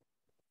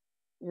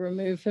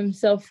remove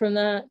himself from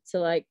that to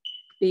like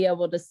be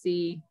able to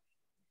see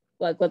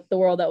like what the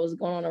world that was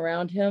going on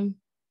around him.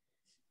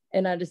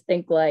 And I just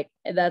think like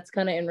that's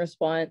kind of in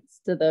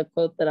response to the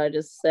quote that I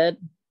just said.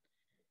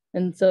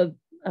 And so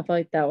I feel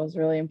like that was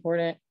really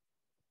important.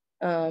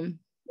 And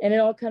it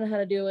all kind of had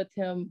to do with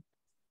him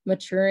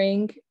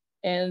maturing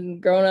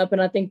and growing up.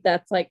 And I think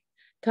that's like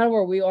kind of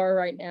where we are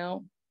right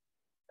now,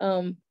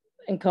 in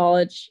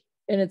college.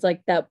 And it's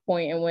like that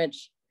point in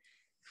which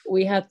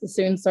we have to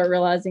soon start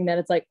realizing that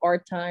it's like our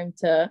time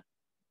to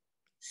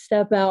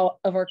step out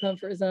of our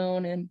comfort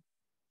zone and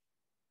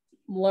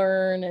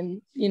learn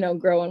and, you know,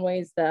 grow in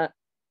ways that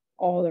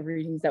all the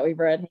readings that we've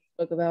read and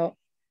spoke about.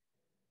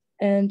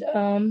 And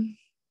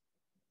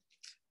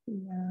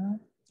yeah.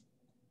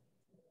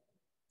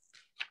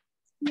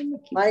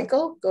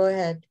 Michael, go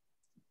ahead.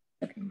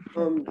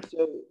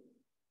 So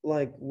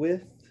like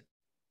with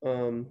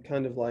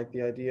kind of like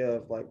the idea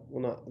of like,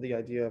 well, not the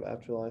idea of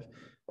afterlife,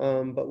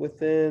 but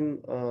within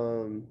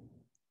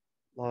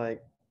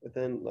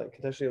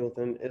contextually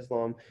within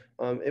Islam,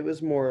 it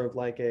was more of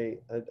like a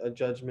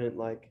judgment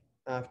like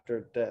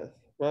after death,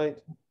 right?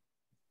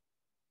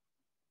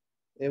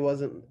 It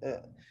wasn't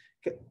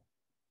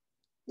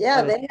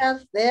Yeah, they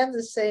have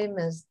the same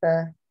as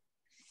the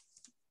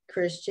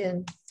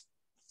Christian.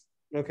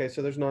 okay,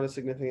 so there's not a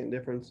significant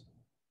difference.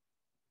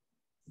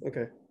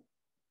 Okay.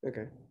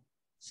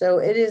 So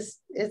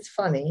it's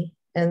funny.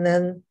 And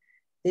then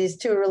these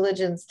two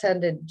religions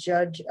tend to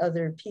judge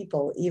other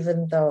people,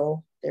 even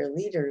though their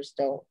leaders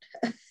don't.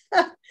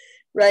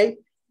 Right?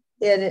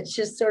 And it's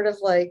just sort of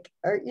like,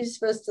 aren't you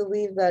supposed to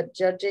leave that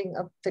judging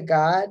up to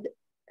God?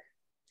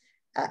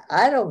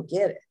 I don't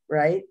get it,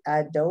 right?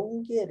 I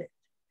don't get it.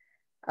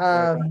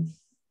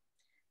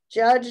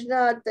 Judge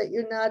not that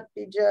you not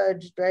be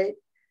judged, right?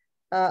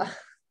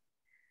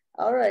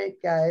 All right,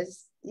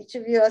 guys, each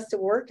of you has to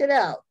work it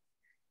out.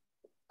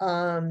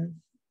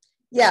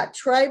 Yeah,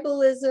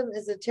 tribalism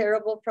is a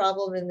terrible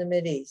problem in the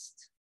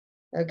Mideast.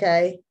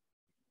 Okay,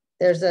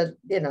 there's a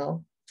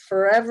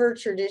forever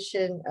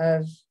tradition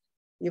of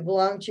you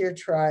belong to your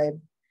tribe,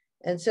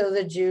 and so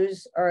the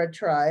Jews are a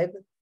tribe,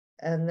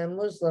 and the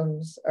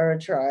Muslims are a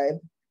tribe,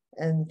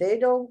 and they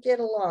don't get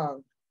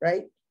along,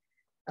 right?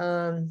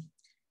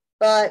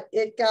 But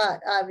it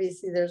got,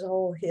 obviously, there's a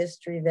whole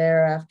history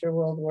there after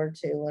World War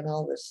II and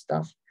all this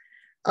stuff.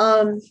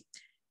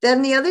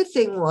 Then the other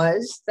thing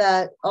was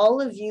that all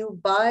of you,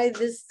 by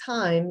this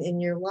time in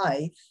your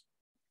life,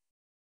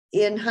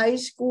 in high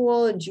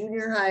school and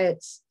junior high,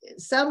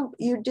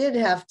 you did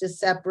have to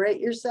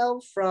separate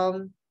yourself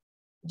from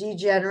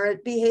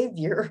degenerate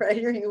behavior,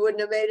 right? Or you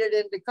wouldn't have made it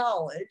into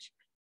college.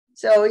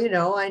 So,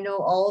 I know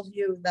all of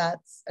you,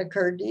 that's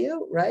occurred to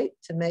you, right?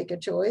 To make a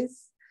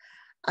choice.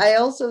 I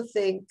also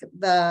think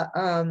the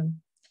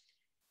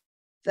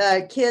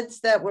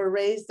kids that were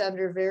raised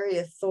under very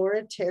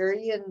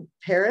authoritarian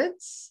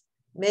parents,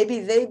 maybe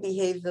they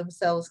behaved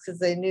themselves because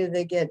they knew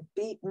they get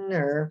beaten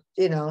or,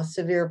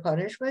 severe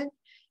punishment.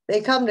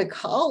 They come to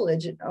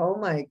college and, oh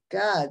my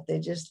God, they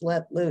just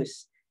let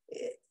loose.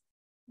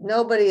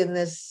 Nobody in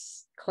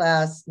this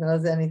class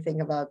knows anything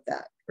about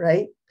that,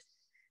 right?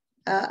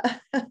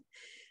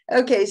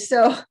 Okay,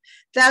 so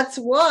that's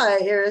why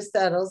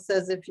Aristotle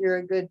says if you're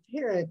a good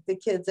parent, the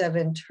kids have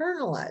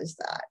internalized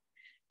that.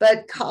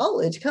 But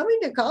coming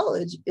to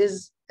college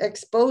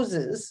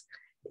exposes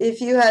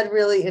if you had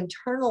really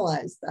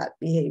internalized that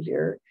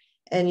behavior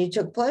and you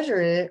took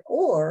pleasure in it,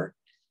 or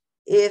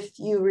if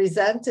you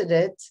resented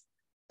it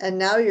and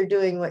now you're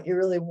doing what you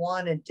really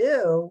want to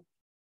do,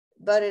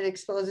 but it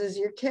exposes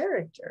your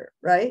character,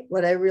 right?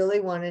 What I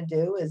really want to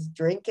do is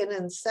drinking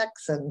and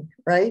sexing,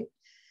 right?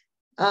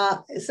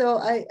 So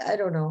I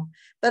don't know.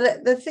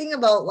 But the thing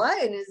about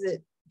lying is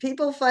that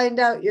people find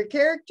out your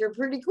character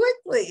pretty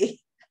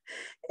quickly.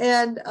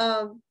 And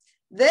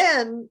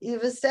then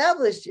you've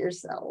established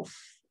yourself,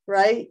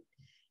 right?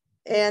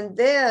 And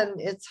then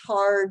it's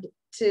hard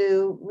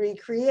to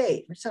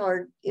recreate. It's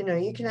hard,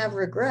 you can have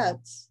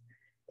regrets.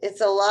 It's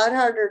a lot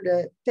harder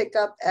to pick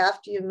up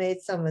after you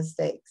made some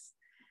mistakes.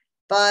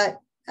 But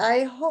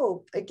I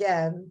hope,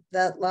 again,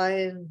 that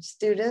Lion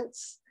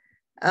students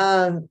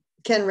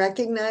can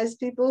recognize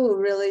people who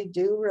really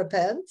do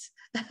repent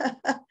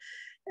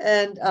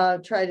and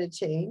try to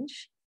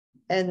change.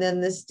 And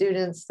then the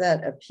students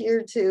that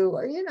appear to,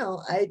 or,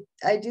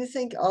 I do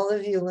think all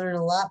of you learn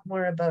a lot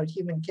more about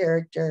human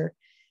character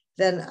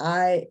than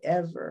I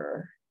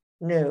ever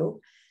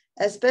knew,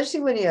 especially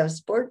when you have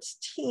sports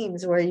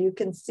teams where you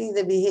can see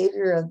the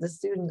behavior of the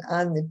student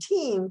on the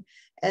team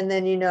and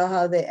then you know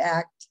how they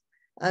act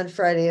on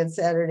Friday and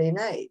Saturday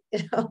night,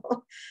 you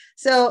know.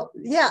 So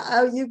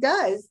yeah, you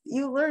guys,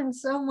 you learn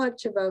so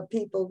much about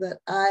people that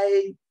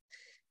I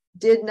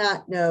did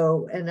not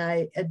know and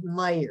I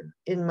admire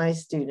in my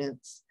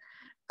students.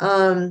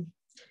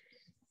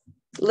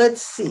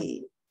 Let's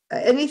see.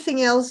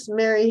 Anything else,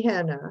 Mary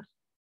Hannah?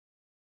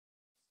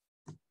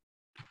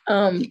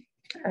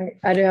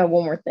 I do have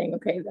one more thing.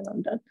 Okay, then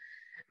I'm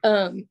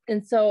done.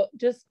 And so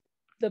just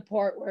the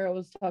part where I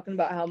was talking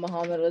about how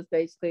Muhammad was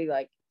basically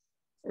like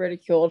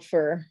ridiculed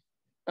for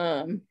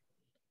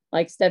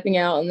like stepping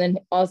out, and then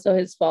also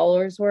his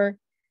followers were,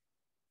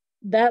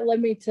 that led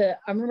me to,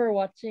 I remember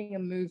watching a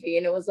movie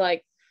and it was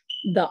like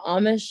the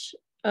Amish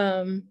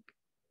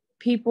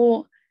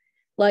people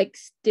like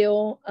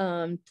still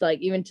like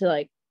even to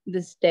like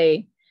this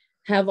day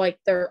have like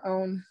their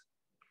own,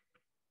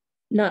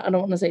 not, I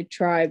don't want to say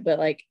tribe, but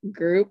like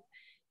group,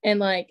 and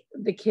like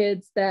the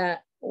kids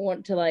that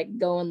want to like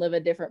go and live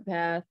a different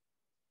path,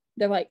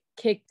 they're like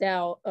kicked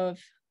out of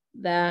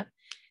that.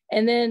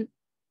 And then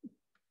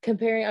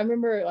comparing, I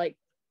remember like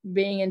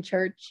being in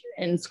church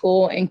and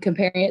school and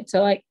comparing it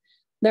to like,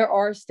 there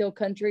are still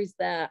countries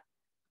that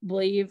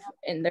believe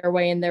in their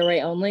way and their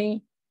way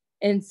only.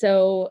 And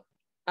so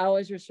I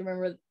always just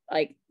remember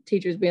like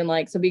teachers being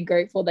like, so be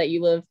grateful that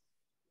you live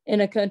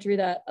in a country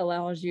that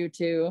allows you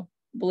to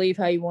believe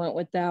how you want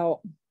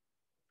without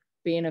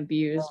being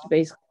abused,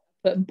 basically,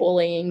 but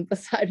bullying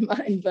beside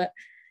mine. But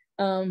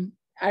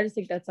I just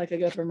think that's like a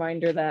good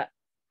reminder that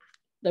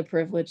the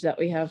privilege that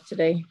we have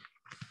today.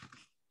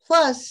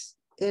 Plus,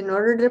 in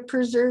order to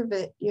preserve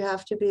it, you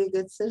have to be a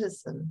good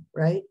citizen,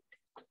 right?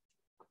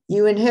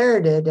 You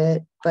inherited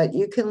it, but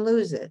you can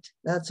lose it.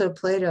 That's what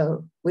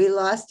Plato, we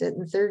lost it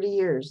in 30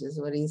 years is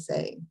what he's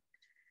saying.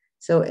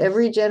 So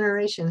every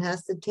generation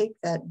has to take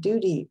that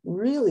duty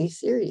really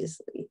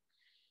seriously.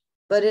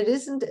 But it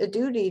isn't a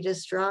duty to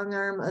strong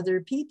arm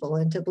other people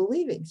into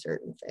believing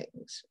certain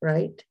things,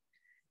 right?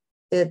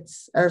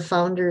 It's our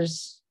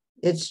founders,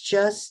 it's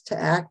just to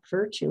act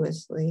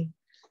virtuously.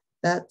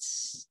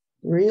 That's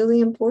really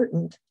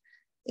important,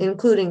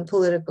 including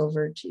political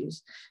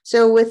virtues.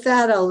 So with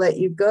that, I'll let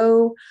you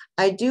go.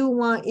 I do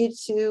want you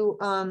to,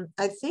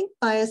 I think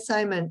my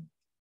assignment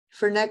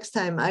for next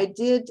time, I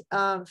did,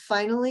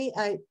 finally,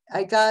 I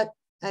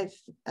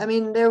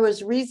mean, there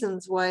was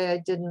reasons why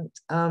I didn't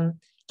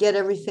get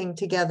everything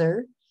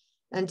together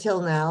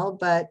until now,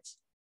 but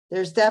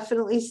there's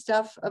definitely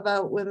stuff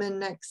about women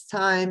next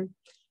time.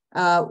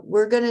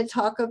 We're going to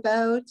talk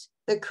about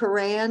the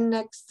Quran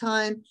next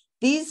time.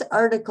 These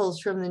articles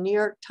from the New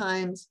York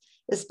Times,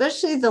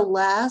 especially the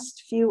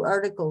last few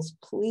articles,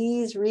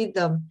 please read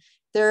them.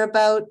 They're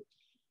about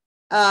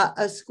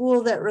a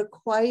school that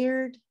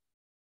required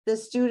the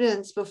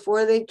students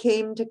before they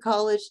came to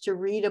college to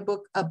read a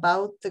book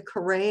about the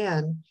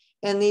Quran.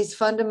 And these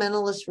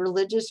fundamentalist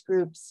religious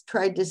groups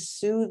tried to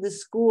sue the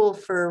school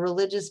for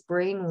religious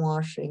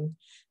brainwashing.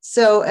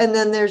 So, and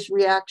then there's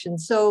reaction.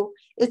 So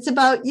it's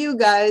about you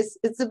guys,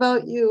 it's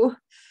about you.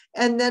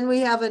 And then we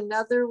have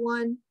another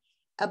one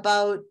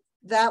about,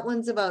 that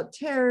one's about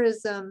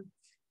terrorism.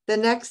 The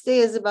next day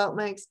is about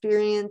my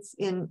experience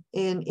in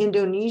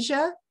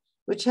Indonesia,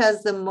 which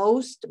has the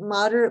most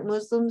moderate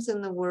Muslims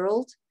in the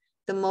world,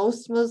 the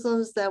most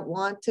Muslims that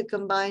want to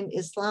combine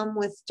Islam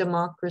with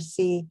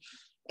democracy.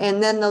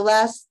 And then the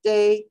last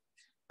day,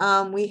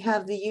 we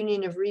have the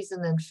union of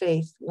reason and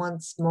faith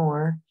once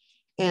more,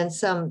 and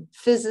some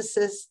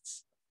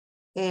physicists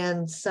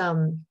and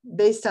some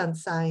based on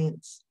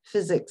science,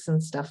 physics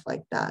and stuff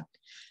like that.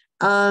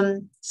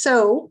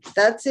 So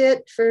that's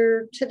it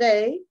for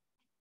today.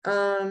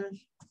 I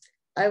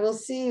will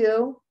see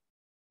you.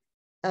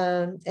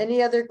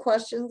 Any other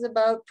questions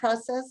about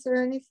process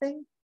or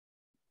anything?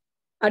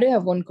 I do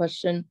have one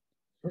question.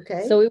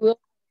 Okay. So we will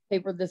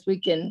paper this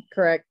weekend,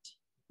 correct?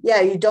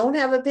 Yeah, you don't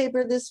have a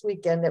paper this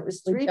weekend. It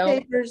was 3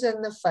 papers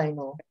in the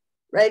final,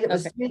 right? It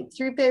was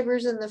three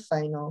papers in the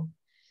final.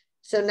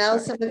 So now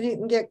some of you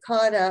can get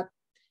caught up.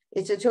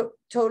 It's a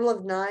total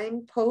of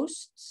 9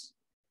 posts.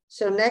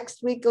 So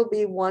next week will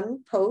be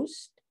 1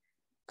 post.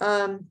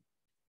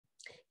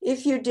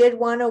 If you did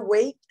want to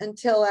wait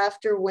until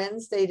after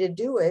Wednesday to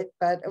do it,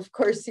 but of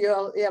course you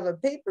have a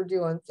paper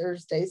due on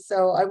Thursday,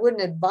 so I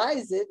wouldn't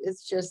advise it.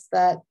 It's just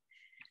that,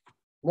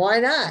 why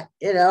not,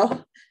 you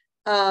know?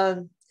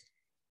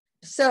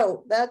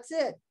 So that's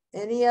it.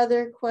 Any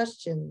other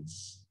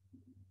questions?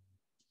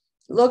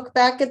 Look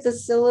back at the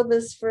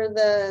syllabus for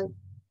the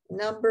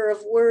number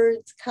of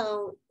words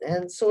count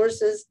and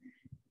sources.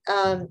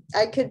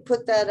 I could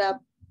put that up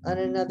on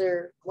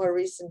another more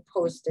recent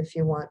post if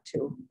you want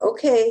to.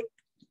 Okay,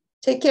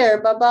 take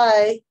care.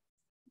 Bye-bye.